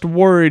just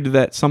worried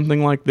that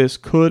something like this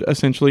could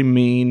essentially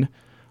mean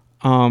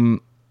that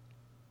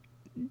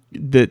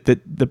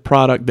the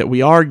product that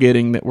we are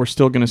getting, that we're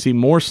still going to see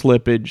more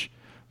slippage,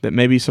 that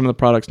maybe some of the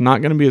product's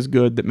not going to be as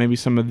good, that maybe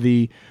some of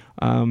the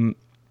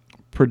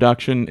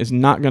production is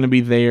not going to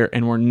be there,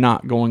 and we're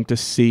not going to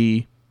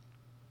see,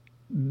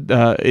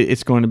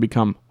 it's going to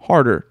become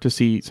harder to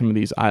see some of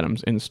these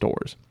items in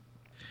stores.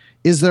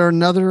 Is there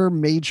another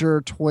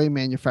major toy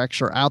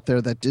manufacturer out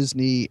there that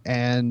Disney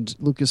and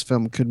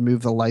Lucasfilm could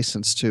move the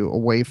license to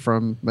away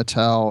from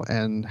Mattel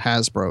and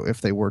Hasbro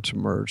if they were to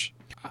merge?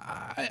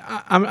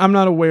 I'm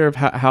not aware of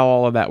how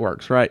all of that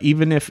works, right?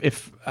 Even if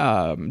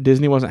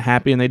Disney wasn't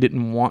happy and they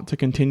didn't want to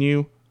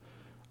continue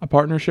a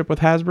partnership with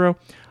Hasbro,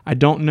 I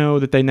don't know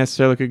that they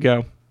necessarily could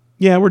go,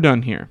 yeah, we're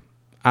done here.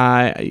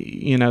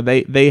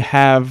 They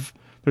have,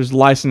 there's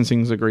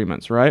licensing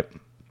agreements, right?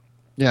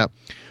 Yeah.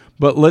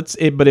 But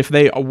if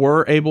they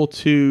were able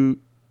to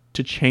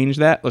change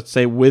that, let's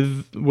say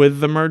with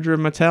the merger of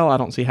Mattel, I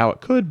don't see how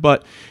it could.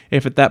 But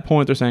if at that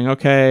point they're saying,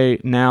 okay,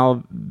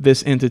 now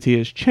this entity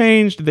has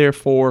changed,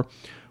 therefore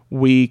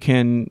we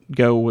can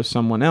go with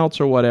someone else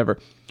or whatever.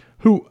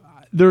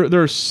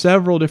 There are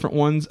several different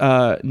ones.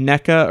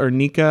 NECA or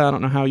NECA, I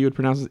don't know how you would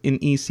pronounce it.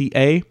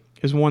 NECA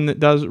is one that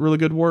does really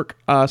good work.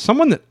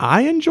 Someone that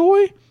I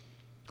enjoy,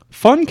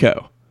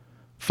 Funko.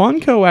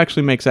 Funko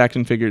actually makes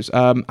action figures.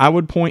 I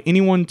would point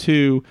anyone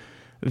to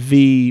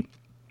the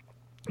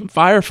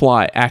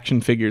Firefly action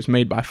figures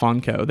made by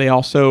Funko. They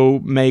also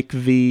make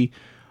the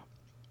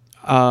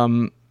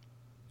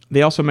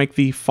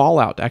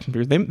Fallout action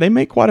figures. They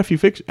make quite a few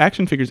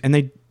action figures,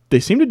 and they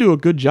seem to do a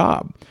good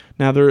job.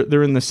 Now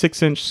they're in the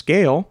 6-inch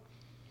scale,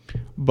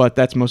 but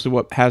that's mostly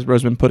what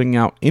Hasbro's been putting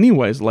out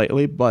anyways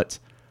lately. But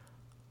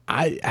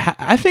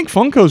I think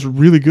Funko's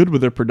really good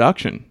with their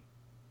production.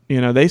 You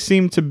know, they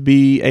seem to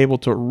be able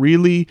to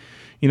really,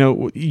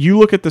 you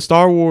look at the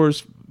Star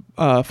Wars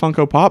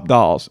Funko Pop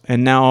dolls,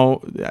 and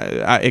now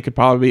it could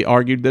probably be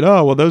argued that,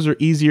 those are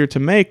easier to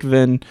make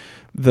than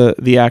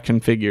the action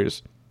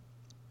figures.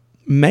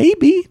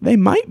 Maybe they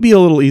might be a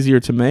little easier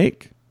to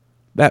make.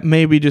 That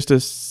may be just a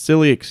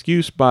silly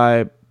excuse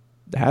by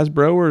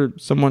Hasbro or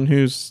someone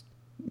who's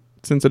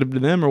sensitive to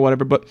them or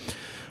whatever. But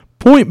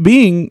point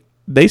being,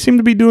 they seem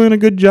to be doing a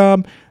good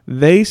job.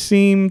 They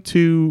seem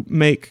to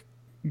make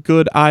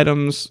good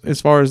items as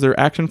far as their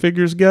action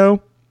figures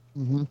go.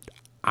 Mm-hmm.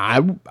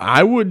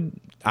 I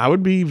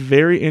would be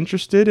very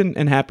interested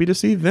and happy to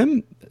see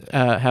them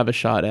have a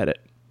shot at it.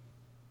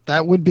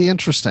 That would be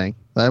interesting.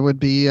 That would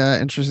be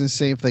interesting to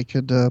see if they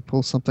could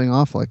pull something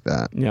off like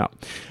that. Yeah,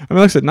 I mean,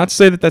 like I said, not to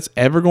say that that's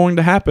ever going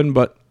to happen,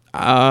 but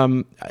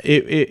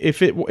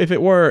if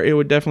it were, it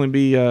would definitely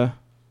be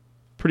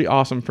pretty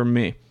awesome for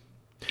me.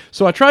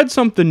 So I tried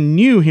something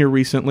new here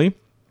recently.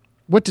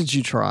 What did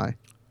you try?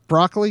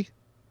 Broccoli?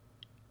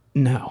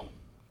 No.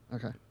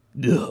 Okay.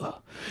 Ugh.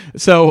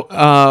 So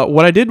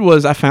what I did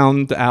was I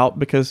found out,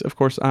 because of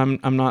course I'm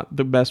not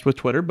the best with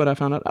Twitter, but I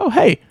found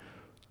out,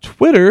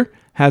 Twitter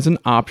has an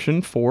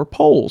option for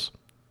polls.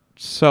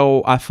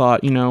 So I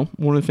thought,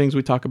 one of the things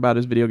we talk about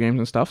is video games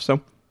and stuff.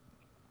 So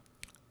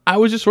I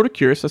was just sort of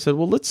curious. I said,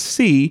 well, let's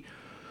see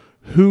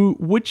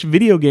which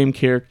video game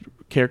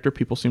character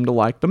people seem to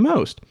like the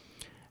most.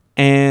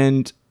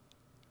 And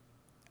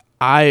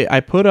I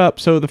put up,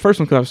 so the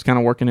first one, because I was kind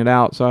of working it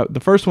out. So the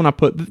first one I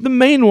put, the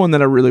main one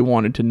that I really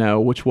wanted to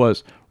know, which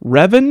was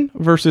Revan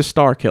versus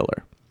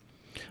Starkiller.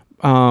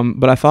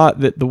 But I thought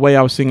that the way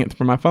I was seeing it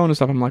from my phone and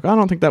stuff, I'm like, I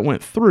don't think that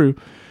went through.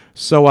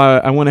 So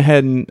I went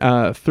ahead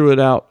and threw it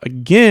out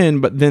again.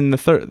 But then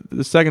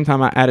the second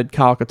time I added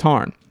Kyle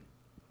Katarn.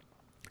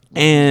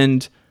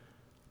 And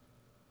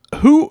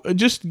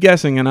just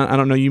guessing, and I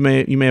don't know, you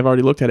may have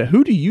already looked at it.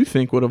 Who do you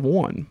think would have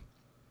won?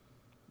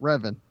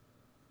 Revan.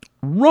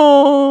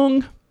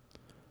 Wrong.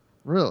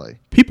 Really?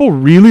 People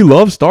really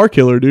love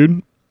Starkiller,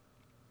 dude.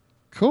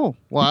 Cool.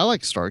 Well, I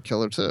like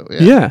Starkiller too.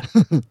 Yeah.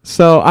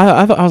 So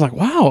I was like,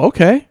 wow,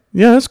 okay.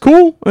 Yeah, that's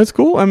cool. That's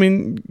cool. I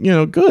mean,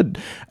 good.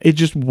 It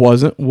just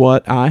wasn't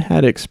what I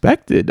had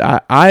expected.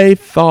 I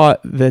thought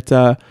that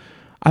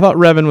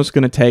Revan was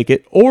going to take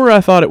it, or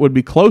I thought it would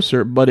be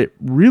closer, but it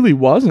really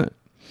wasn't.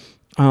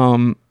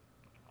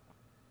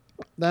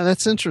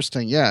 That's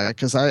interesting. Yeah,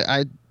 because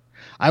I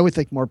would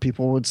think more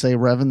people would say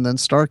Revan than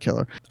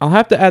Starkiller. I'll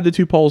have to add the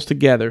two polls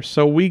together.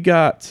 So we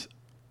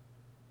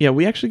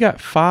actually got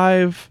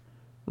 5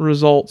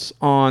 results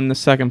on the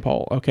second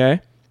poll.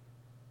 Okay.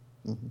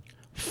 Mm-hmm.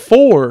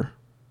 4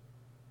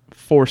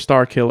 for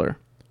Starkiller,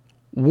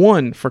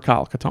 1 for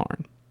Kyle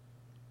Katarn.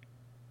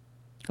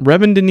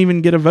 Revan didn't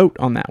even get a vote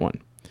on that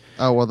one.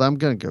 Oh, well, I'm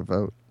going to go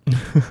vote.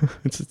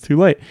 It's too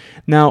late.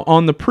 Now,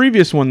 on the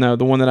previous one, though,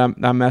 the one that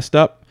I messed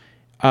up,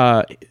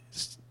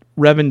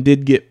 Revan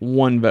did get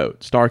 1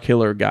 vote.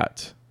 Starkiller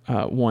got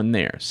 1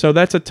 there. So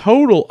that's a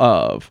total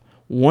of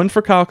 1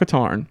 for Kyle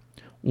Katarn,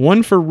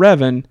 1 for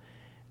Revan,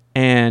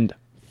 and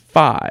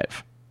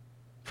 5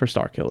 for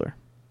Starkiller.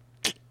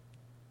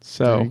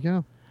 So there you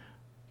go.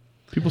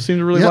 People seem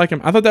to really like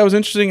him. I thought that was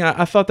interesting.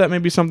 I thought that may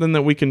be something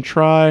that we can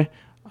try.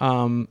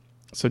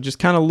 So just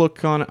kind of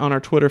look on our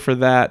Twitter for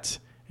that,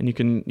 and you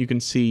can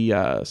see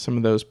some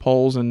of those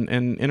polls and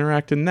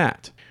interact in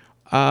that.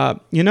 I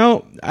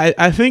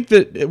think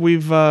that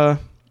we've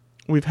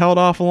held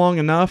off long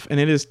enough, and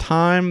it is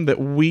time that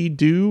we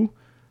do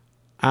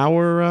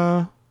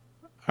our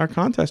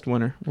contest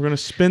winner. We're going to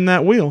spin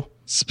that wheel.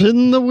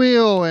 Spin the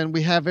wheel, and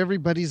we have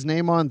everybody's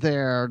name on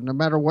there. No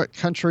matter what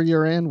country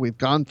you're in, we've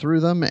gone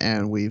through them,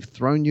 and we've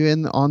thrown you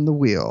in on the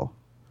wheel.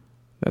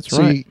 That's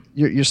right.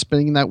 You're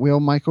spinning that wheel,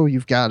 Michael.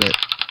 You've got it.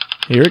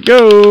 Here it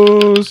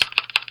goes.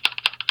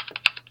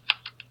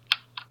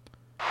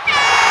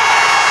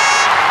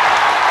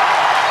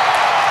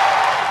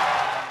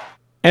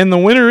 And the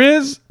winner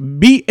is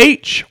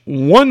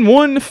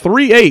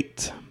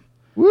BH1138.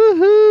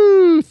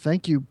 Woohoo!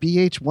 Thank you,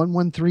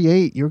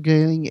 BH1138. You're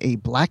getting a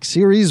Black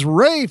Series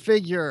Rey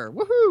figure.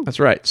 Woohoo! That's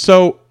right.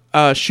 So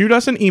shoot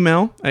us an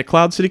email at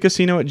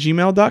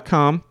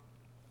cloudcitycasino@gmail.com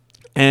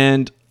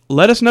and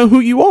let us know who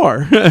you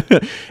are.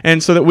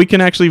 And so that we can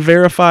actually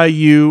verify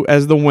you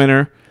as the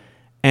winner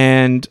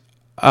and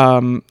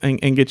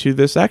get you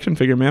this action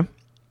figure, man.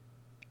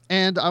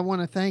 And I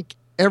want to thank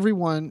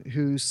everyone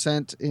who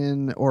sent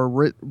in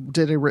or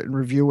did a written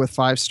review with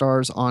 5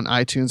 stars on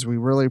iTunes. We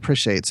really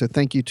appreciate. So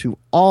thank you to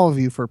all of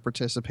you for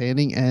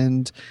participating,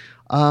 and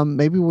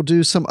maybe we'll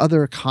do some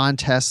other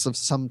contests of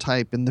some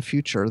type in the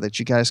future that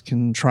you guys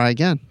can try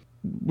again.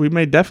 We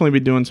may definitely be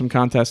doing some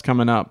contests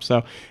coming up.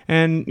 So,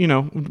 and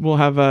we'll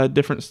have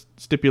different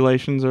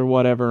stipulations or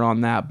whatever on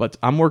that, but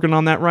I'm working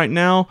on that right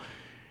now,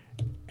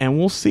 and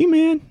we'll see,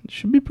 man. It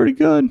should be pretty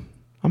good.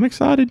 I'm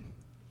excited.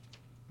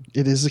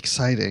 It is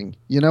exciting.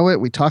 You know what?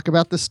 We talk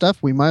about this stuff.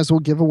 We might as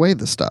well give away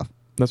the stuff.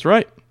 That's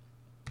right.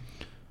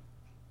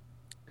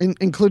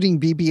 Including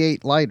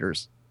BB-8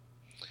 lighters.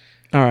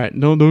 All right.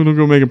 Don't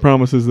go making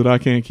promises that I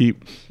can't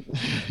keep.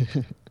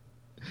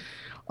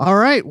 All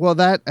right. Well,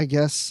 that, I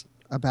guess,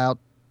 about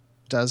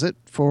does it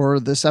for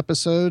this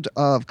episode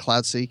of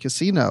Cloud City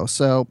Casino.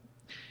 So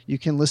you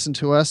can listen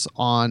to us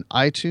on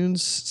iTunes,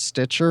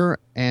 Stitcher,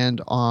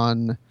 and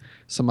on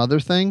some other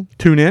thing.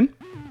 Tune in.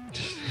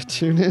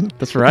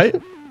 That's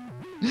right.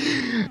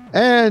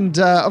 And,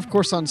 of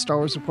course, on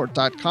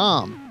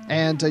StarWarsReport.com.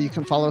 And you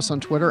can follow us on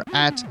Twitter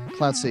at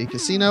Cloud City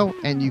Casino.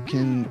 And you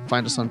can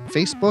find us on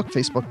Facebook,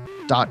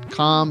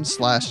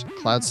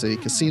 Facebook.com/Cloud City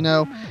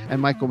Casino.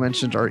 And Michael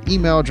mentioned our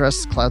email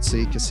address,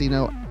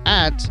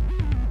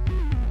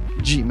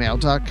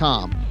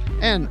 cloudcitycasino@gmail.com.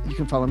 And you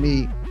can follow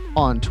me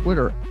on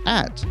Twitter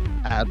at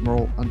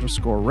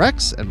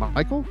Admiral_Rex. And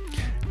Michael?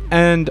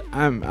 And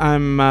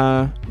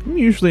I'm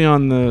usually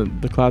on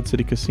the Cloud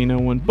City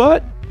Casino one,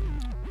 but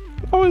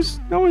always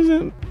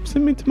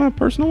send me to my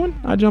personal one.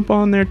 I jump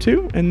on there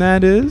too, and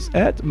that is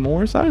at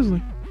Morris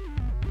Isley.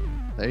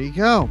 There you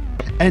go.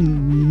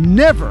 And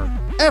never,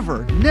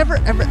 ever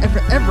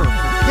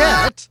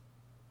forget.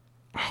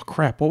 Oh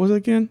crap! What was it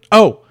again?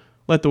 Oh,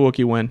 let the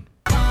Wookiee win.